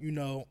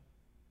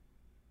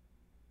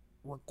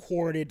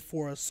 recorded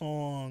for a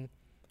song,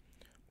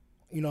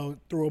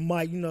 through a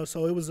mic,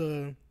 so it was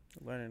a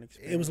learning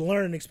experience. It was a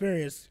learning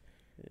experience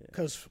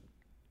because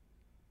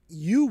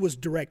you was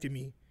directing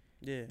me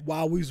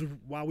while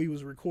we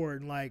was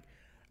recording. Like,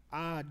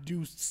 I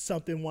do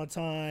something one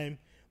time,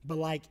 but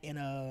like in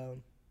a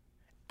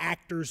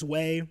actor's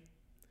way,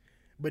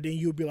 but then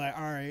you'll be like,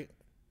 all right,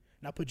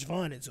 now put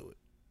Javon into it.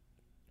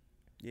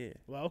 Yeah.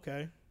 Well,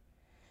 okay.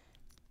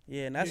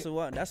 Yeah, and that's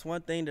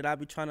one thing that I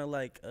be trying to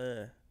like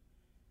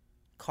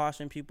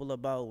caution people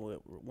about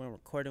when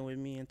recording with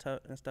me and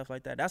stuff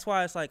like that. That's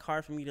why it's like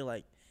hard for me to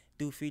like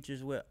do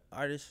features with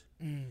artists.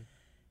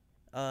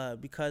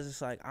 Because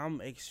it's like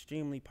I'm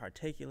extremely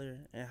particular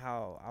in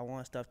how I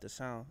want stuff to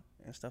sound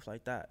and stuff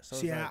like that. So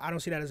see, I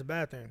don't see that as a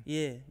bad thing.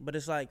 Yeah, but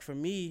it's like for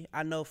me,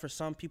 I know for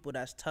some people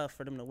that's tough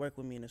for them to work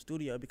with me in the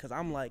studio, because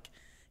I'm like,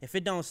 if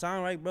it don't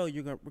sound right, bro,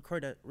 you're gonna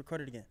record it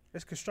again.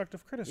 It's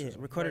constructive criticism.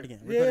 Yeah, record it again.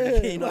 Yeah, record it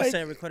again. You know what I'm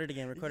saying? Record it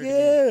again. Record it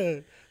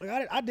again. Yeah,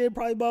 like I did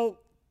probably about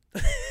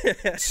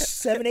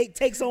 7-8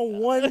 takes on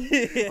one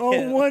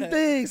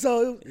thing.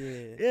 So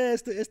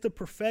it's the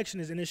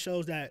perfectionist, and it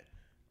shows that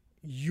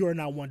you're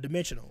not one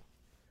dimensional.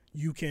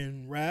 You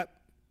can rap.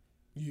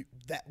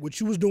 What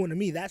you was doing to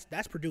me,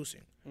 that's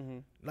producing. Mm-hmm.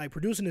 Like,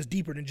 producing is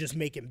deeper than just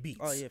making beats.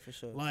 Oh yeah, for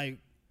sure. Like,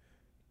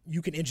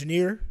 you can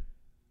engineer,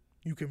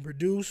 you can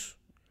produce.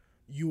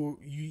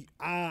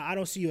 I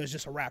don't see you as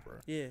just a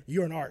rapper. Yeah,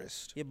 you're an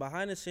artist. Yeah,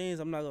 behind the scenes,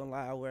 I'm not gonna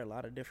lie, I wear a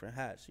lot of different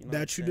hats. You know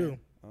that you do.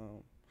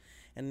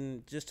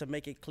 And just to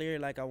make it clear,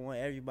 like, I want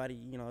everybody,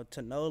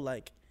 to know,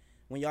 like,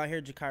 when y'all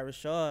hear Jachai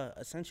Rashaw,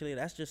 essentially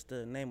that's just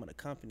the name of the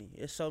company.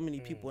 There's so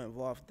many people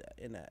involved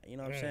in that. You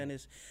know what I'm saying?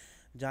 It's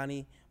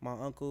Johnny, my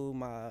uncle,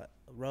 my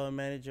road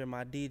manager,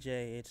 my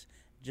DJ. It's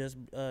just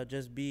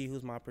B,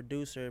 who's my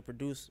producer.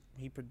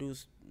 He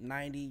produced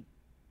 90%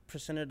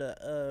 of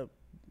the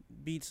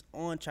beats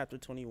on Chapter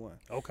 21.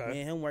 Okay. Me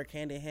and him work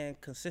hand in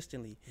hand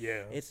consistently.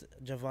 Yeah. It's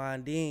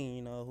Javon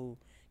Dean, who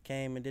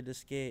came and did the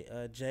skit.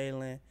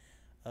 Jalen,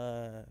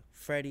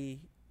 Freddie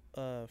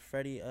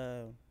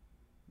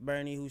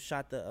Bernie, who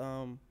shot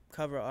the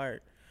cover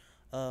art.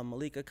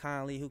 Malika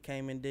Conley, who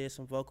came and did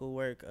some vocal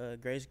work.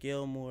 Grace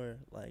Gilmore,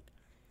 like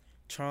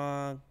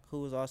Trong,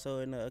 who was also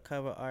in the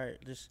cover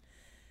art. Just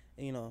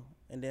and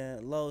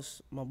then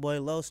Los, my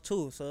boy Los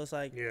too. So it's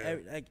like,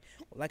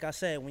 like I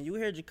said, when you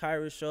hear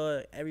Jachai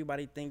Rashaw,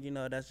 everybody think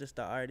that's just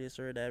the artist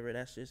or whatever.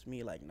 That's just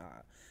me. Like, nah,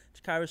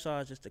 Jachai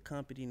Rashaw is just a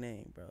company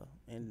name, bro.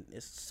 And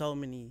it's so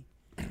many.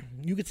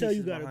 You can tell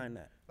you got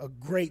a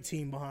great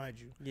team behind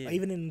you. Yeah. Like,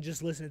 even in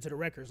just listening to the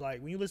records, like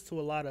when you listen to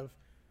a lot of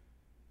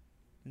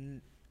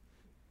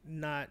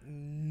not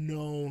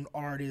known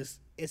artists,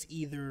 it's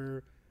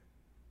either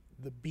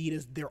the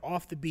beat they're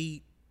off the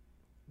beat,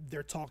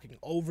 they're talking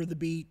over the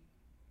beat.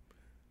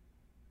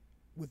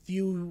 With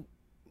you,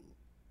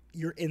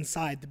 you're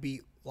inside the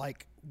beat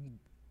like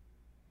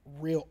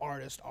real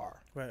artists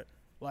are. Right.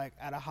 Like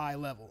at a high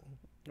level.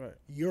 Right.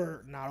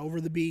 You're not over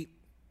the beat.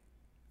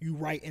 You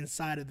right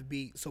inside of the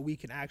beat, so we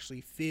can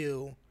actually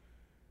feel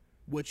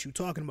what you're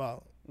talking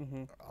about.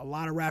 Mm-hmm. A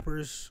lot of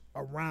rappers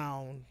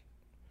around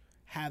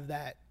have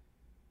that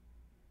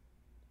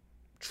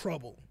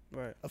trouble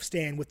of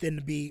staying within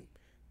the beat,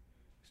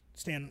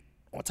 staying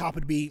on top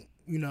of the beat,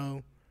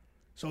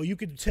 So you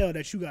could tell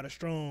that you got a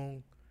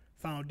strong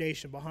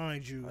foundation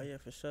behind you. Oh yeah,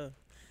 for sure.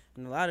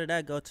 And a lot of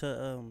that go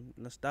to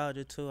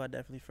nostalgia too. I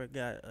definitely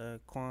forgot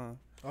Quan.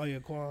 Oh yeah,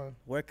 Quan.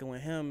 Working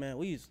with him, man,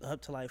 we was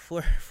up to like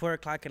 4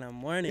 o'clock in the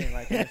morning,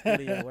 like in the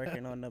studio,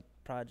 working on the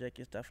project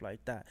and stuff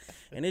like that.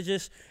 And it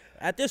just,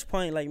 at this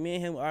point, like me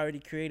and him already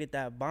created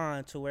that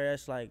bond to where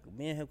it's like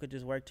me and him could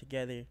just work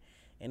together,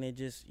 and it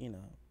just,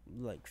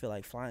 like feel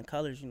like flying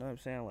colors. You know what I'm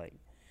saying? Like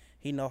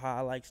he know how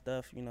I like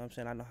stuff, you know what I'm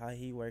saying? I know how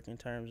he work in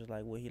terms of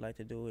like what he like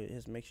to do with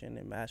his mixing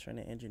and mastering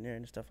and engineering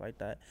and stuff like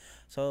that.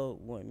 So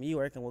when me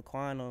working with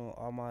Quan on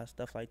all my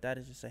stuff like that,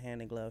 it's just a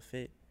hand in glove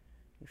fit.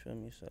 You feel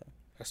me? So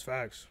That's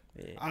facts.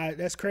 yeah.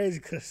 That's crazy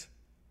because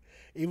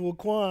even with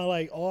Quan,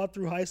 like all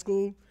through high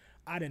school,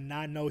 I did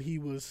not know he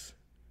was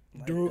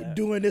Like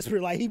doing this for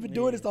like he been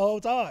doing this the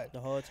whole time. The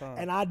whole time.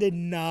 And I did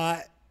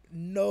not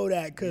know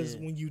that because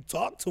when you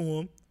talk to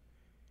him,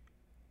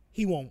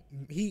 he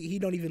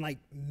don't even like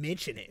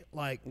mention it.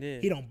 Like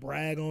he don't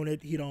brag on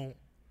it. He don't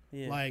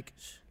like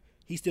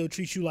he still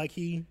treats you like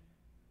he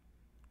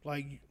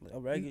like a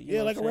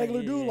regular, like a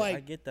regular dude. Like I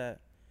get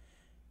that.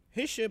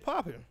 His shit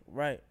popping.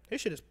 Right.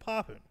 His shit is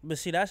popping. But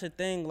see, that's the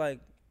thing. Like,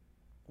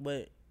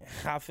 but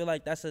I feel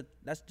like that's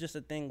just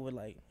a thing with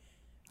like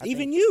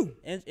even you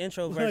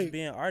introverts like,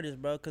 being artists,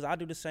 bro. Because I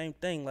do the same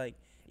thing. Like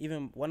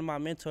even one of my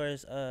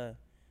mentors,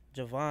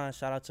 Javon,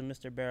 shout out to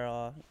Mr.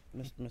 Barrel,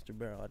 Mr.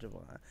 Barrel,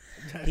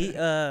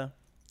 Javon.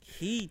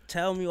 He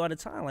tell me all the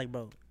time, like,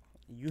 bro,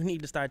 you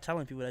need to start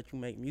telling people that you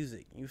make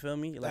music. You feel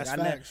me? Like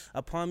that's facts.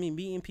 Upon me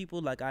meeting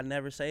people, like I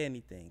never say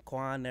anything.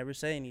 Quan never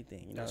say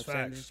anything. You know that's what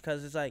I'm saying? facts.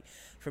 Because it's like,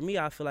 for me,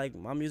 I feel like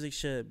my music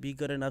should be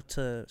good enough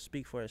to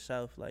speak for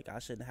itself. Like I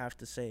shouldn't have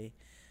to say,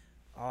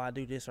 oh, I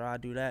do this or I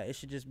do that. It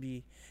should just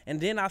be.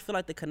 And then I feel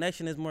like the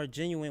connection is more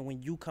genuine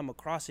when you come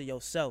across it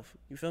yourself.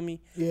 You feel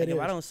me? Yeah, like if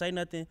I don't say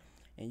nothing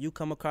and you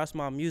come across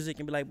my music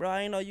and be like, bro,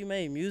 I ain't know you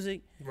made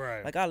music.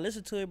 Right. Like I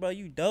listen to it, bro.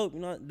 You dope. You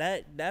know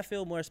that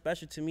feel more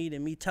special to me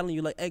than me telling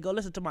you like, hey, go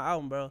listen to my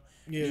album, bro.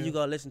 Yeah. Then you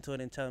go listen to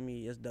it and tell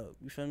me it's dope.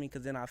 You feel me?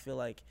 Because then I feel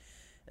like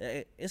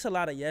it's a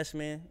lot of yes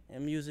men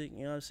in music.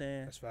 You know what I'm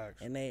saying? That's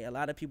facts. And a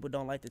lot of people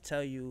don't like to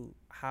tell you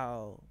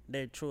how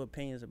their true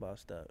opinions about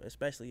stuff,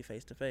 especially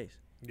face to face.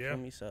 You Yeah. feel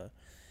me? So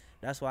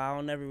that's why I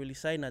don't never really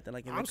say nothing.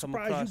 Like if I'm it come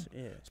surprised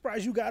across,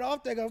 surprised you got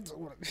off there.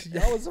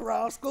 Y'all was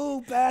around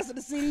school passing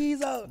the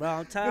CDs up. Bro,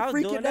 I'm tired. I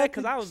was doing that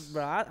because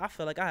I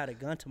felt like I had a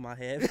gun to my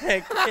head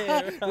back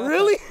then.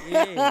 Really?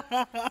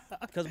 Yeah.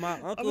 Because my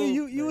uncle. I mean,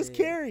 you was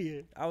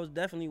carrying. I was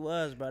definitely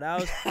was, bro. That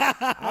was.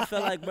 I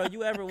felt like, bro.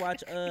 You ever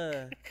watch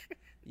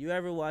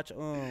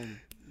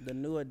the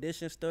New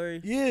Edition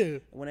story? Yeah.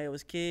 When they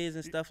was kids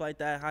and stuff like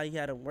that, how he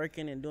had them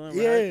working and doing.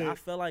 Yeah. I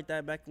felt like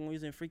that back when we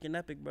was in freaking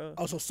Epic, bro.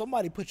 Oh, so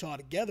somebody put y'all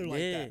together like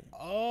Yeah. that.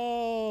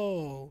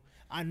 Oh,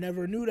 I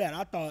never knew that.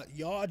 I thought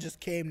y'all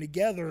just came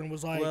together and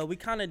was like. Well, we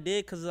kind of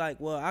did because like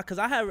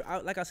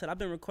I said, I've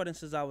been recording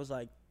since I was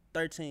like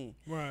 13.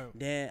 Right.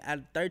 Then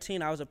at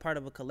 13, I was a part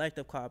of a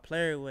collective called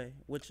Player Way,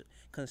 which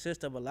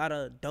consists of a lot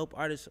of dope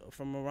artists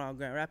from around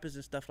Grand Rapids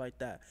and stuff like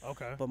that.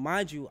 Okay. But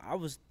mind you, I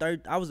was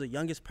the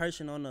youngest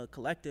person on the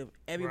collective.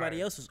 Everybody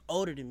Right. else was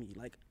older than me.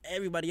 Like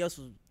everybody else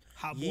was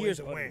Hot years Boys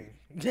and older.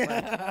 Wayne.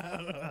 Like,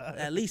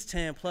 at least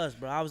 10 plus,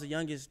 bro. I was the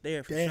youngest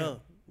there for Damn. sure.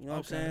 You know what I'm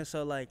Okay. saying?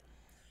 So like,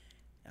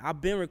 I've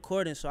been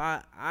recording, so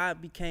I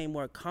became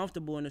more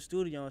comfortable in the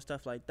studio and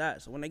stuff like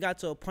that. So when they got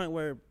to a point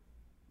where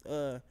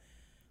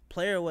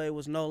Player Way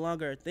was no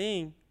longer a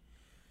thing,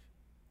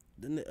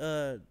 then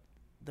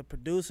the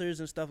producers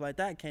and stuff like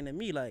that came to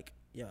me like,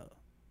 yo,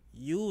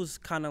 you was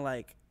kind of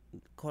like,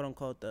 quote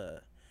unquote,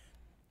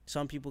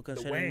 some people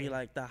consider me Wayne.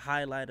 like the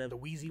highlight of The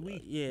Wheezy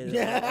Wee.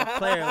 a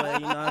Player Way, you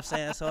know what I'm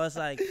saying? So it's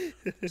like,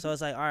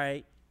 all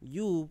right,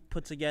 you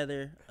put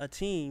together a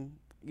team,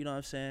 you know what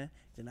I'm saying?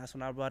 Then that's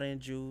when I brought in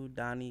Drew,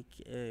 Donnie,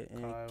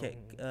 and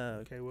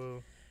Kyle,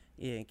 K-Will.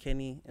 yeah, and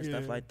Kenny and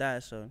stuff Yeah. like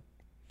that. So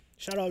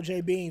Shout out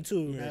J Bean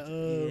too.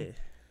 yeah,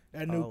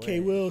 That new Oh, K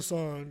yeah. Will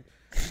song.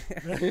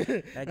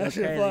 that goes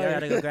shit crazy. I fire.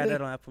 gotta go grab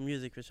that on Apple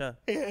Music for sure.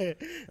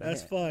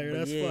 That's fire. But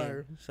That's yeah,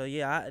 fire. So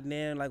yeah, and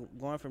then like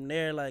going from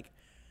there, like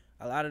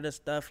a lot of the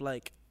stuff,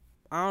 like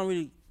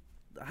I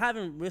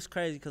haven't risked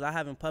crazy because I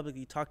haven't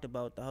publicly talked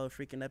about the whole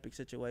freaking Epic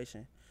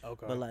situation.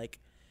 Okay. But like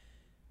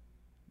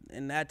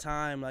in that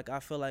time, like I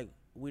feel like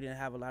we didn't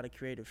have a lot of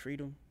creative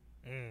freedom.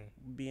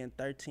 Being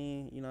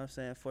 13, you know what I'm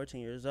saying, 14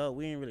 years old,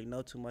 we didn't really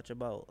know too much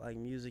about like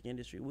music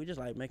industry. We just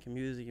like making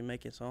music and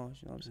making songs,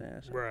 you know what I'm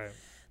saying? So Right.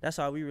 that's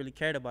all we really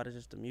cared about is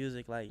just the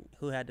music, like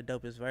who had the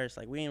dopest verse.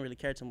 Like we didn't really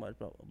care too much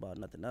about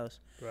nothing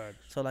else. Right.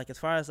 So like as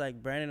far as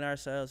like branding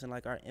ourselves and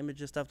like our image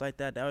and stuff like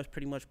that, that was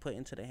pretty much put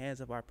into the hands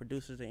of our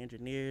producers and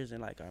engineers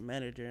and like our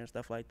manager and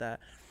stuff like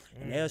that.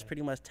 And they was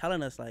pretty much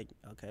telling us like,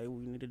 okay,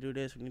 we need to do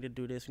this, we need to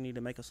do this, we need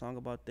to make a song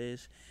about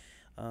this.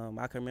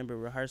 I can remember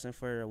rehearsing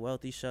for a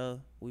Wealthy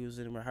show. We was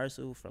in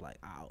rehearsal for like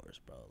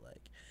hours, bro.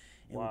 Like,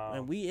 and, Wow.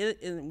 and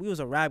we was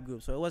a rap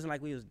group, so it wasn't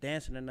like we was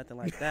dancing or nothing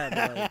like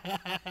that.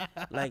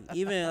 But like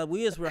even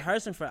we was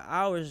rehearsing for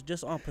hours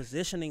just on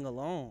positioning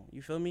alone.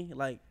 You feel me?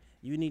 Like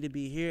you need to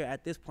be here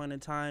at this point in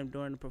time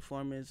during the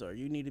performance, or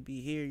you need to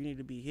be here. You need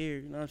to be here.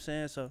 You know what I'm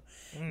saying? So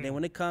then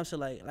when it comes to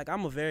like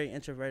I'm a very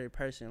introverted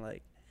person,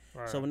 like.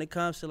 Right. So when it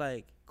comes to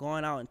like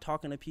going out and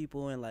talking to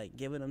people and like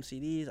giving them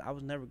CDs, I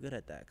was never good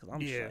at that because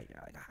I'm just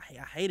like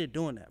I hated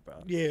doing that,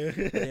 bro. Yeah.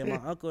 And then my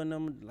uncle and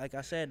them, like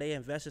I said, they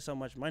invested so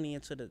much money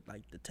into the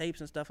tapes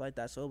and stuff like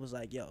that. So it was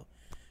like, yo,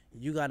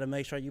 you got to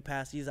make sure you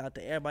pass these out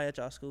to everybody at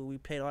y'all school. We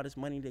paid all this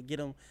money to get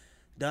them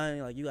done.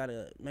 Like you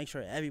gotta make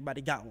sure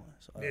everybody got one.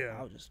 So Yeah.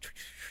 I was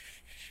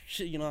just,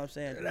 you know what I'm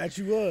saying? That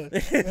you was.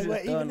 Just But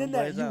throwing even them in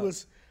that,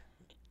 boys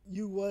out.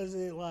 you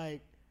wasn't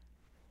like,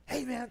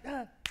 hey man,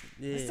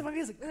 listen to my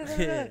music.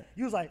 Yeah.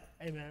 You was like,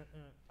 hey man,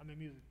 I'm in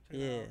music. Check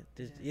it Yeah, out.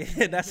 just,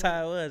 yeah, that's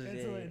how it was.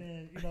 Into Yeah, it,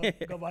 and then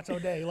go about your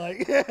day.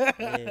 Like,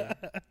 yeah,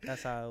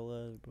 that's how it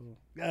was, bro.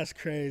 that's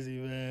crazy,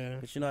 man.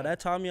 But that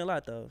taught me a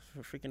lot though.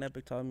 Freaking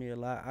Epic taught me a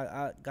lot.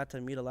 I got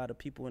to meet a lot of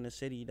people in the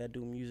city that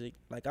do music.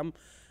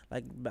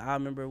 I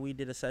remember we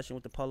did a session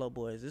with the Polo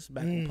Boys. This is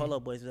back when Polo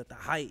Boys was at the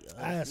height.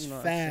 That's you know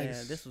what I'm saying?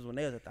 facts. This was when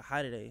they was at the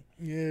height of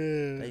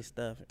Yeah. they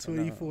stuff.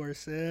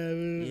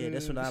 24/7. Yeah,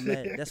 that's when I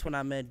met. That's when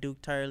I met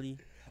Duke Turley.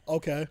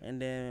 Okay. And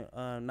then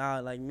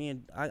now like me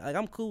and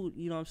I'm cool.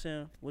 You know what I'm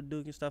saying, with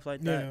Duke and stuff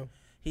like that. Yeah.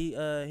 He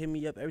hit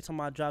me up every time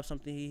I drop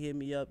something. He hit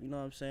me up. You know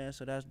what I'm saying?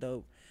 So that's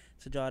dope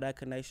to draw that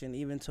connection.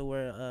 Even to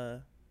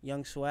where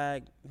Young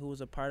Swag, who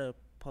was a part of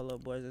Polo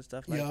Boys and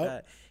stuff like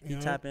that, he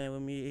tap in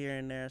with me here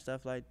and there and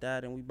stuff like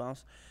that, and we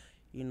bounce.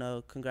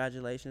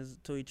 Congratulations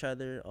to each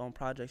other on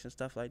projects and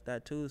stuff like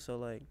that too. So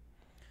like,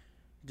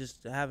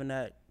 just having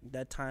that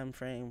time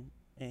frame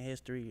in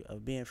history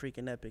of being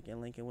freaking epic and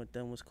linking with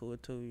them was cool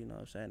too. You know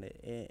what I'm saying?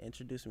 It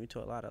introduced me to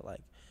a lot of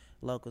like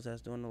locals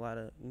that's doing a lot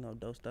of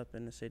dope stuff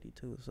in the city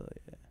too. So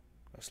yeah,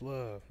 That's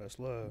love. That's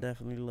love.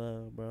 definitely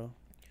love, bro.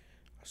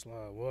 That's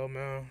love. Well,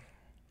 man,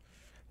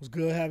 it was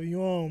good having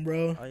you on,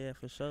 bro. Oh yeah,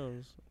 for sure.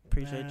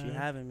 Appreciate you Man.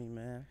 having me,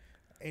 man.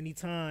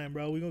 Anytime,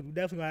 bro. We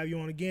definitely gonna have you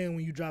on again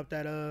when you drop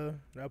that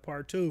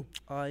part 2.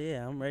 Oh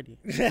yeah, I'm ready.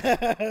 you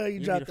You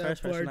drop be the that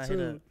first person part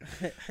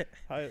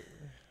I hit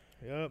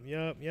 2. up.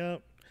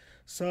 Yup.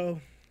 So,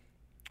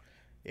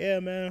 yeah,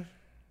 man.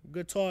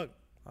 Good talk.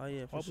 Oh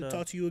yeah, for Hope sure. to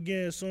talk to you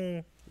again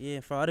soon.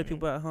 Yeah, for other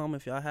people at home,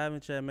 if y'all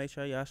haven't yet, make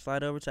sure y'all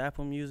slide over to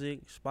Apple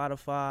Music,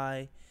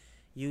 Spotify,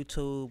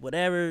 YouTube,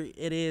 whatever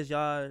it is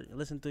y'all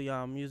listen to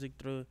y'all music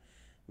through.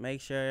 Make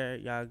sure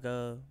y'all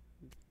go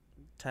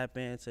tap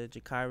into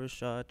Jachai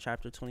Rashaw,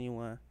 Chapter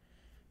 21,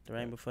 The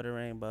Rainbow for the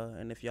Rainbow.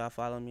 And if y'all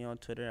follow me on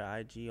Twitter,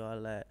 IG,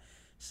 all that,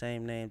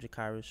 same name,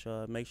 Jachai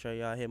Rashaw. Make sure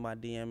y'all hit my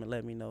DM and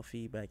let me know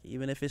feedback.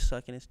 Even if it's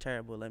sucking, it's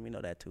terrible, let me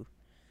know that too.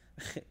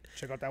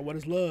 Check out that What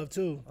Is Love,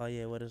 too. Oh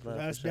yeah, What Is Love?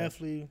 That's for sure.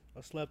 definitely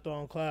a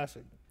slept-on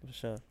classic. For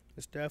sure.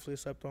 It's definitely a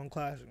slept-on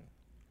classic.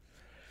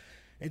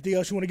 Anything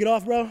else you want to get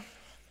off, bro?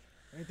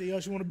 Anything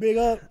else you want to big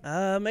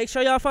up? Make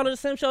sure y'all follow the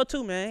Simp Show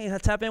too, man. You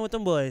tap in with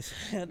them boys.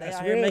 They That's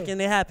out here real. making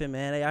it happen,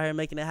 man. They out here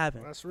making it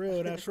happen. That's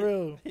real. That's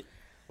real.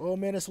 Well,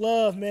 man, it's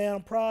love, man.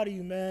 I'm proud of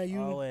you, man. You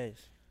Always.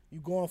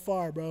 going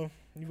far, bro.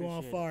 You going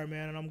Appreciate far,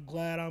 man. And I'm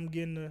glad I'm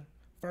getting the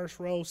first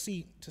row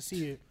seat to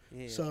see it.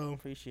 Yeah. So,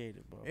 appreciate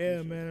it, bro. Yeah,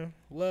 Appreciate man.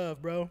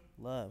 Love, bro. it.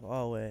 Love,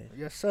 always.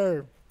 Yes,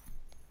 sir.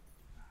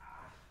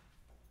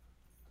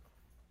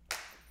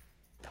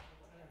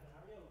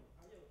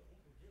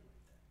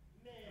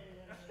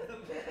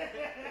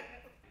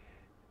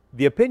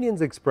 The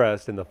opinions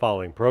expressed in the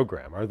following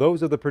program are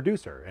those of the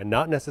producer and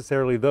not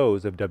necessarily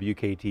those of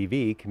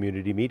WKTV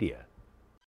Community Media.